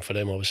great moment for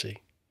them,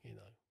 obviously. You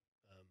know,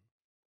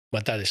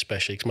 my dad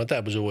especially, because my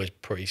dad was always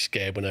pretty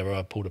scared whenever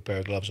I pulled a pair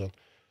of gloves on.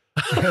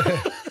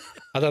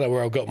 I don't know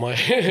where I got my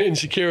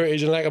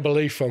insecurities and lack of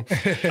belief from,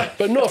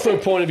 but not from a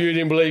point of view he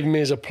didn't believe in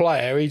me as a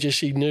player.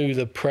 He knew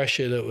the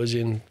pressure that was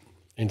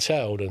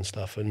entailed and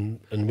stuff, and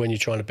when you're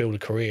trying to build a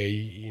career,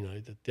 you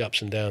know the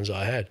ups and downs that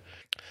I had.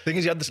 The thing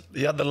is,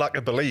 you had the lack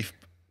of belief.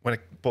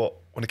 But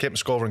when it came to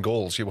scoring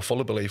goals, you were full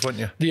of belief, weren't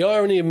you? The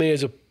irony of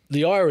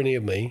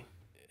me,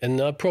 and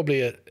I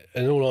probably,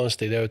 in all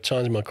honesty, there were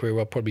times in my career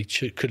where I probably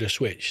could have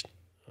switched.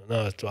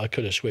 No, I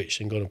could have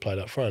switched and gone and played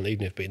up front,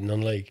 even if being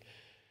non-league,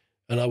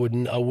 and I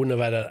wouldn't have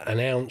had an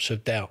ounce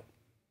of doubt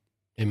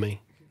in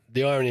me.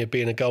 The irony of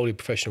being a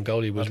professional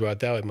goalie, was where I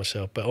doubted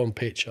myself. But on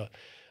pitch,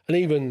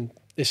 even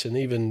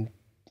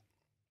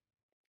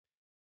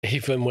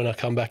when I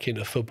come back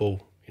into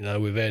football. You know,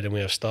 with Ed and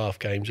we have staff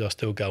games, I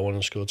still go on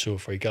and score 2 or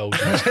 3 goals.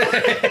 You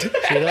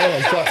know,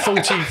 I'm like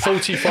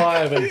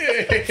 45 and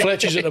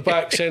Fletcher's at the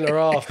back, centre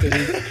half,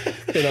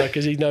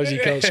 because he knows he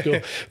can't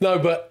score. No,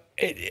 but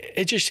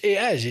it's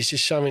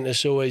just something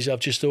that's I've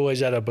just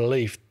always had a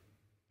belief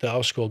that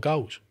I'll score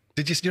goals.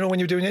 Did you know when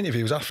you were doing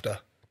interviews after?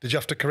 Did you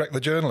have to correct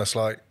the journalist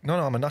like, no,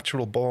 I'm a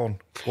natural born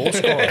goal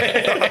scorer?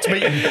 That's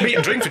meat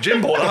and drink for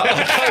Jimbo. I've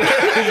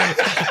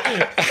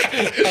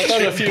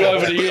done a few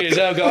over the years.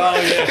 They'll go, oh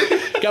yeah,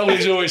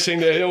 goalies always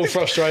think they're all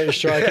frustrated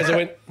strikers. I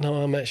went, no,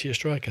 I'm actually a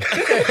striker.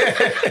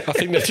 I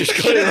think they've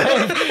just got it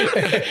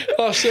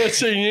wrong. Last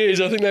 13 years,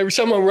 I think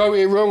someone wrote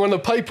it wrong on the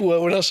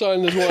paperwork when I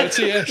signed as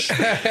YTS.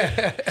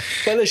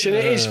 But listen,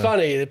 it is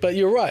funny, but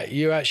you're right.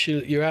 You're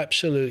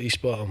absolutely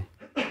spot on.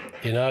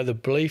 You know, the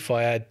belief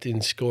I had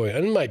in scoring,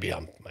 and maybe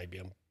I'm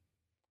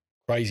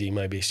crazy,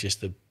 maybe it's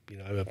just a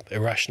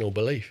irrational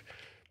belief,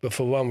 but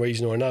for one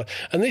reason or another.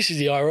 And this is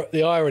the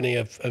irony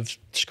of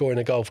scoring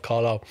a goal for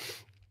Carlisle.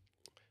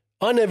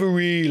 I never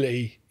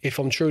really, if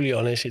I'm truly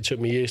honest, it took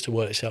me years to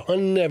work this out, I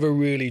never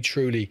really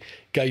truly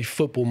gave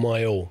football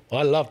my all.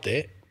 I loved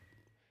it,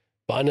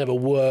 but I never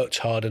worked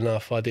hard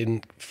enough. I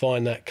didn't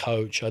find that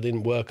coach. I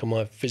didn't work on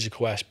my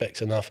physical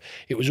aspects enough.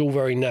 It was all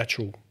very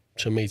natural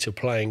to me to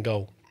play and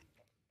goal.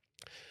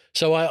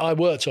 So I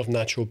worked off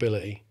natural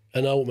ability.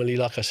 And ultimately,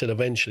 like I said,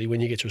 eventually,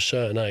 when you get to a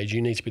certain age, you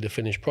need to be the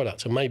finished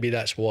product. And maybe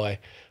that's why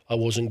I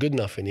wasn't good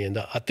enough in the end.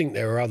 I think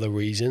there are other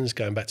reasons,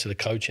 going back to the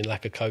coaching,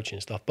 lack of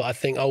coaching stuff. But I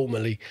think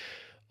ultimately,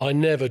 I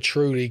never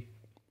truly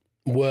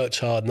worked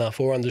hard enough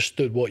or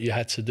understood what you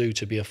had to do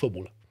to be a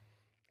footballer.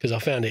 Because I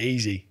found it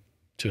easy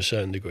to a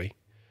certain degree.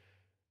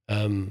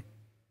 That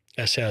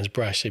sounds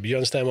brash, but you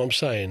understand what I'm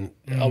saying?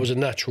 I was a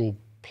natural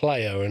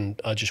player and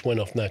I just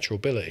went off natural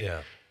ability.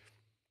 Yeah.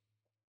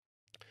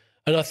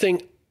 And I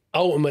think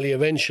ultimately,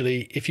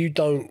 eventually, if you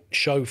don't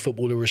show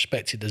football the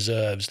respect it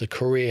deserves, the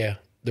career,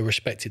 the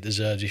respect it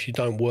deserves, if you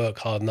don't work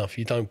hard enough,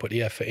 you don't put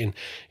the effort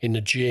in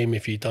the gym,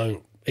 if you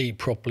don't eat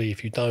properly,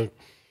 if you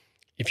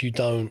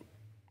don't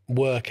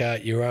work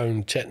out your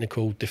own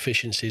technical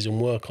deficiencies and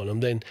work on them,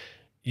 then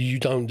you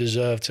don't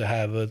deserve to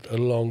have a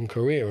long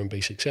career and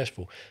be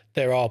successful.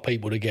 There are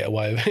people that get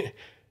away with it,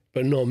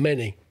 but not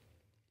many,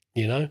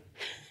 you know?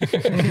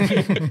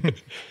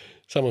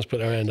 Someone's put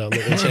their hand up. I'm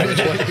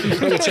not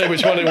going to tell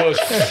which one it was.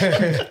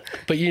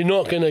 But you're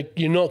not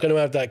gonna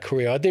have that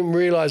career. I didn't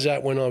realise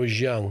that when I was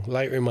young.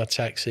 Later in my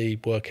taxi,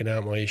 working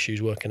out my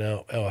issues, working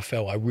out how I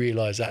felt, I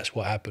realised that's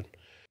what happened.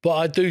 But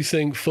I do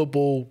think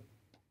football,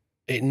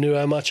 it knew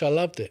how much I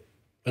loved it.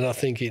 And I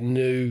think it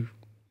knew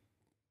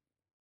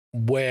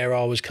where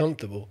I was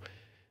comfortable.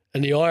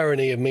 And the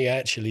irony of me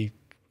actually,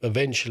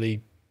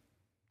 eventually,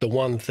 the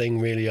one thing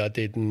really I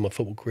did in my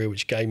football career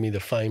which gave me the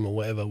fame or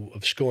whatever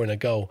of scoring a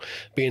goal,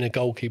 being a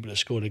goalkeeper that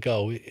scored a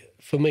goal,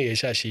 for me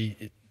it's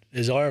actually,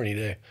 there's irony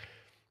there.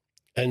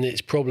 And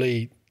it's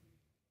probably,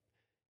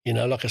 you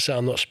know, like I say,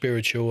 I'm not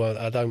spiritual.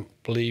 I don't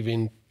believe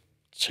in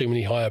too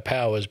many higher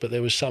powers, but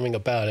there was something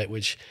about it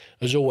which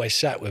has always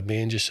sat with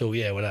me and just thought,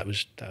 yeah, well,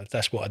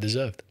 that's what I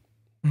deserved.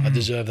 I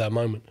deserved that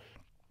moment.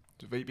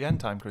 It's VPN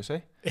time,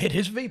 Chrissy. It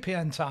is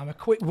VPN time. A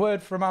quick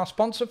word from our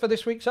sponsor for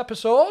this week's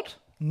episode,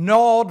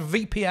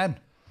 NordVPN.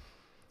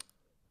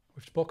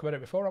 We've spoken about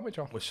it before, haven't we,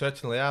 John? We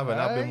certainly have, and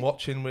I've been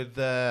watching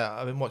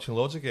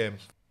loads of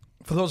games.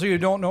 For those of you who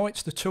don't know,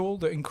 it's the tool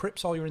that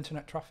encrypts all your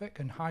internet traffic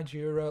and hides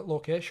your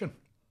location.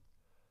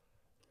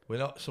 We're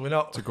not.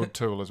 It's a good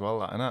tool as well,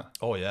 that, isn't it?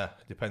 Oh yeah,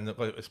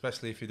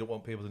 especially if you don't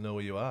want people to know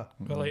where you are.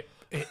 Well,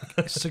 it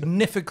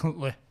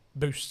significantly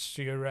boosts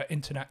your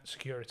internet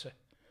security.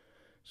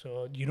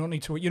 So you don't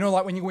need to. You know,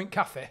 like when you go in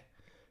cafe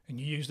and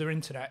you use their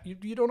internet,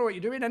 you don't know what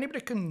you're doing.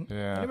 Anybody can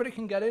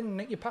get in and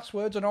nick your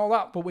passwords and all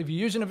that. But if you're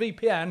using a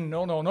VPN,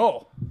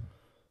 no.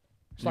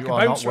 It's like a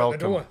bouncer at the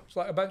door. It's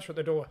like a bouncer at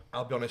the door.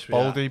 I'll be honest with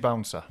you. Baldy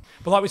bouncer.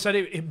 But like we said,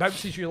 it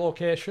bounces your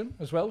location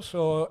as well.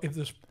 So if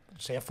there's,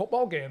 say, a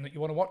football game that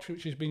you want to watch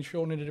which is being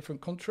shown in a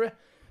different country,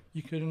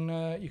 you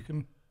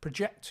can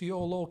project to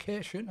your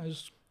location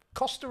as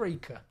Costa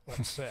Rica,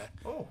 let's say.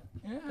 Oh.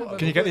 Yeah,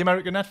 can you get the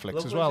American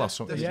Netflix as well or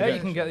something? Yeah, you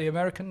can get the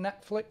American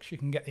Netflix. You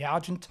can get the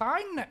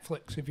Argentine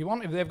Netflix if you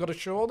want. If they've got a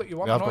show that you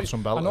want. Yeah, I've got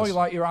some belters. I know you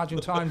like your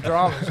Argentine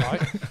dramas,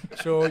 right?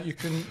 So you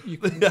can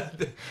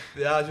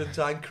the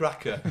Argentine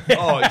cracker.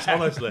 Oh,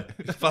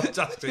 it's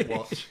fantastic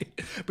watch.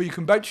 But you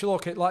can bounce your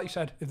location, like you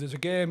said, if there's a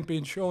game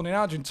being shown in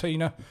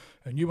Argentina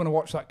and you want to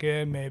watch that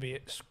game, maybe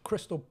it's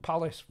Crystal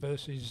Palace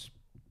versus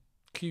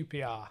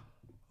QPR.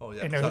 Oh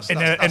yeah,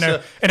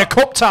 in a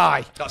cup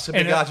tie. That's a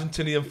big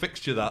Argentinian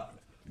fixture. That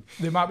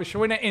they might be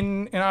showing it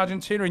in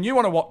Argentina, and you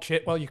want to watch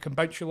it. Well, you can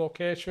bounce your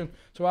location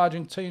to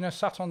Argentina,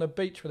 sat on the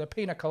beach with a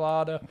pina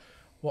colada,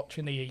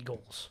 watching the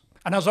Eagles.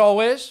 And as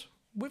always,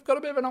 we've got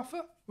a bit of an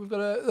offer. We've got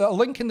a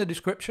link in the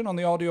description on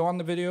the audio and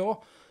the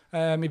video.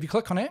 If you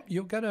click on it,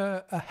 you'll get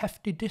a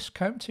hefty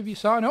discount if you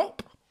sign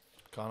up.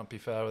 Can't be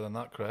fairer than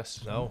that,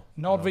 Chris. No.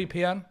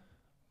 NordVPN.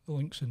 The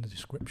link's in the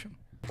description.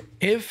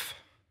 If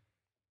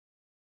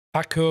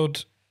I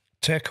could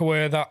take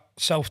away that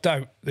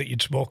self-doubt that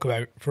you'd spoke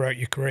about throughout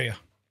your career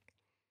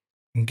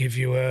and give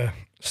you a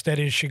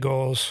steady as she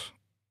goes,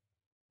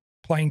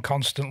 playing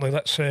constantly,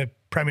 let's say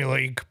Premier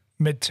League,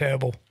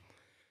 mid-table,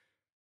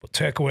 but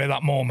take away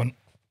that moment,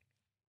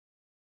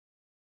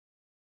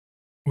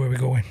 where are we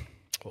going?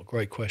 What a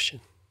great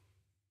question.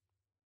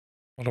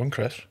 Well done,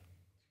 Chris.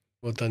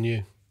 Well done,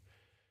 you.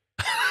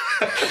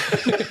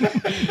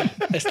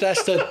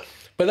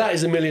 But that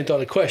is $1 million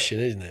question,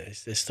 isn't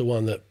it? It's the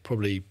one that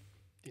probably,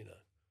 you know,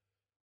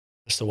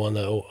 that's the one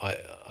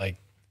that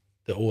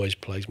that always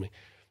plagues me.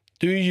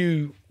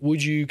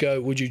 Would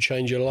you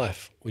change your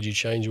life? Would you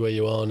change where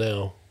you are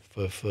now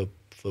for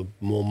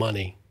more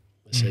money,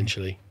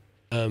 essentially?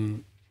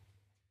 And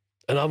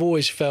I've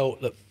always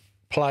felt that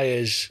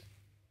players,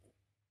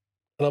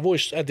 and I've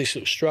always had this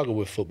sort of struggle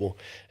with football.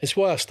 It's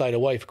why I stayed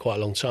away for quite a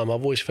long time.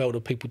 I've always felt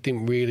that people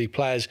didn't really,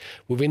 players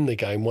within the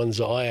game, ones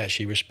that I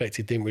actually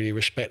respected, didn't really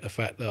respect the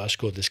fact that I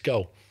scored this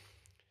goal.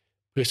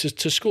 Because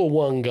to score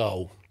one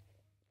goal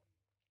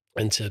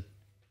and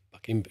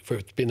for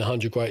it to be in the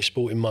 100 great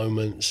sporting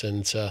moments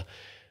and to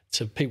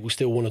people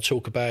still want to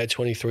talk about it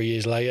 23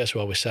 years later, that's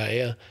why we're sat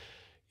here,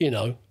 you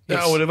know. No,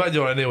 I would have had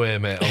you on anyway,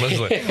 mate,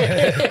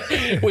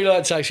 honestly. We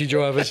like taxi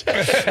drivers.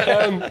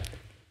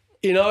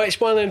 You know, it's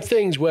one of them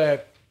things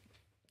where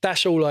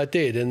that's all I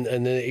did, and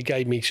then it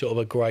gave me sort of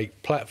a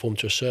great platform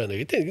to a certain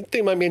degree. It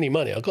didn't make me any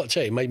money. I've got to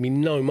tell you, it made me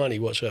no money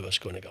whatsoever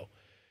scoring a goal.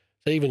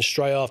 So even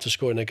straight after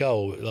scoring a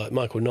goal, like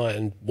Michael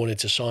Knighton wanted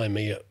to sign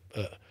me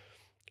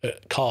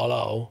at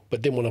Carlisle,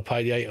 but didn't want to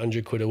pay the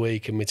 800 quid a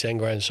week and my 10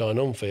 grand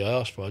sign-on fee I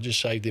asked for. I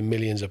just saved him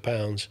millions of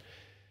pounds,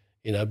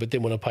 you know, but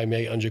didn't want to pay me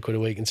 800 quid a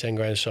week and 10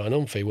 grand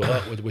sign-on fee,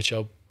 which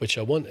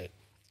I wanted.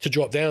 To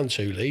drop down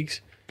 2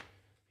 leagues,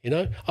 you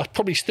know, I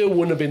probably still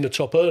wouldn't have been the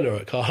top earner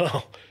at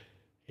Carlisle.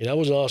 You know, I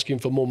wasn't asking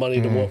for more money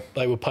than what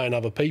they were paying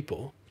other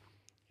people,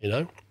 you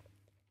know.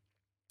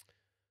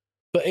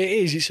 But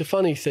it's a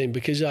funny thing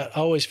because I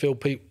always feel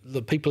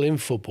the people in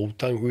football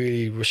don't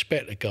really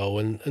respect the goal.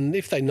 And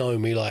if they know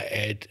me, like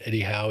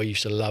Eddie Howe, he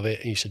used to love it.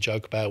 He used to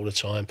joke about it all the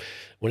time.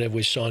 Whenever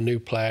we sign a new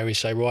player, he'd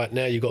say, right,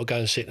 now you've got to go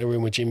and sit in a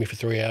room with Jimmy for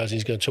 3 hours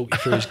and he's going to talk you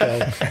through his goal.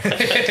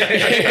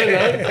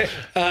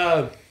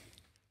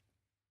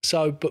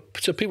 So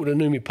people that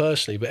knew me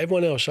personally, but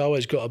everyone else I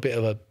always got a bit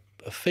of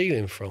a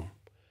feeling from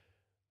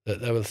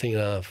that they were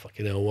thinking,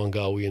 fucking hell, one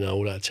goal,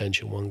 all that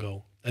attention, one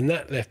goal. And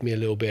that left me a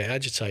little bit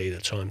agitated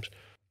at times.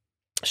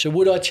 So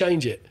would I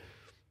change it?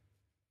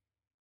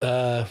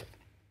 No.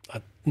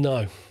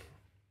 No.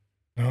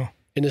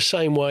 In the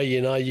same way,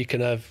 you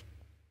can have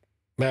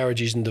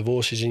marriages and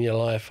divorces in your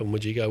life, and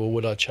would you go, well,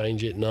 would I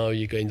change it? No,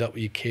 you end up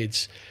with your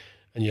kids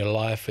and your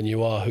life, and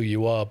you are who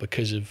you are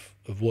because of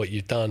what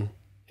you've done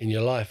in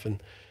your life.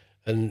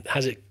 And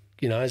has it,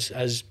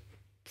 has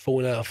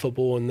fallen out of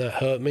football and that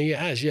hurt me? It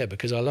has, yeah,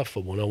 because I love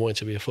football and I wanted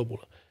to be a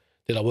footballer.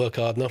 Did I work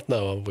hard enough?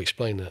 No, I've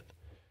explained that.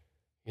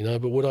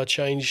 But would I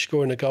change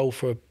scoring a goal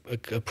for a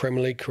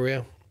Premier League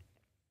career?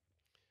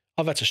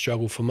 I've had to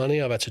struggle for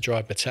money. I've had to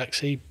drive my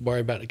taxi, worry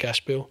about the gas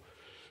bill.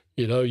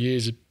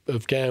 Years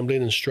of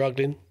gambling and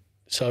struggling.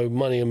 So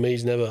money and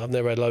me's I've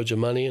never had loads of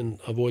money, and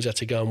I've always had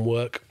to go and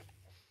work.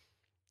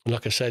 And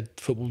like I said,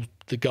 football,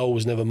 the goal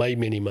has never made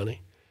me any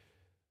money.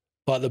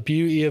 But the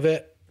beauty of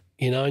it,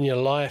 in your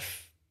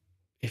life,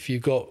 if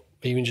you've got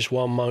even just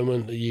one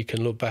moment that you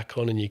can look back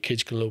on and your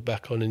kids can look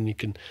back on and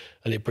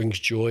it brings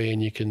joy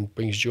and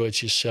brings joy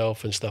to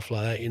yourself and stuff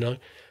like that,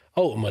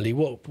 Ultimately,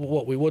 what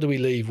do we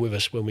leave with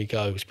us when we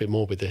go? It's a bit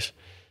morbid, this.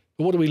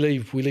 But what do we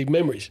leave? We leave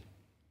memories.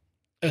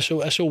 That's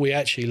all we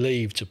actually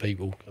leave to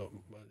people.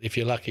 If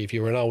you're lucky, if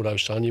you're Ronaldo,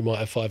 son, you might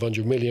have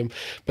 500 million,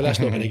 but that's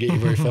not going to get you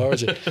very far,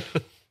 is it?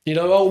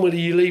 Ultimately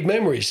you leave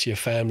memories to your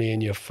family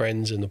and your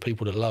friends and the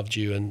people that loved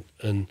you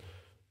and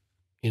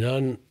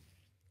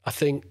I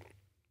think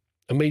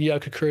a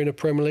mediocre career in the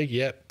Premier League,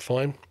 yeah,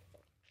 fine.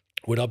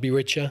 Would I be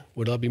richer?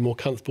 Would I be more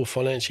comfortable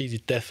financially?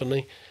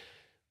 Definitely.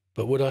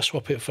 But would I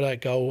swap it for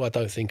that goal? I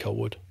don't think I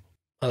would.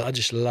 I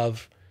just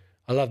love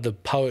the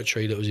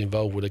poetry that was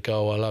involved with the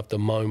goal. I love the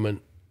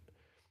moment.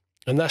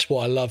 And that's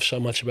what I love so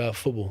much about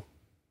football.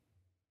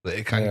 That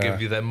it can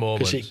give you them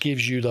moments. Because it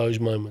gives you those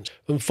moments.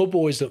 And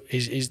football is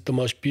the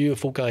most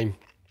beautiful game.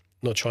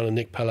 Not trying to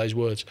nick Pele's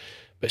words,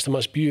 but it's the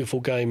most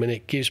beautiful game, and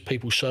it gives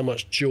people so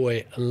much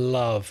joy and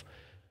love,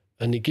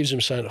 and it gives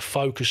them something to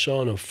focus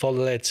on and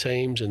follow their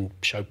teams and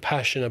show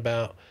passion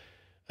about,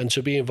 and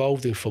to be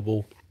involved in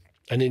football.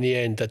 And in the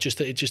end, it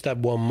just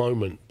had one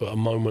moment, but a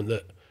moment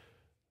that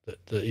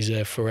is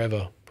there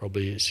forever.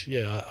 Probably is.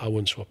 Yeah, I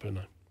wouldn't swap it.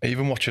 No.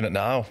 Even watching it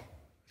now,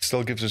 it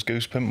still gives us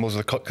goosebumps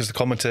because the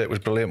commentator was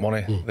brilliant,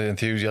 wasn't he? The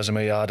enthusiasm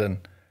he had,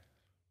 and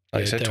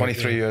like you said,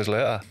 23 years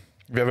later.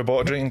 Have you ever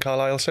bought a drink in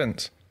Carlisle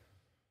since?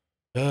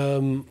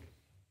 No.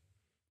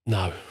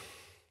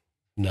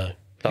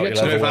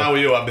 If I were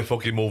you, I'd be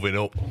fucking moving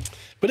up.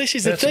 But this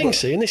is the thing,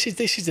 see, and this is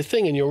the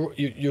thing, and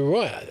you're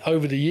right.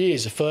 Over the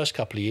years, the first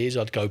couple of years,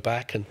 I'd go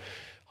back, and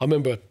I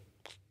remember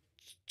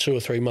 2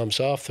 or 3 months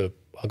after,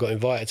 I got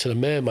invited to the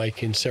mayor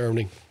making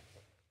ceremony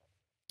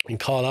in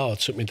Carlisle. I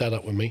took my dad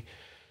up with me,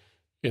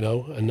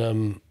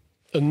 and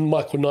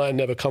Michael Knight had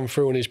never come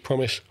through on his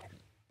promise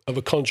of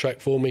a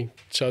contract for me,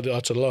 so I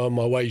had to lower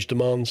my wage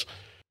demands.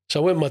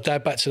 So I went with my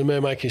dad back to the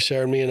mayor making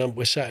ceremony, and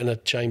we're sat in the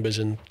chambers,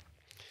 and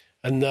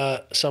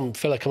some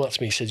fella come up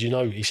to me. He said,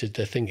 he said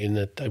they're thinking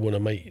that they want to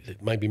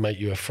maybe make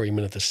you a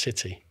freeman of the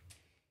city.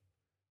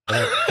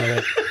 I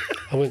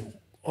went,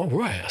 oh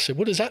right. I said,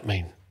 what does that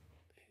mean?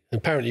 And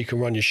apparently you can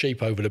run your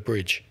sheep over the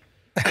bridge.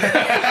 You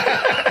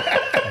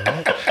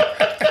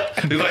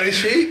got any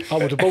sheep? I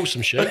would have bought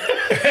some sheep.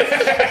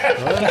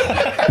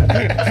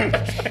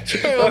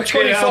 I'm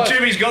 25.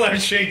 Jimmy's got them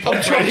sheep.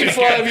 I'm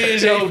 25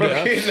 years old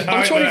now.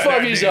 I'm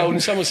 25 years old,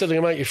 and someone said they're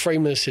going to make you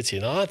freeman of the city.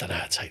 And I don't know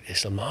how to take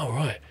this. I'm like, all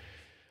right.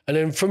 And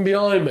then from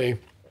behind me,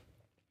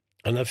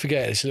 and I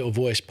forget, this little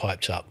voice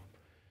piped up.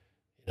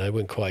 It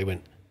went quiet. He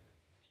went,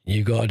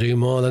 you got to do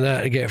more than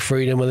that to get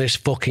freedom of this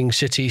fucking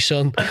city,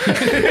 son.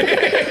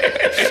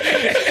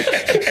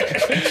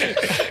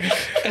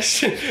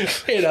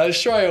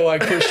 Straight away,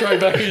 put straight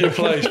back in your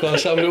place by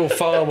some little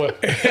farmer.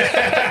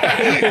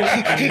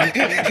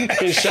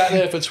 He sat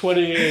there for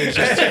 20 years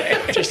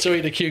just to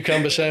eat the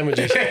cucumber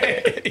sandwiches.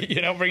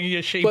 You're not bringing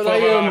your sheep over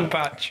our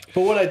patch.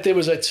 But what they did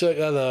was they took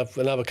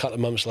another couple of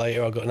months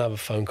later, I got another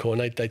phone call,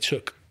 and they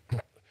took.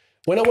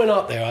 When I went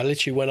up there, I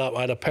literally went up.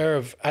 I had a pair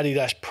of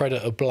Adidas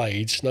Predator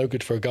blades, no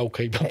good for a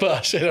goalkeeper, but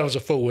I said I was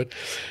a forward.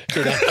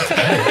 I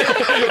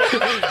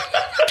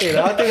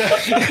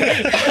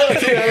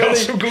got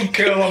some good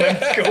curl on them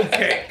goal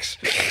kicks.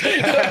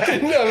 I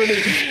didn't have any.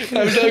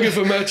 That was no good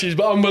for matches,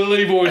 but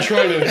unbelievable in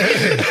training.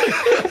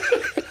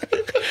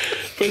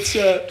 But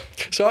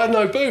so I had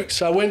no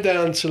boots. I went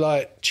down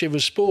to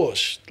Chivers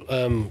Sports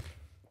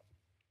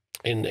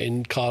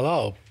in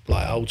Carlisle,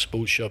 old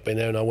sports shop in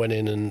there, and I went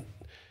in and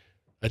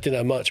I didn't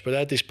have much, but I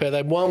had this pair. They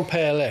had one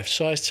pair left,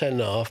 size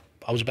 10.5.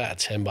 I was about a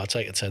 10, but I'd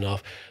take a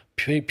 10.5.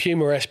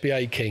 Puma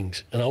SBA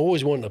Kings, and I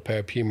always wanted a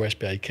pair of Puma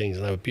SBA Kings,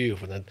 and they were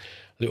beautiful. And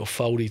little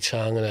foldy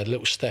tongue and had a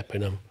little step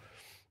in them.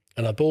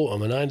 And I bought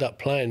them, and I ended up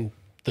playing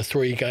the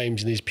 3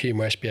 games in these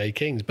Puma SBA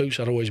Kings, boots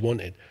I'd always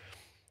wanted.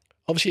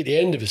 Obviously, at the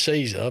end of the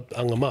season, I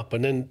hung them up,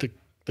 and then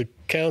the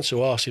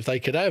council asked if they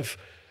could have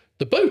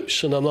the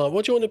boots. And I'm like,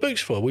 what do you want the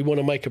boots for? We want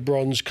to make a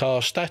bronze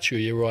cast statue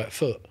of your right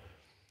foot.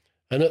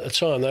 And at the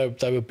time,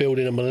 they were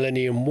building a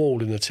Millennium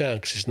Wall in the town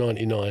because it's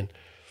 99.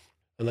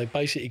 And they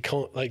basically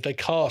they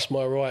cast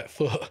my right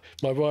foot,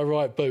 my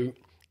right boot,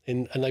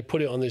 and they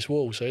put it on this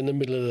wall. So in the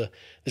middle of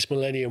this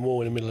Millennium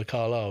Wall in the middle of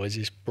Carlisle is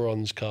this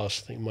bronze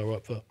cast thing of my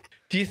right foot.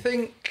 Do you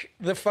think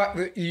the fact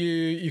that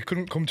you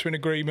couldn't come to an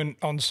agreement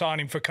on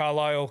signing for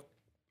Carlisle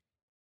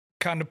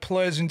kind of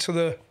plays into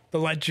the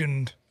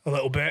legend a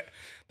little bit?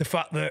 The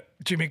fact that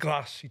Jimmy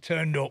Glass, he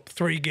turned up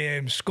 3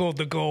 games, scored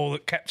the goal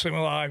that kept him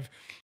alive,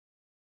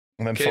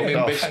 and then came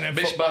fucked in,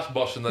 bitch bash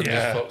boss, and then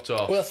just fucked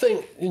off. Well, I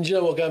think, and you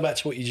know what, going back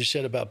to what you just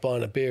said about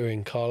buying a beer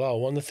in Carlisle,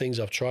 one of the things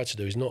I've tried to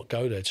do is not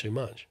go there too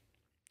much.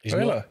 He's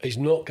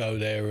not go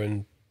there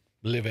and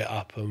live it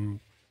up and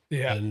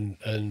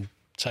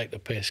take the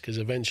piss, because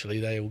eventually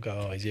they all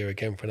go, oh, he's here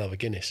again for another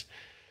Guinness.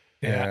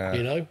 Yeah.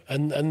 You know,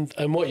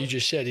 and what you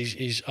just said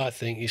is I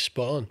think is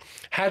spot on.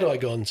 Had I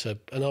gone to,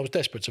 and I was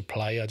desperate to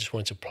play, I just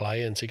wanted to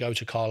play, and to go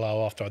to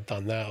Carlisle after I'd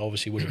done that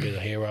obviously would have been a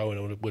hero,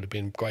 and it would have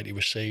been greatly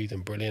received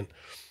and brilliant.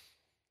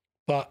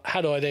 But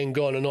had I then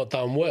gone and not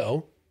done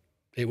well,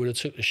 it would have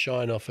took the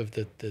shine off of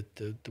the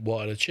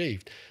what I'd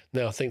achieved.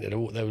 Now I think that they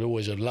would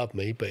always have loved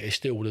me, but it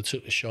still would have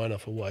took the shine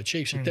off of what I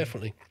achieved. So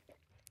definitely,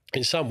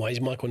 in some ways,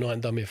 Michael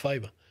Knight done me a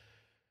favour.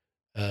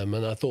 And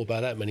I thought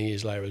about that many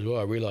years later as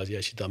well. I realised he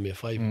actually done me a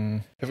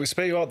favour. If we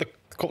speak about the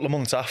couple of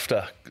months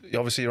after,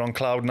 obviously you're on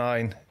cloud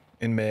 9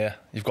 in May.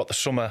 You've got the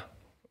summer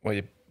where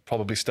you're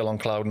probably still on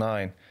cloud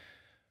 9.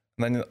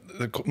 And then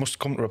there must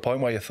come to a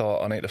point where you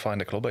thought, I need to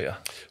find a club here.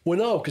 Well,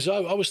 no, because I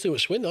was still at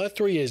Swindon. I had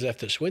 3 years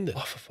left at Swindon.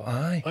 Oh, for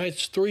fun. I had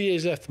 3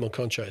 years left of my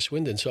contract at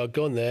Swindon, so I'd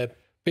gone there.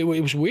 It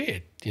was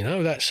weird, you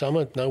know, that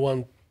summer, no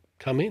one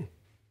come in.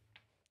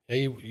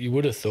 You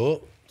would have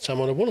thought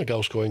someone would want a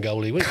goal-scoring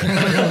goalie, wouldn't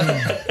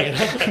they? You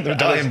know? They're a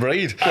dying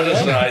breed.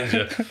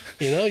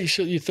 You know,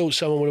 you thought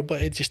someone would have,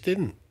 but it just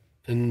didn't.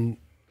 And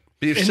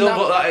but you've still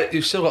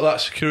got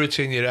that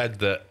security in your head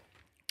that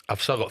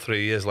I've still got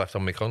 3 years left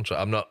on my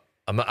contract. I'm not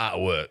out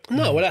of work.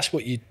 No, well, that's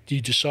what you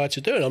decide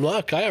to do. And I'm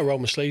like, okay, I'll roll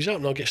my sleeves up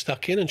and I'll get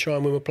stuck in and try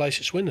and win my place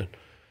at Swindon.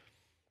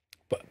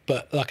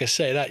 But like I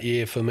say, that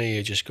year for me,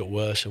 it just got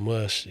worse and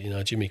worse. You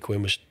know, Jimmy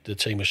Quinn the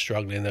team was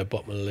struggling. They're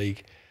bottom of the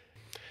league.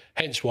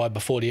 Hence why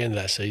before the end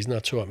of that season, I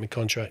tore up my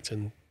contract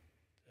and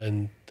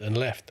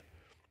left.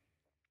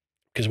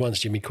 Because once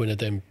Jimmy Quinn had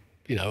then,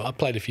 you know, I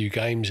played a few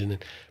games, but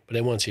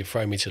then once he'd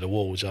thrown me to the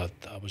walls, I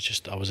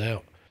was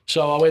out.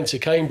 So I went to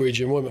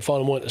Cambridge, and Roy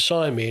McFarlane wanted to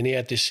sign me, and he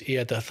had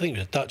I think it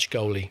was a Dutch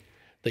goalie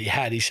that he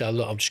had. He said,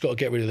 look, I've just got to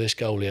get rid of this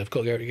goalie. I've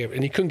got to get rid of him.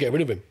 And he couldn't get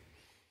rid of him.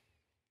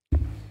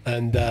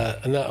 And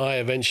that I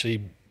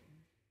eventually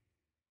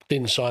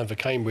didn't sign for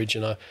Cambridge.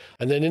 And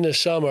then in the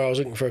summer, I was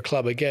looking for a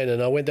club again,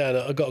 and I went down,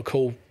 I got a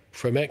call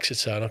from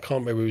Exeter, and I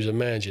can't remember who was a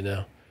manager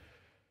now.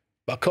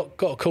 But I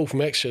got a call from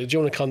Exeter, do you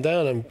want to come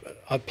down? And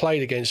I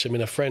played against them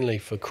in a friendly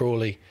for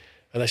Crawley.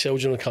 And they said,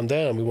 do you want to come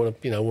down? We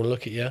want to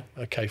look at you.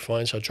 Okay,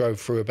 fine. So I drove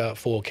through about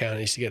 4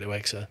 counties to get to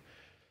Exeter.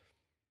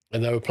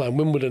 And they were playing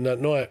Wimbledon that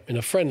night in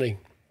a friendly.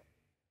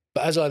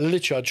 But as I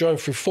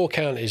drove through 4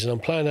 counties and I'm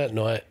playing that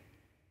night,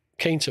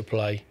 keen to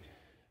play.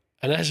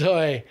 And as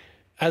I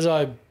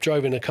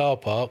drove in the car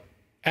park,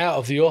 out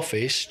of the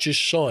office,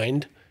 just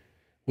signed,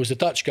 was the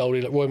Dutch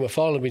goalie that Roy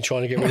McFarlane had been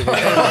trying to get rid of.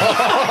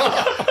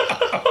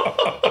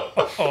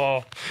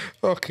 Oh,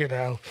 fucking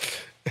hell.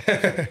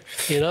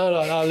 You know,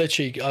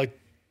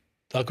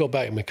 I got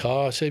back in my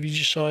car. I said, have you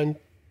just signed?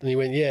 And he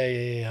went,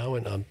 yeah. I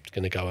went, I'm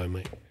going to go home,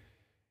 mate.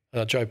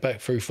 And I drove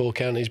back through 4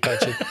 counties back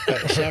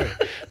to Surrey.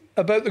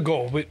 About the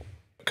goal,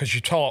 because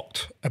you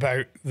talked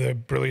about the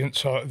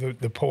brilliance,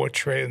 the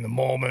poetry and the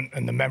moment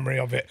and the memory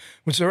of it.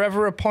 Was there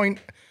ever a point,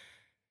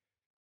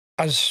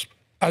 as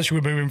you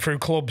were moving through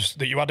clubs,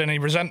 that you had any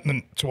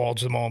resentment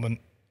towards the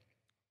moment?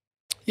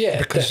 Yeah,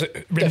 because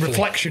in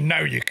reflection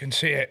now you can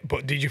see it.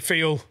 But did you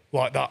feel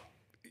like that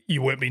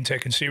you weren't being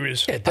taken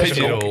serious? Yeah,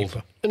 definitely.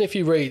 And if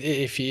you read,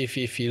 if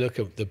you look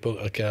at the book,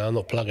 okay, I'm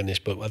not plugging this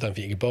book. I don't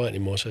think you can buy it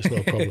anymore, so it's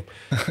not a problem.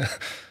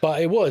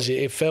 But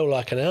it felt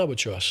like an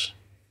albatross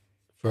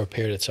for a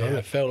period of time. Yeah.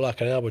 It felt like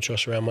an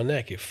albatross around my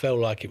neck. It felt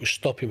like it was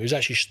stopping. It was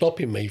actually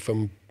stopping me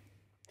from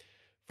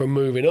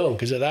moving on,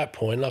 because at that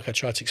point, like I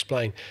tried to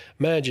explain,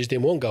 managers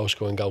didn't want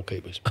goal-scoring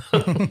goalkeepers.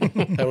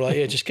 They were like,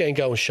 yeah, just get in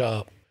goal and shut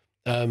up.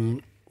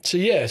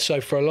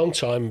 So for a long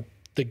time,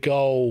 the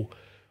goal,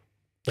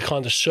 the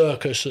kind of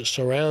circus that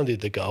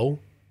surrounded the goal,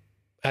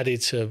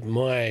 added to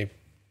my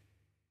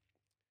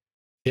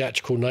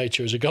theatrical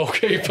nature as a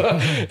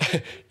goalkeeper.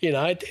 You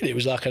know, it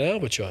was like an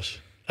albatross.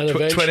 And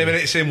 20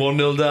 minutes in,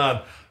 1-0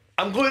 down.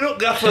 I'm going up,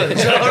 Gaffer.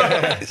 It's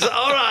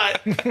all right.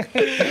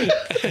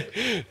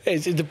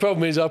 The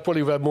problem is I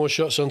probably had more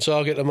shots on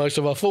target than most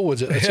of our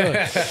forwards at the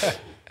time.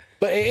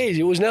 But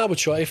it was an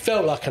albatross. It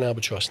felt like an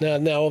albatross.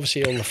 Now,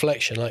 obviously, on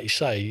reflection, like you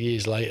say,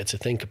 years later to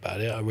think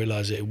about it, I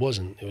realised that it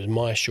wasn't. It was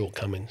my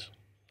shortcomings.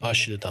 I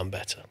should have done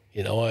better.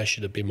 You know, I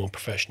should have been more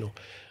professional,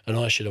 and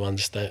I should have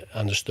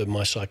understood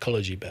my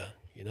psychology better.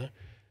 You know,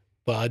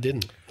 but I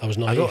didn't. I was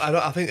naive.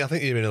 I think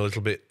you're being a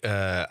little bit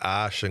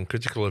harsh and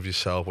critical of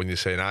yourself when you're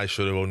saying I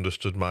should have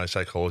understood my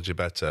psychology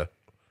better.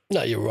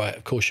 No, you're right.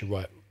 Of course, you're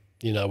right.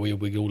 You know,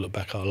 we all look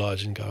back at our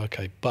lives and go,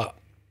 okay, but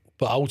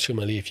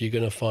ultimately, if you're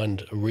going to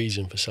find a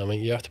reason for something,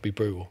 you have to be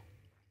brutal.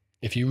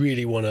 If you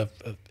really want to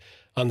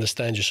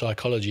understand your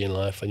psychology in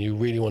life and you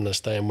really want to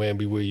understand where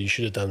you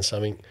should have done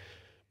something,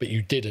 but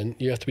you didn't,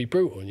 you have to be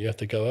brutal and you have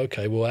to go,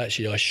 okay, well,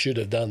 actually, I should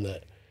have done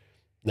that.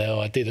 Now,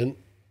 I didn't.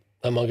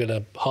 Am I going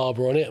to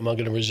harbour on it? Am I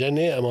going to resent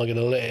it? Am I going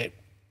to let it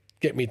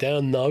get me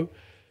down? No.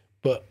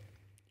 But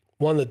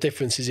one of the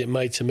differences it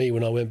made to me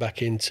when I went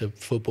back into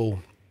football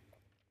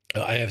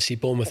at AFC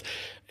Bournemouth,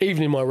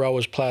 even in my role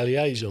as player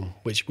liaison,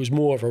 which was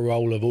more of a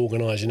role of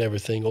organising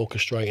everything,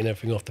 orchestrating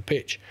everything off the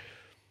pitch.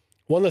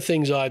 One of the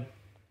things I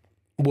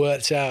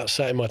worked out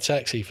sat in my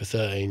taxi for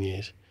 13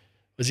 years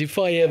was if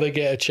I ever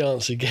get a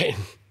chance again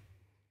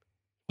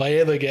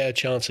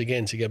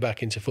to get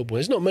back into football,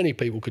 there's not many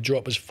people could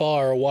drop as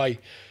far away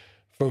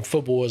from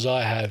football as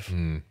I have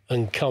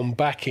and come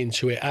back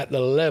into it at the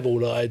level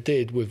that I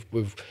did with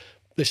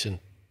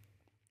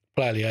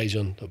player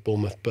liaison at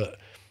Bournemouth, but,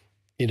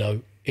 you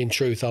know, in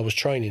truth, I was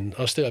training.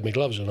 I still had my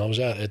gloves on. I was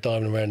out there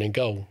diving around in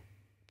goal,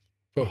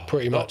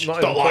 pretty much.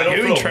 Not like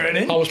you in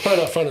training. I was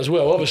playing up front as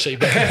well, obviously.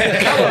 But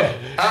Callum,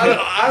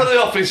 out of the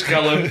office,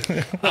 Callum.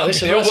 No,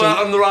 listen, you're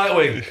on the right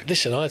wing.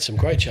 Listen, I had some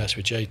great chats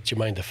with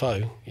Jermaine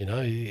Defoe, you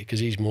know, because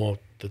he's more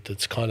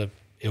that's kind of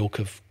ilk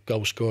of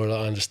goal scorer that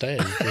I understand.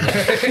 You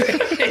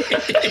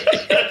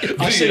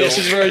know? I see this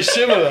is very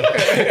similar.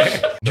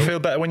 Do you feel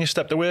better when you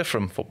stepped away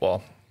from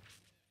football?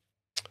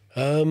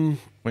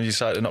 When you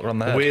decided to knock it on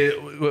the head? We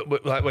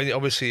like when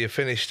obviously you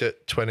finished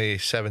at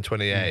 27,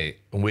 28,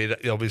 and we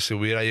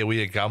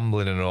were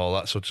gambling and all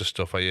that sort of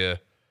stuff. Are you?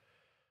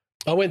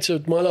 I went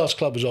to my last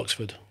club was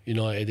Oxford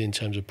United in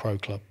terms of pro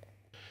club.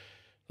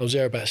 I was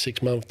there about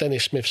 6 months.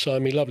 Dennis Smith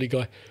signed me, lovely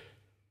guy,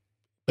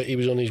 but he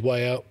was on his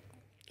way out.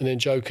 And then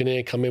Joe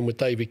Kinnear come in with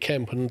David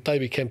Kemp, and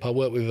David Kemp I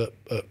worked with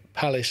at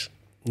Palace,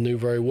 knew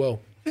very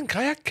well. I think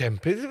I had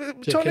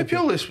Kempy. Tony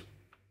Pulis.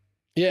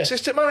 Yeah.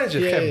 Assistant manager,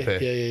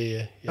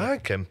 Kempy. Yeah. I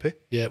had Kempy.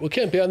 Yeah, well,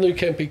 Kempy, I knew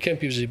Kempy.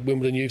 Kempy was a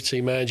Wimbledon youth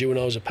team manager when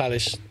I was at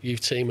Palace youth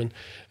team and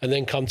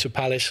then come to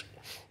Palace.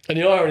 And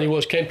the irony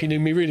was Kempy knew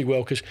me really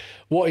well because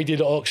what he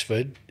did at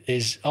Oxford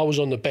is I was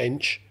on the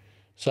bench,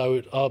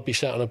 so I'd be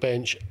sat on a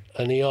bench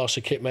and he asked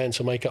the kit man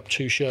to make up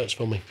 2 shirts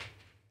for me.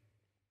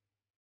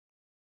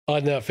 I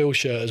had an outfield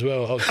shirt as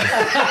well. Of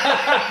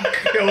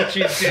course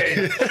you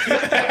did.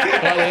 I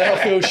had an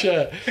outfield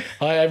shirt.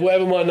 I had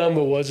whatever my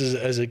number was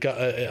as a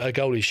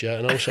goalie shirt,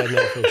 and I also had an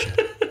outfield shirt.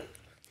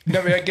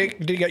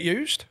 Did it get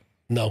used?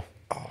 No,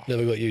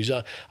 never got used.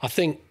 I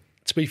think,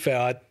 to be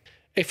fair,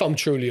 if I'm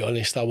truly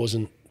honest, I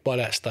wasn't, by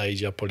that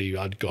stage,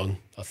 I'd gone,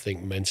 I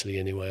think, mentally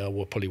anyway.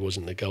 I probably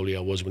wasn't the goalie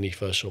I was when he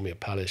first saw me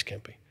at Palace,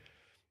 Kempy.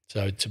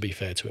 So, to be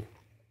fair to him.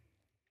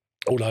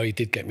 Although he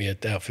did get me an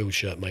outfield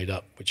shirt made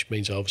up, which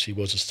means I obviously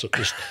was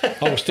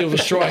I was still the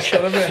striker.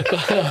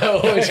 I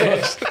always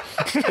was.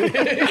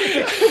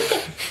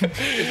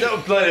 He's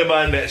not playing in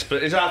my nets, but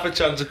there's half a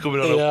chance of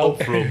coming on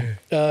up from.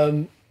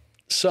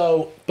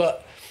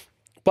 But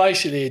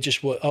basically, it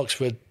just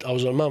Oxford. I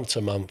was on month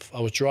to month. I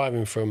was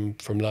driving from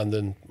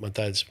London, mum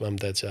and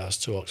dad's house,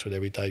 to Oxford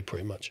every day,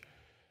 pretty much.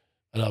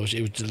 And it was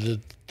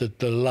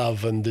the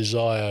love and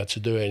desire to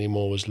do it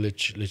anymore was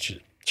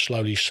literally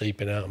slowly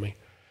seeping out of me.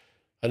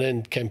 And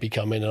then Kempy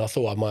come in and I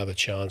thought I might have a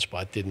chance, but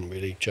I didn't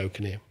really,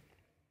 joking here.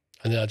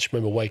 And then I just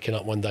remember waking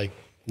up one day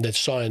and they'd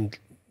signed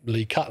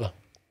Lee Cutler.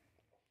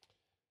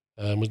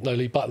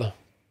 Lee Butler.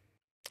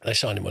 They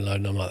signed him alone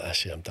and I'm like,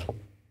 that's it, I'm done.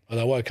 And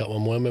I woke up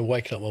one morning, I remember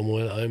waking up one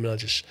morning at home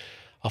and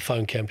I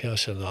phoned Kempy, I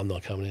said, I'm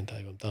not coming in,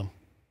 Dave, I'm done.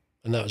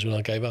 And that was when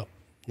I gave up.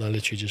 And I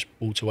literally just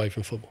walked away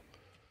from football.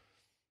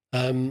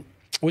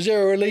 Was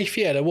there a relief?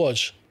 Yeah, there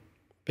was.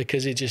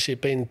 Because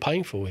it'd been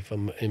painful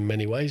in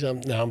many ways.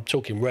 I'm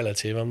talking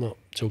relative. I'm not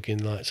talking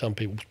like some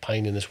people's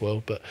pain in this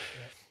world. But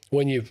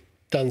when you've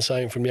done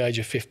something from the age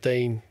of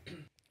 15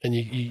 and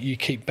you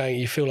keep banging,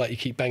 you feel like you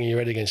keep banging your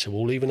head against the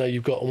wall, even though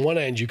you've got, on one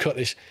hand, you've got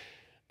this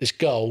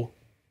goal,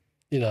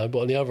 you know, but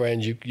on the other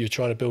hand, you're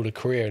trying to build a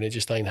career and it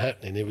just ain't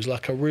happening. It was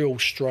like a real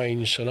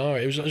strange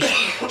scenario.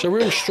 It's a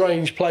real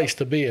strange place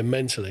to be in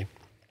mentally.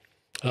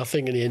 And I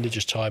think in the end, it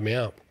just tired me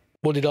out.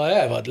 What did I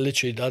have?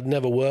 I'd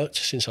never worked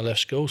since I left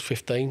school,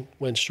 15,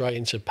 went straight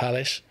into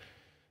Palace,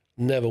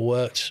 never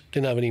worked,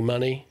 didn't have any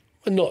money.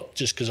 And not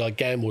just because I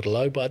gambled a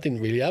lot, but I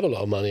didn't really have a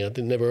lot of money. I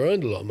never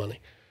earned a lot of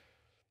money.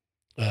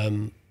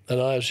 And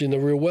I was in the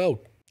real world.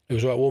 It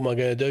was like, what am I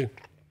going to do?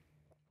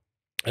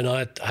 And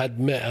I had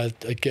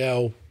met a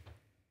girl,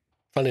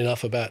 funny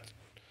enough, about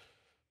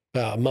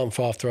a month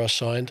after I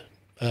signed.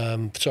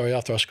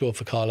 After I scored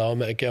for Carlisle, I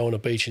met a girl on a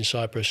beach in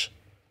Cyprus.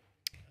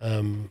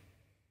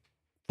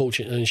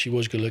 Fortunately, and she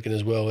was good looking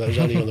as well. That was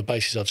only on the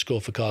basis I'd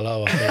score for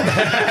Carlisle,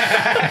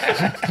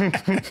 I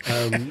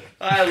think.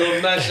 I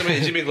love nice to meet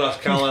you, Jimmy Glass,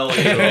 Carlisle.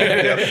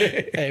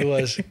 It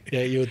was.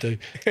 Yeah, you'll do.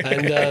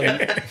 And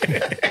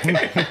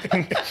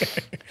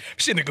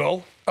seen the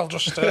goal. I'll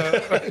just.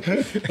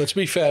 But to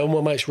be fair, all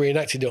my mates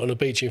reenacted it on the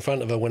beach in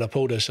front of her when I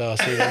pulled her. So I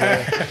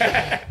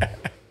think.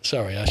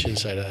 Sorry, I shouldn't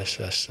say that.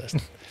 That's...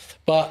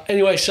 But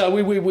anyway, so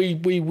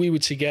we were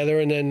together,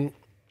 and then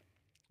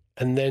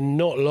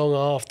not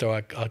long after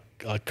I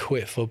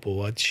quit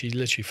football, she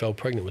literally fell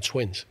pregnant with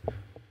twins,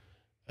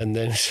 and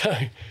then so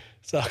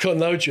I got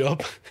no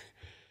job,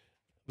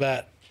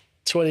 about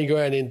 20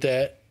 grand in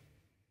debt,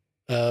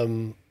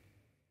 no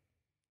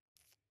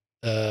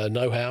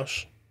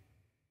house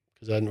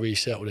because I hadn't really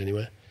settled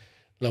anywhere,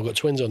 and I've got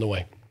twins on the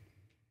way.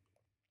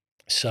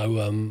 So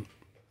and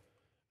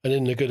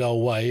in the good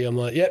old way, I'm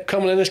like, yep,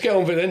 come on then, let's get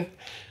on with it then.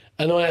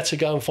 And I had to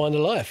go and find a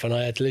life, and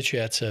I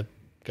literally had to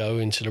go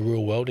into the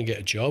real world and get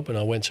a job, and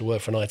I went to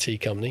work for an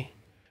IT company.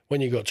 When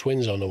you've got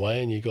twins on the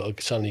way and you've got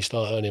to suddenly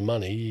start earning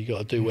money, you got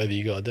to do whatever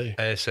you got to do.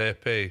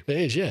 ASAP. It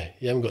is, yeah.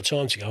 You haven't got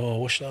time to go,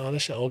 I'll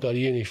go to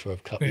uni for a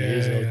couple of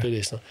years and I'll do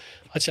this. I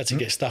just had to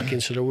get stuck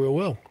into the real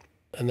world,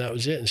 and that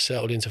was it, and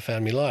settled into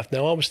family life.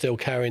 Now, I was still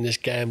carrying this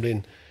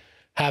gambling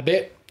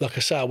habit. Like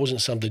I say, I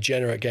wasn't some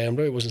degenerate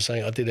gambler. It wasn't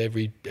something I did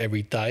every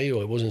day,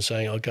 or it wasn't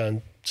something I'd go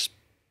and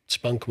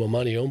spunk my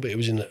money on, but it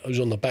was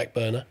on the back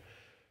burner.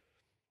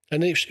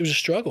 And it was a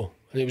struggle.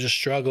 And it was a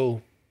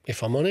struggle,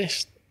 if I'm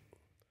honest.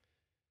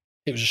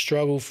 It was a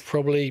struggle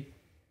probably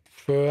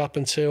for up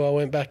until I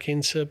went back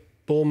into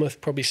Bournemouth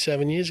probably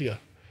 7 years ago.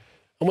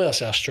 And when I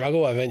say I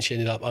struggle, I eventually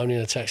ended up owning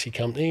a taxi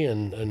company.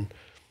 And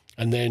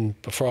then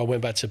before I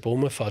went back to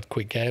Bournemouth, I'd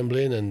quit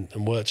gambling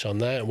and worked on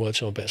that, and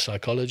worked on a bit of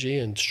psychology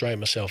and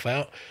straightened myself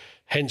out.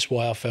 Hence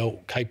why I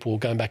felt capable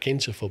of going back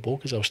into football,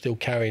 because I was still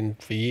carrying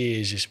for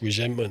years this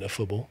resentment of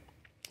football.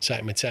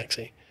 Sat in my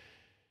taxi,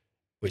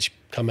 which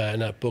come out in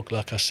that book,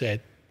 like I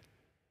said.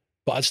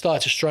 But I'd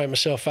started to straighten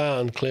myself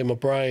out and clear my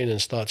brain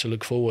and start to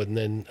look forward,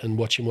 and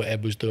watching what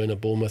Ed was doing at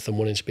Bournemouth and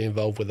wanting to be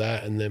involved with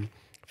that, and then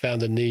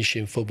found a niche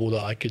in football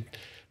that I could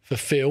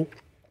fulfil,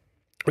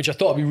 which I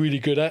thought I'd be really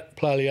good at,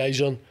 play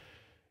liaison,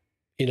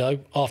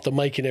 after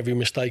making every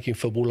mistake in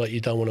football like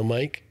you don't want to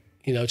make,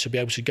 to be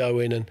able to go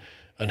in and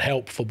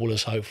help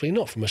footballers, hopefully,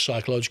 not from a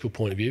psychological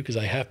point of view, because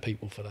they have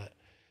people for that,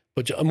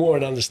 but a more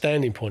an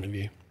understanding point of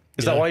view.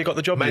 Is that why you got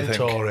the job?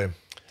 Mentor him.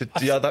 Did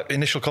you have that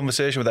initial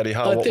conversation with Eddie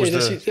Howe? I did.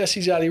 That's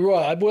exactly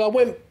right. I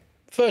went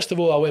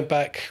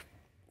back.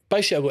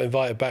 Basically, I got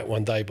invited back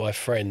one day by a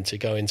friend to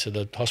go into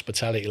the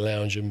hospitality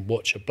lounge and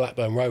watch a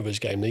Blackburn Rovers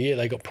game the year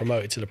they got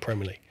promoted to the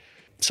Premier League.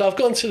 So I've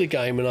gone to the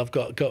game, and I've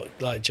got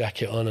like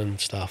jacket on and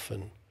stuff,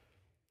 and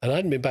I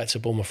hadn't been back to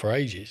Bournemouth for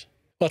ages.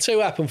 Well, I'll tell you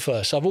what happened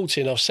first. I walked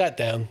in, I've sat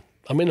down,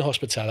 I'm in the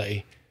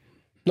hospitality,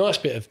 nice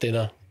bit of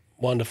dinner,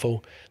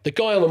 wonderful. The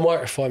guy on the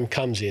microphone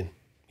comes in,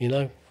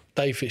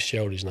 Dave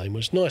Fitzgerald, his name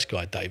was. Nice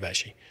guy, Dave,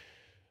 actually.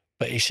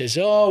 But he says,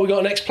 we got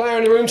an ex-player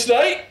in the room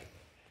today.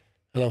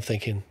 And I'm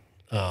thinking,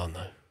 oh,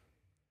 no.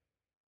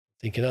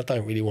 I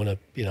don't really want to,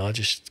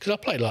 because I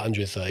played like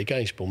 130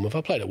 games for Bournemouth.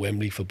 I played at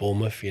Wembley for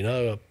Bournemouth,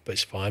 but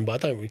it's fine.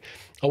 But I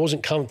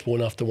wasn't comfortable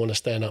enough to want to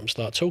stand up and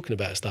start talking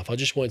about stuff. I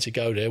just wanted to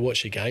go there,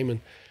 watch the game, and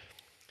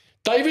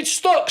David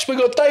Stocks, we've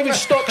got David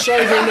Stocks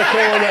over in the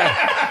corner.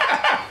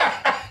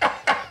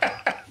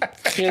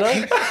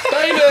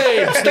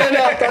 David, stand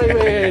up,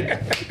 David.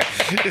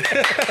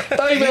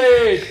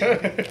 David.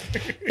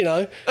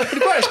 With the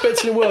greatest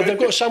respect in the world, they've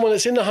got someone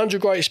that's in the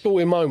 100 greatest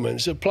sporting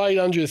moments that played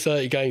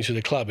 130 games for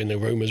the club in the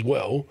room as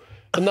well,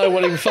 and no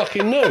one even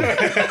fucking knew.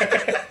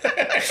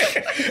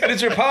 And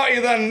is there a party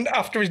then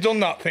after he's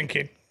done that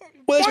thinking?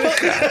 Well, there's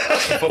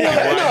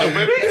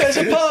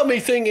a part of me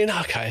thinking,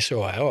 okay, it's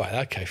all right,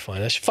 okay,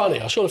 fine. That's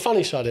funny. I saw the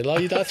funny side of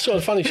it. I saw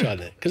the funny side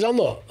of it. Because I'm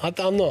not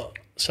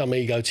some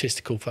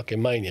egotistical fucking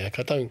maniac.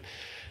 I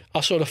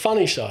saw the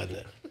funny side of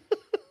it.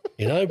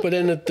 But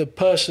then the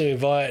person who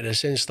invited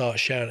us then starts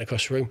shouting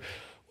across the room,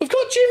 we've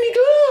got Jimmy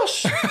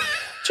Glass.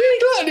 Jimmy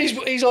Glass. And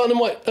he's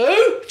like,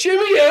 who?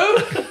 Jimmy who?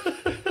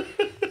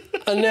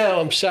 And now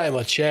I'm sat in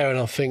my chair and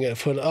I'm thinking,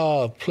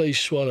 please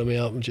swallow me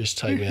up and just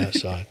take me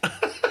outside.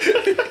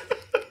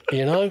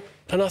 And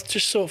I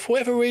just thought, for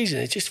whatever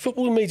reason,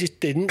 football with me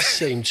just didn't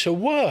seem to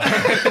work.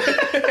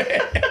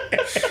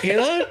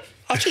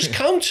 I just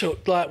come to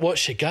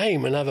watch the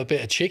game and have a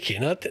bit of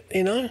chicken. I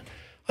didn't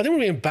want to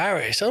be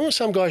embarrassed. I don't want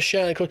some guy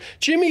shouting,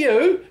 Jimmy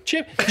who?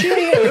 Jimmy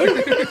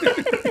who?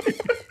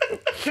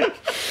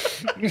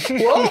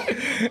 What?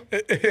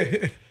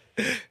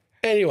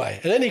 Anyway,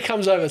 and then he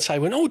comes over the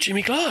table and,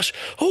 Jimmy Glass.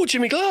 I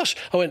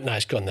went, no,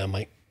 it's gone now,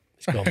 mate.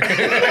 It's gone.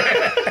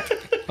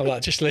 I'm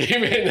like, just leave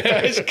it now.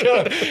 It's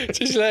gone.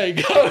 Just let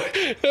it go.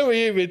 Let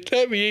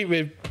me eat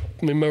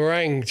my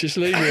meringue. Just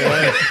leave me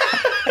alone.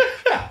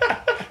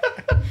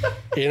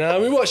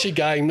 We watched the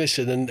game,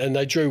 listen, and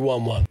they drew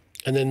 1-1.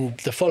 And then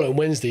the following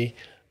Wednesday,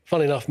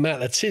 funny enough,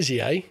 Matt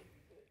Letizier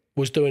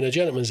was doing a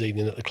gentleman's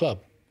evening at the club.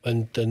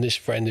 And this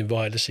friend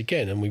invited us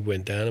again, and we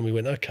went down and we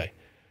went, okay.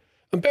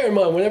 And bear in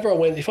mind,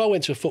 if I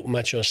went to a football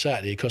match on a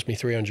Saturday, it cost me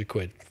 300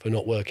 quid for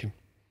not working.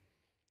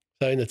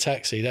 So in the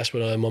taxi, that's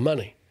when I earned my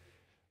money.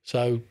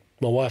 So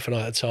my wife and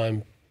I at the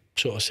time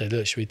sort of said,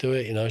 look, should we do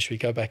it? Should we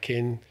go back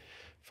in?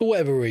 For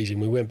whatever reason,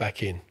 we went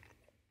back in.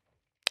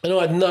 And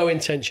I had no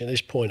intention at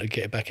this point of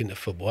getting back into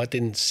football. I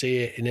didn't see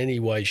it in any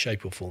way,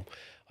 shape or form.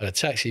 I had a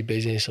taxi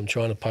business. I'm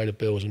trying to pay the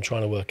bills. I'm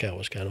trying to work out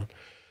what's going on.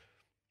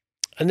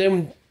 And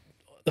then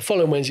the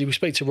following Wednesday, we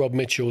speak to Rob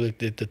Mitchell,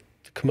 the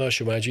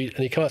commercial manager, and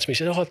he came up to me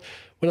and said,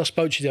 when I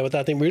spoke to you the other day,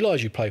 I didn't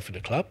realise you played for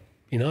the club.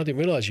 I didn't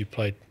realise you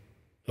played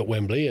at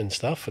Wembley and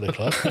stuff for the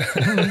club.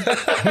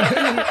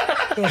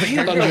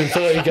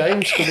 130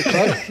 games for the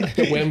club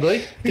at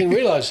Wembley. Didn't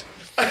realise.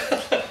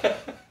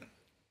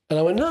 And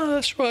I went, no,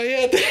 that's right,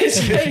 yeah, it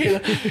is.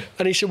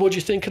 And he said, what do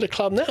you think of the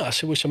club now? I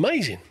said, well, it's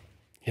amazing.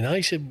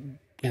 He said,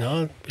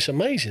 it's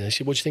amazing. He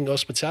said, what do you think of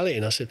hospitality?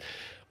 And I said,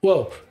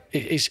 well,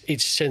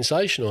 it's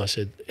sensational. I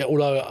said,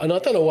 although, and I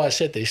don't know why I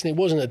said this, and it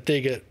wasn't a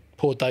dig at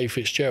poor Dave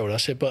Fitzgerald. I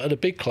said, but at the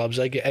big clubs,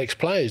 they get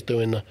ex-players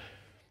doing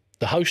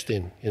the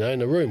hosting, in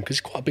the room, because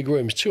it's quite a big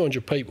room. It's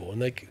 200 people.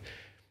 And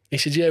he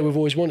said, yeah, we've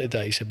always wanted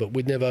that. He said, but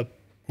we'd never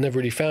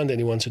really found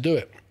anyone to do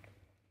it.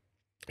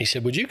 He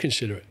said, would you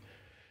consider it?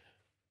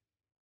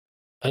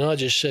 And I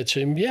just said to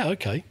him, yeah,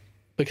 okay,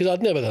 because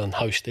I'd never done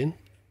hosting,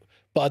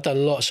 but I'd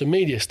done lots of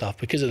media stuff.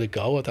 Because of the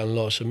goal, I'd done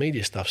lots of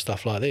media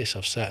stuff like this.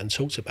 I've sat and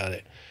talked about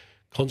it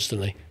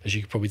constantly, as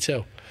you could probably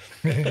tell.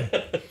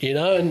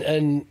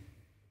 And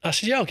I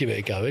said, yeah, I'll give it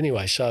a go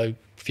anyway. So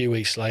a few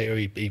weeks later,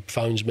 he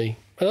phones me.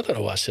 And I don't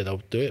know why I said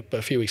I'll do it, but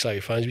a few weeks later he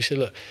phones me. He said,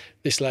 look,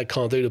 this lad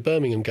can't do the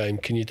Birmingham game.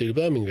 Can you do the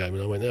Birmingham game?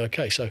 And I went,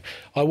 okay. So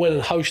I went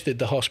and hosted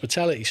the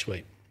hospitality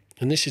suite.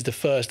 And that's the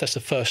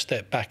first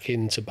step back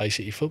into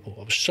basically football.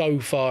 I was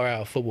so far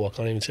out of football, I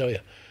can't even tell you.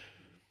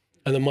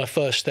 And then my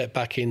first step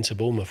back into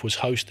Bournemouth was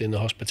hosting the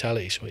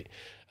hospitality suite.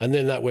 And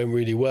then that went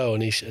really well.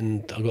 And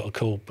I got a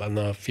call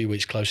a few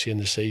weeks close to the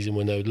end of the season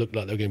when they looked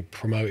like they were getting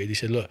promoted. He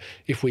said, look,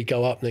 if we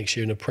go up next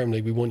year in the Premier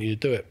League, we want you to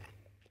do it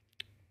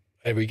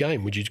every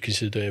game. Would you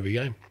consider doing every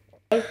game?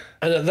 And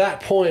at that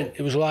point,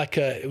 it was like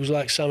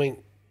something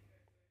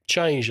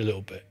changed a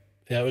little bit.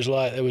 It was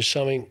like there was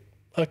something,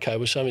 okay,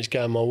 well, something's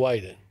going my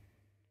way then.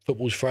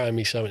 Football's throwing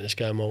me something that's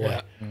going my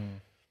way.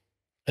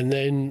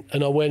 And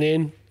I went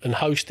in and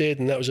hosted,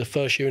 and that was the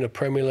first year in the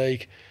Premier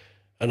League.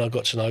 And I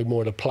got to know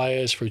more of the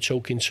players through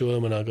talking to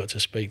them, and I got to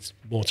speak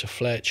more to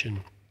Fletch. And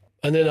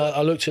then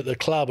I looked at the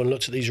club and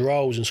looked at these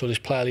roles and saw this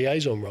player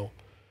liaison role.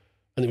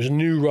 And it was a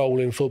new role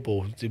in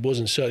football.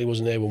 It certainly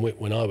wasn't there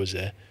when I was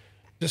there.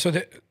 So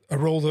a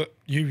role that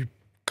you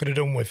could have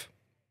done with?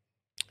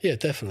 Yeah,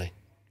 definitely.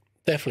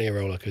 Definitely a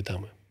role I could have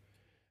done with.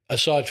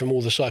 Aside from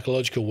all the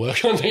psychological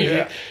work on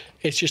it,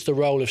 it's just the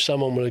role of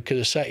someone who could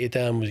have sat you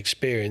down with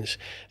experience.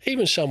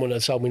 Even someone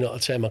that told me not to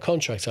tear my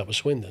contract up with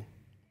Swindon.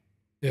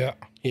 Yeah.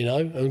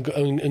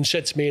 And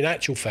said to me, in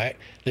actual fact,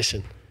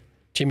 listen,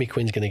 Jimmy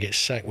Quinn's going to get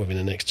sacked within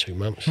the next 2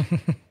 months.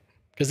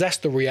 Because that's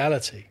the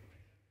reality.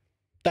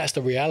 That's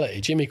the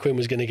reality. Jimmy Quinn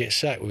was going to get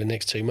sacked within the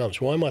next 2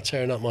 months. Why am I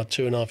tearing up my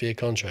 2.5-year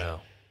contract?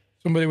 No.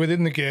 Somebody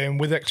within the game,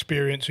 with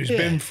experience, who's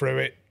been through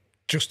it,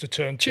 just to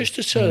turn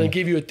and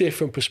give you a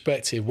different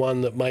perspective,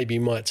 one that maybe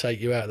might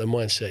take you out of the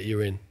mindset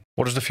you're in.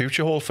 What does the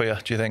future hold for you,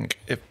 do you think?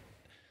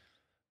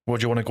 What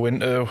do you want to go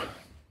into?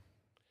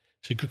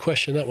 It's a good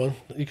question, that one.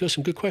 You've got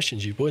some good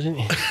questions, you boys, haven't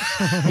you?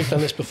 You've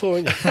done this before,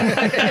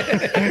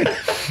 haven't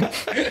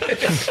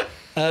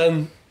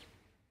you?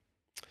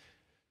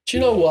 Do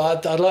you know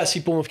what? I'd like to see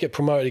Bournemouth get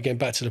promoted again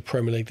back to the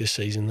Premier League this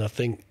season. I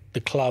think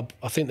the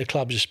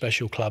club's a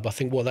special club. I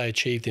think what they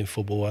achieved in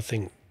football,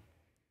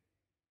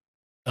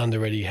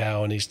 under Eddie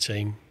Howe and his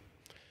team,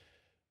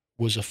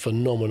 was a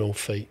phenomenal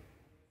feat.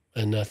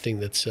 And I think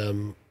that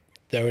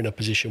they're in a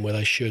position where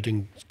they should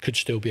and could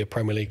still be a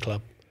Premier League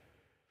club.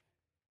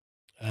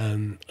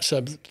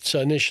 So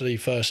initially,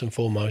 first and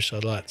foremost,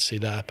 I'd like to see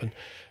that happen.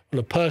 On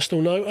a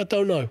personal note, I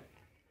don't know.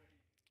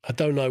 I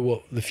don't know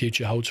what the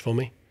future holds for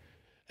me.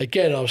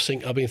 Again, I've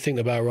been thinking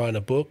about writing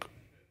a book,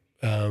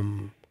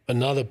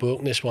 another book,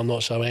 and this one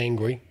not so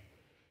angry,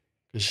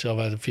 because I've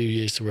had a few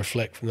years to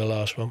reflect from the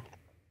last one.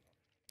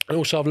 And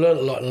also, I've learned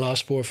a lot in the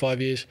last 4 or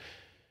 5 years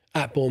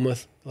at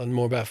Bournemouth, learned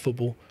more about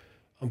football.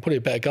 I'm probably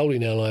a better goalie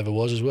now than I ever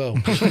was as well.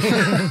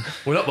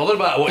 We're not bothered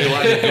about what you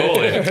like at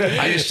goalie.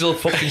 Are you still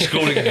fucking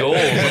scoring goals?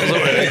 That's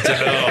what we need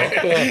to know.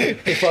 Well,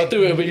 if I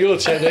do it with your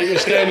technique, you're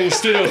standing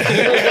still.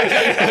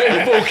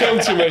 Let the ball come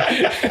to me.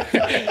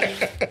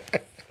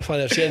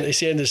 Funny, it's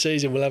the end of the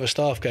season. We'll have a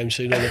staff game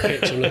soon on the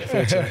pitch. I'm looking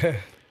forward to it.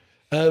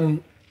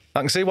 I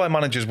can see why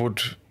managers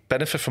would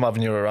benefit from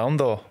having you around,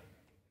 though,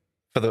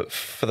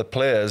 for the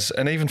players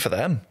and even for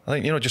them. I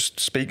think,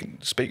 just speaking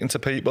to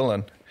people,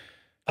 and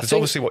it's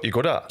obviously what you're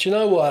good at. Do you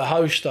know what?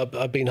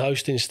 I've been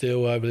hosting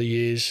still over the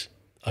years.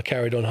 I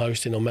carried on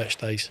hosting on match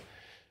days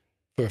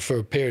for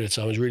a period of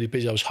time. I was really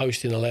busy. I was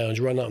hosting a lounge,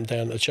 running up and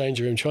down the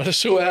changing room, trying to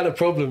sort out the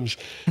problems.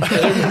 And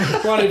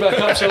then running back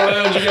up to the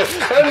lounge again,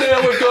 and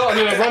now we've got, and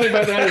then I'm running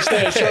back down the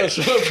stairs trying to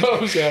sort the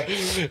problems out.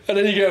 And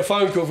then you get a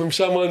phone call from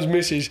someone's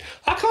missus,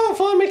 I can't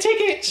find my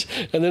tickets.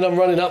 And then I'm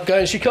running up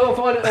going, she can't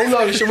find it. Oh no,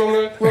 it's the wrong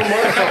microphone.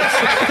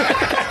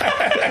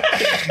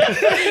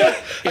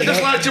 I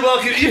just like to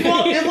welcome you.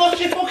 You've lost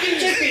your fucking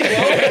ticket.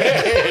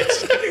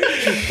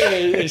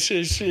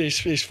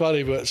 It's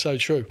funny, but so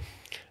true.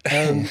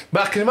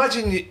 But I can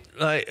imagine,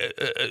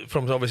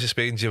 from obviously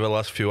speaking to you the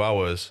last few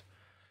hours,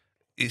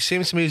 it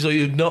seems to me as though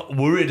you're not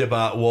worried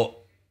about what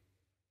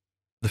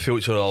the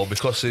future at all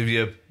because of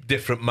your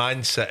different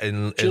mindset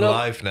in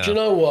life now. Do you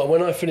know what?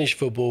 When I finished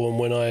football and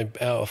when I'm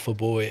out of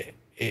football, it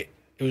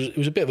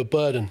was a bit of a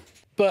burden.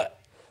 But,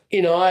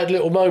 you know, I had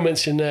little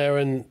moments in there,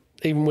 and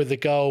even with the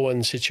goal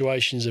and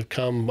situations have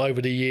come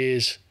over the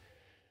years.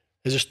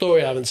 There's a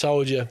story I haven't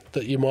told you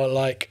that you might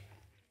like.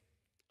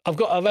 I've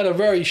had a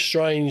very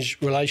strange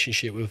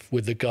relationship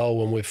with the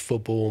goal and with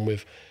football and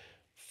with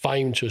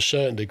fame to a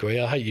certain degree.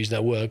 I hate using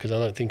that word because I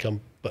don't think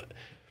but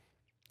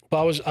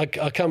I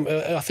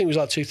think it was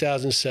like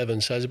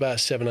 2007, so it was about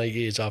 7-8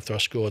 years after I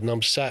scored, and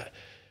I'm sat,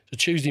 it's a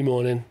Tuesday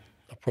morning,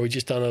 I've probably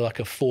just done a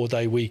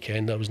 4-day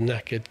weekend, I was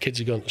knackered, kids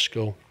had gone to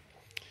school,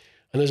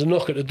 and there's a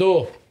knock at the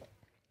door.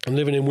 I'm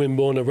living in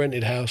Wimborne, a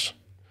rented house,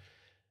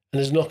 and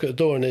there's a knock at the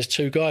door and there's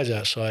two guys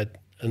outside,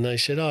 and they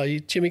said, "Oh, you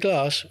Jimmy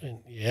Glass?" And,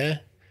 yeah.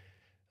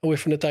 "Oh, we're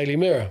from the Daily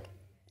Mirror.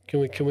 Can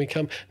we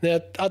come?"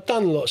 Now, I'd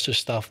done lots of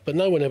stuff, but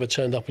no one ever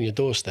turned up on your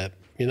doorstep,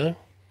 you know?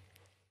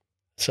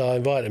 So I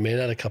invited them in,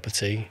 had a cup of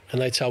tea,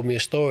 and they told me a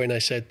story, and they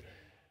said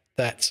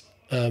that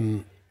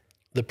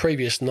the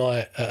previous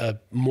night at a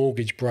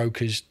mortgage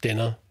broker's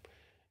dinner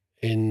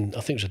in,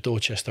 I think it was a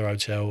Dorchester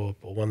hotel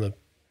or one of the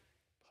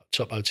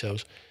top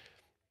hotels,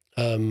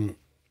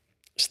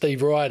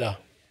 Steve Ryder,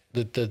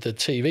 the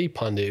TV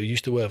pundit who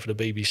used to work for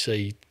the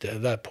BBC,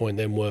 at that point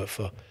then worked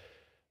for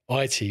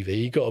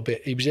ITV,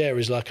 he was there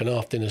as like an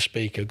after-dinner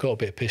speaker, got a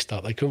bit pissed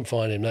up. They couldn't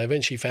find him. They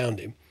eventually found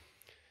him,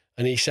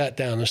 and he sat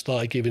down and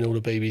started giving all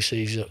the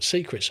BBC's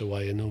secrets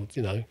away and all,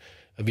 you know,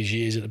 of his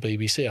years at the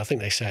BBC. I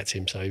think they sacked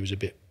him, so he was a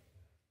bit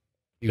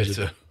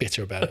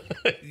bitter about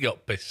it. You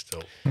got pissed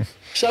off.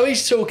 So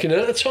he's talking,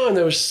 and at the time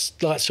there was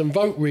like some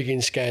vote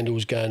rigging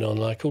scandals going on,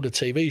 like all the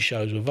TV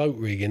shows were vote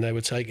rigging. They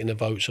were taking the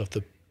votes off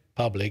the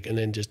public and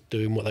then just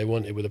doing what they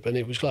wanted with it. And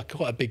it was like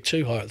quite a big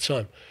two-high at the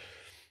time.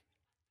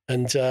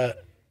 And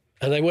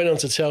they went on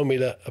to tell me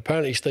that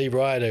apparently Steve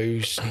Ryder,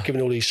 who's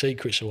giving all these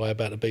secrets away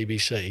about the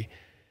BBC,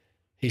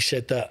 he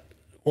said that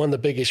one of the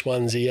biggest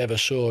ones he ever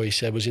saw, he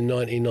said, was in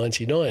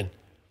 1999.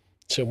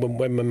 So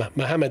when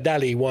Muhammad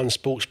Ali won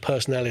Sports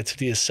Personality of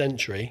the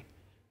Century,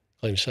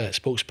 I can't even say it,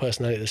 Sports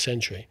Personality of the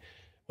Century,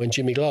 when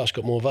Jimmy Glass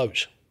got more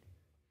votes.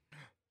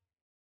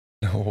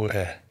 No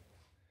way.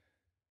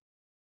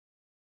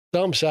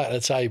 So I'm sat at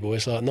the table,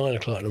 it's like 9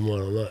 o'clock in the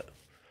morning, I'm like,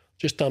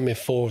 just done my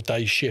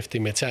 4-day shift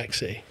in my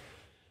taxi.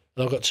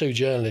 And I've got two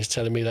journalists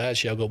telling me that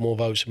actually I've got more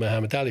votes than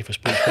Muhammad Ali for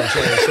Sports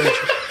Personality of the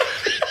Century.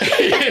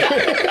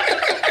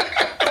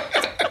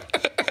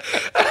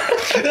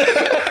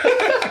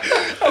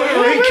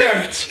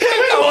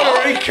 I want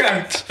a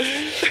recount.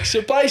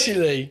 So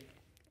basically,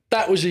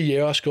 that was the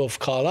year I scored for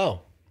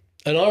Carlisle.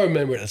 And I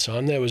remember at the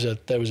time there was a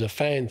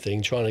fan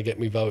thing trying to get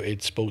me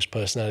voted Sports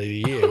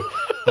Personality of the Year.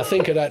 I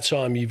think at that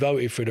time you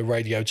voted for the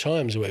Radio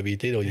Times or whatever you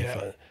did, or you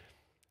phone.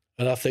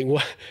 And I think,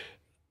 well,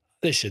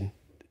 listen,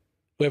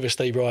 whether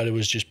Steve Ryder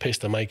was just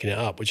pissed at making it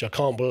up, which I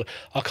can't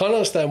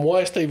understand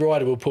why Steve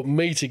Ryder would put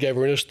me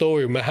together in a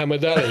story with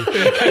Muhammad Ali.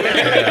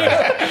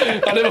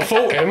 I never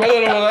fought him. I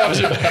don't know what that was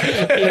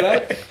about. You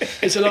know?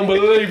 It's an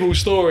unbelievable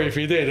story if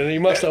he did, and he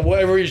must have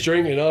whatever he's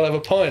drinking, I'll have a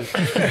pint.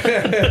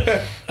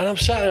 And I'm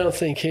sat there and I'm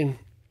thinking,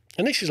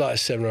 and this is like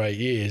 7 or 8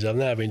 years, I've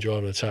now been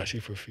driving a taxi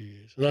for a few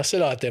years. And I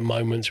said I had them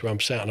moments where I'm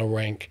sat on a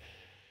rank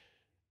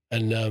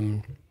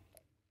and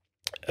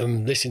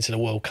listening to the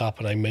World Cup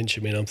and they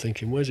mention me and I'm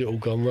thinking, where's it all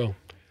gone wrong?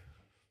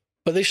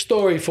 But this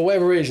story, for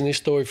whatever reason, this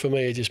story for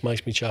me, it just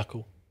makes me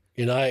chuckle.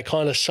 You know, it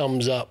kind of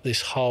sums up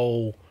this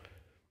whole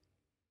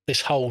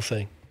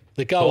thing.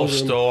 The goal was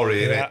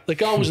story, innit? The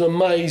goal was an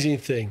amazing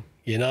thing,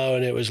 you know,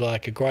 and it was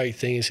like a great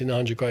thing. It's in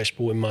 100 great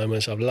sporting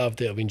moments. I've loved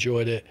it. I've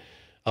enjoyed it.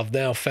 I've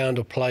now found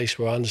a place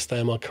where I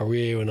understand my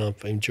career and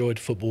I've enjoyed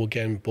football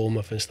again,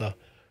 Bournemouth and stuff.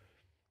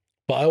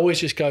 But I always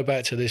just go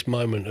back to this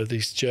moment of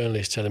these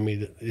journalists telling me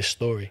this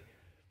story,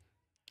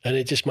 and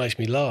it just makes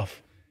me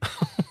laugh,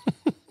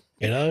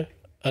 you know.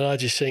 And I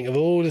just think of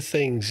all the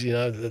things, you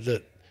know,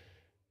 that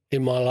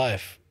in my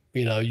life,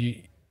 you know,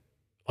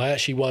 I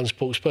actually won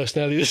Sports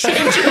Personality of the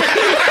Century.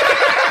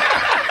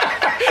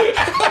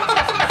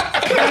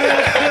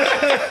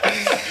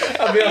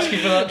 I'll be asking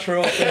for that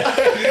trophy.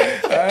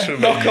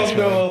 Knock on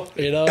door.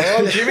 You know,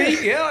 Oh, Jimmy,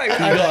 yeah,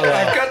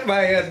 I've got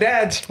my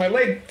my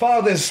late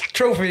father's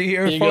trophy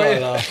here you for got you.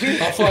 to laugh.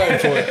 I'll fire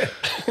for it.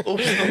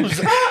 Who's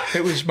that?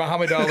 It was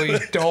Muhammad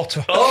Ali's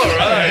daughter. Oh,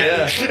 right,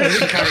 yeah.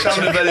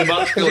 Sounded very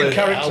masculine.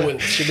 I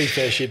wouldn't. To be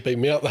fair, she'd beat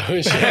me up though.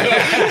 Wouldn't she?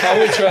 I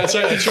would try and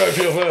take the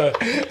trophy off her.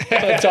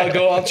 I'd try and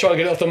get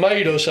it off the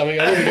maid or something.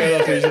 I wouldn't go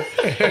off his.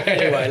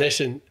 Anyway,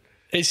 listen.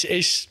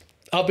 It's.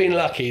 I've been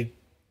lucky.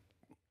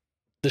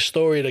 The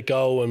story of the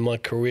goal and my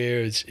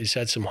career it's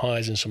had some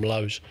highs and some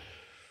lows.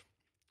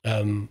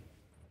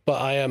 But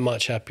I am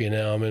much happier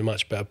now. I'm in a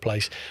much better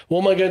place.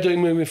 What am I going to do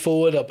moving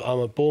forward?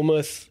 I'm at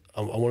Bournemouth.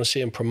 I want to see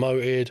him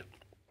promoted.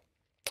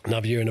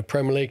 Another year in the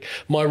Premier League.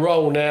 My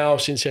role now,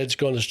 since Ed's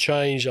gone, has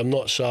changed. I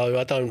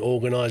don't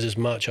organise as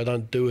much. I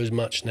don't do as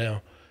much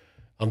now.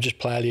 I'm just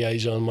player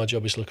liaison. My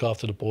job is to look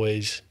after the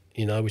boys,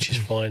 you know, which is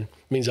fine.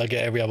 It means I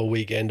get every other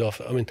weekend off.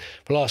 I mean,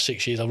 for the last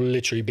 6 years, I've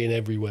literally been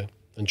everywhere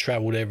and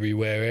travelled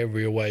everywhere,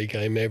 every away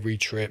game, every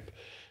trip,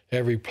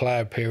 every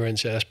player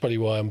appearance. That's probably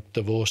why I'm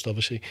divorced,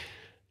 obviously,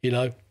 you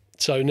know.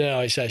 So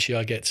now it's actually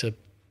I get to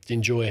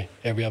enjoy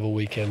every other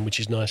weekend, which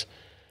is nice.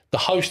 The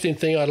hosting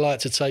thing I'd like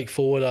to take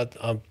forward,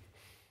 I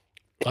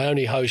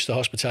only host the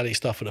hospitality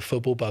stuff at the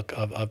football, but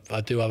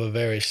I do other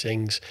various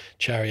things,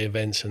 charity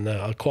events and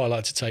that. I'd quite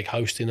like to take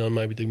hosting on,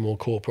 maybe do more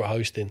corporate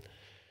hosting.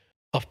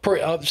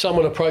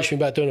 Someone approached me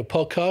about doing a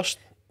podcast.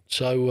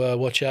 So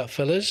watch out,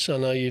 fellas. I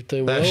know you're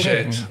doing well. That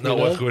shit, not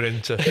worth going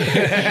into.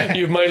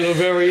 You've made it look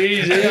very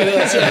easy.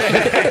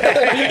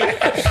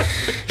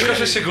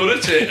 Because it's so good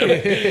at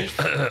it.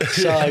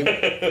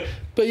 So,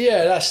 but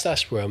yeah,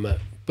 that's where I'm at.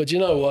 But you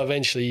know what?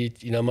 Eventually,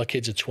 you know, my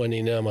kids are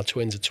 20 now. My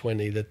twins are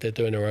 20. They're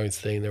doing their own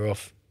thing. They're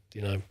off.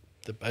 You know,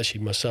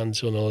 actually, my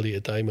son's on holiday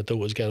today. My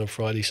daughter's going on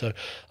Friday. So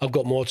I've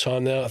got more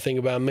time now to think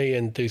about me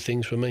and do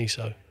things for me.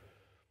 So,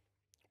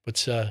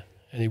 but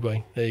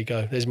anyway, there you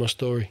go. There's my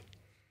story.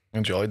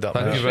 Enjoyed that.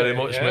 Thank you very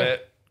much, mate.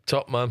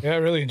 Top man. Yeah, I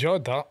really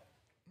enjoyed that.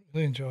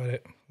 Really enjoyed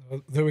it.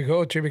 There we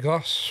go, Jimmy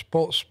Glass,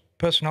 sports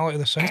personality of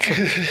the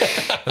century.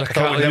 I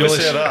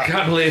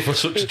can't believe for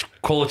such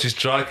quality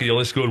striker you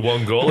only scored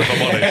one goal, if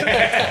I'm honest.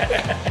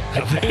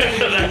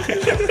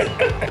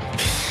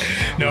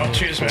 No,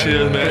 cheers, mate.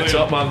 Cheers, mate.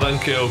 Top man,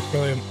 thank you.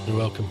 Brilliant. You're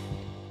welcome.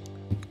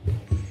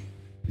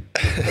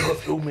 Go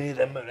through me,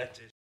 them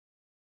Morettis.